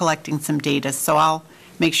think they're collecting some data, so I'll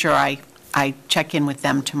make sure I check in with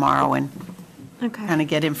them tomorrow and Okay. kind of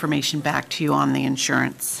get information back to you on the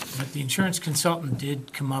insurance. But the insurance consultant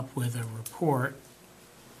did come up with a report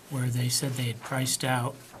where they said they had priced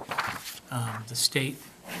out the state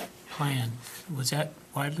plan. Was that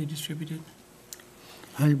widely distributed?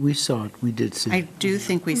 We saw it, we did see I it. do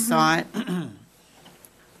think we saw it.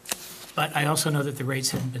 But I also know that the rates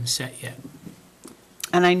haven't been set yet.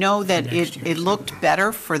 And I know that Next year. it looked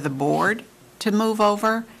better for the board to move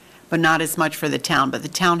over, but not as much for the town. But the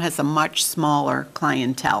town has a much smaller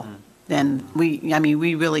clientele than we, I mean,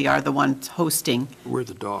 we really are the ones hosting. We're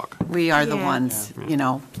the dog. We are the Yeah. ones, you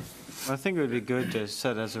know. I think it would be good to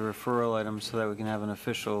set as a referral item so that we can have an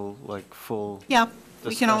official, like, full Yeah,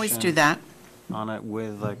 we can always do discussion that. on it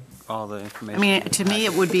with, like, all the I information. mean, to me,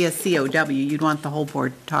 it would be a COW. You'd want the whole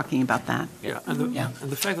board talking about that. Yeah, Yeah. and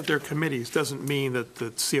the fact that they're committees doesn't mean that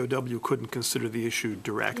the COW couldn't consider the issue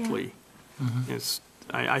directly. It's,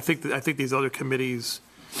 I think these other committees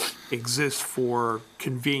exist for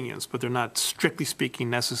convenience, but they're not strictly speaking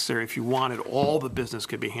necessary. If you wanted, all the business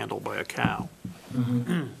could be handled by a cow.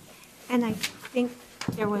 And I think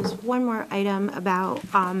there was one more item about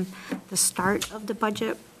the start of the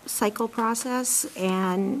budget cycle process,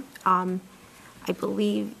 and I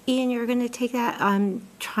believe, Ian, you're going to take that,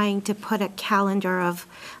 trying to put a calendar of,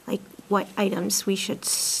 like, what items we should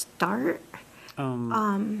start,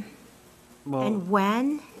 Well, and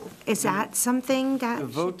when? Is that something that? the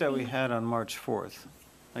vote that we had on March 4th,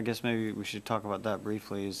 I guess maybe we should talk about that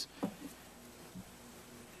briefly, is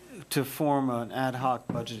to form an ad hoc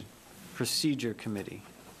budget procedure committee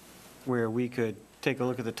where we could take a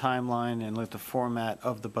look at the timeline and look at the format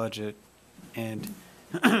of the budget. And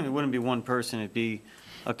it wouldn't be one person, it'd be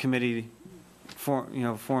a committee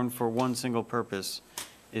formed for one single purpose,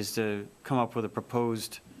 is to come up with a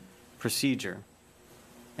proposed procedure.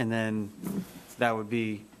 And then that would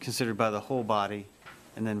be considered by the whole body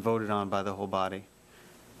and then voted on by the whole body.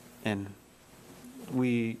 And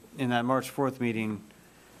we, in that March 4th meeting,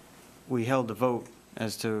 we held the vote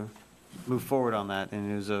as to move forward on that,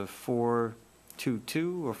 and it was a 4-2-2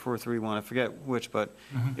 or 4-3-1, I forget which, but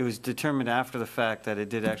it was determined after the fact that it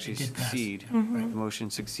did actually did pass. succeed. The motion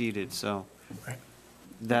succeeded, so Right.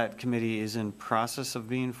 that committee is in process of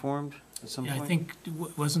being formed at some Yeah, point. I think,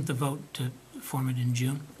 wasn't the vote to form it in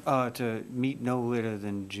June? To meet no later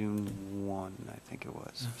than June 1, I think it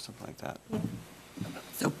was, something like that.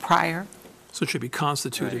 So prior, So it should be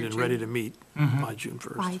constituted and ready to meet by June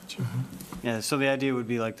 1st. By June. Yeah, so the idea would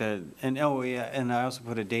be like that, and oh, yeah, and I also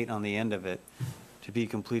put a date on the end of it to be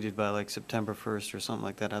completed by like September 1st or something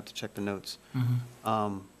like that. I have to check the notes.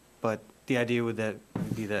 But the idea would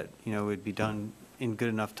be that, it would be done in good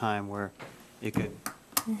enough time where it could,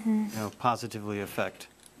 positively affect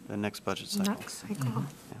the next budget cycle. Next cycle.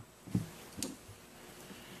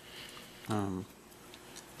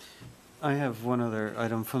 I have one other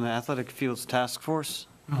item from the Athletic Fields Task Force.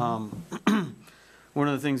 One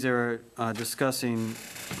of the things they were discussing,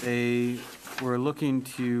 they were looking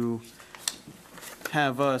to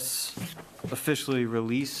have us officially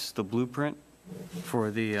release the blueprint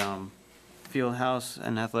for the field house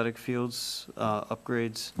and athletic fields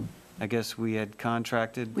upgrades. I guess we had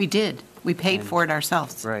contracted. we did. We paid And- for it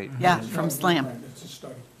ourselves. Right. Yeah, from SLAM. It's a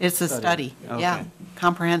study. It's a study, yeah, Okay.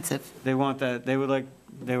 comprehensive. They want that, they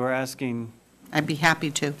were asking I'd be happy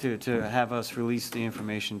to. to have us release the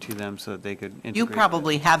information to them so that they could integrate. You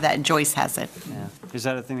probably have that, and Joyce has it. Yeah. Is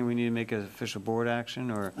that a thing that we need to make an official board action,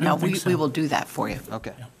 or? No, think we so. will do that for you.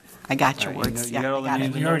 Okay. I got your All right, you words. you Yeah, got all I the got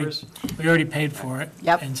names it. and We already, numbers? we already paid for it.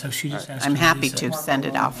 Yep. And so she just asked. I'm to happy release to it. send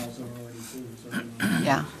it off.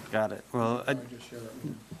 Yeah. Got it. Well,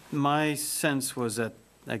 my sense was that,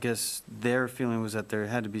 I guess their feeling was that there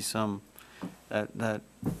had to be some, that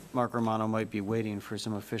Mark Romano might be waiting for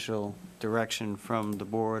some official direction from the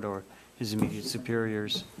board or his immediate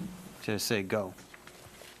superiors to say go.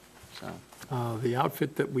 So, The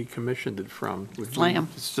outfit that we commissioned it from. SLAM.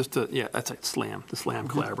 It's just that's right, SLAM, the SLAM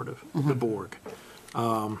Collaborative, the Borg.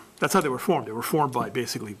 That's how they were formed. They were formed by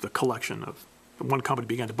basically the collection of, one company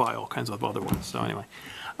began to buy all kinds of other ones. So anyway,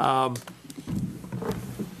 I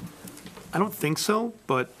don't think so,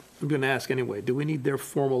 but I'm going to ask anyway. Do we need their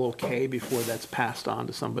formal okay before that's passed on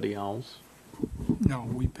to somebody else? No,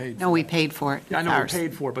 we paid. No, we paid for it. Yeah, I know we're Ours.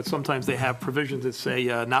 paid for it, but sometimes they have provisions that say,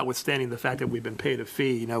 notwithstanding the fact that we've been paid a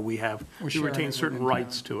fee, we We're we sharing retain it certain within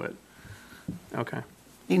rights to it. Okay,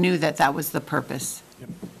 They knew that that was the purpose.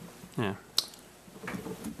 yeah.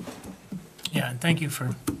 Yeah, and thank you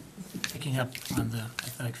for picking up on the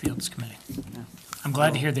Athletic Fields Committee. I'm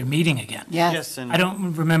glad to hear they're meeting again. Yes. yes, and I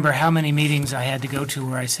don't remember how many meetings I had to go to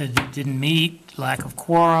where I said it didn't meet, lack of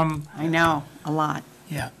quorum, I know, a lot.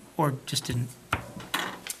 yeah, or just didn't.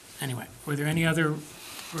 Anyway, were there any other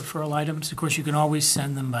referral items? Of course, you can always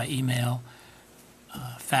send them by email,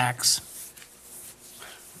 fax,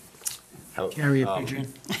 carrier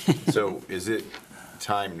pigeon. So is it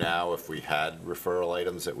time now, if we had referral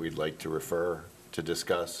items that we'd like to refer to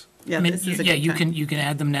discuss? Yeah, I mean, this is a yeah, good you time. can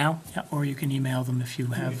add them now, yeah, or you can email them if you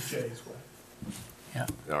have, yeah.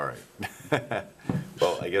 All right.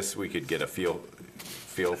 Well, I guess we could get a feel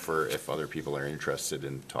for if other people are interested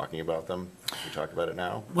in talking about them. We talk about it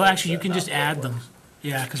now? Well, Or is actually, you that can not just the way it add them. works?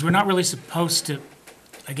 Yeah, because we're not really supposed to,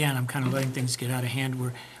 again, I'm kind of letting things get out of hand.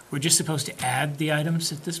 We're just supposed to add the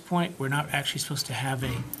items at this point. We're not actually supposed to have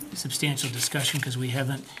a substantial discussion because we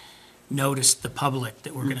haven't noticed the public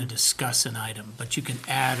that we're going to discuss an item. But you can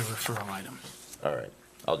add a referral item, All right,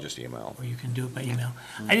 I'll just email. or you can do it by email.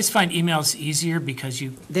 I just find emails easier because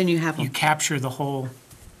you Then you have them. capture the whole.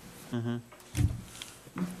 All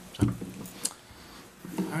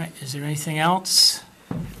right, is there anything else?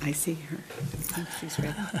 I see her. She's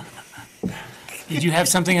ready. Did you have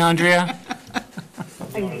something, Andrea?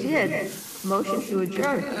 I did. Motion to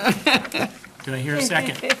adjourn. Do I hear a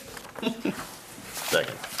second?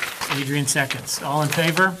 Second. Adrian seconds. All in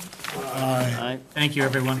favor? Aye. Thank you,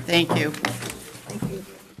 everyone. Thank you.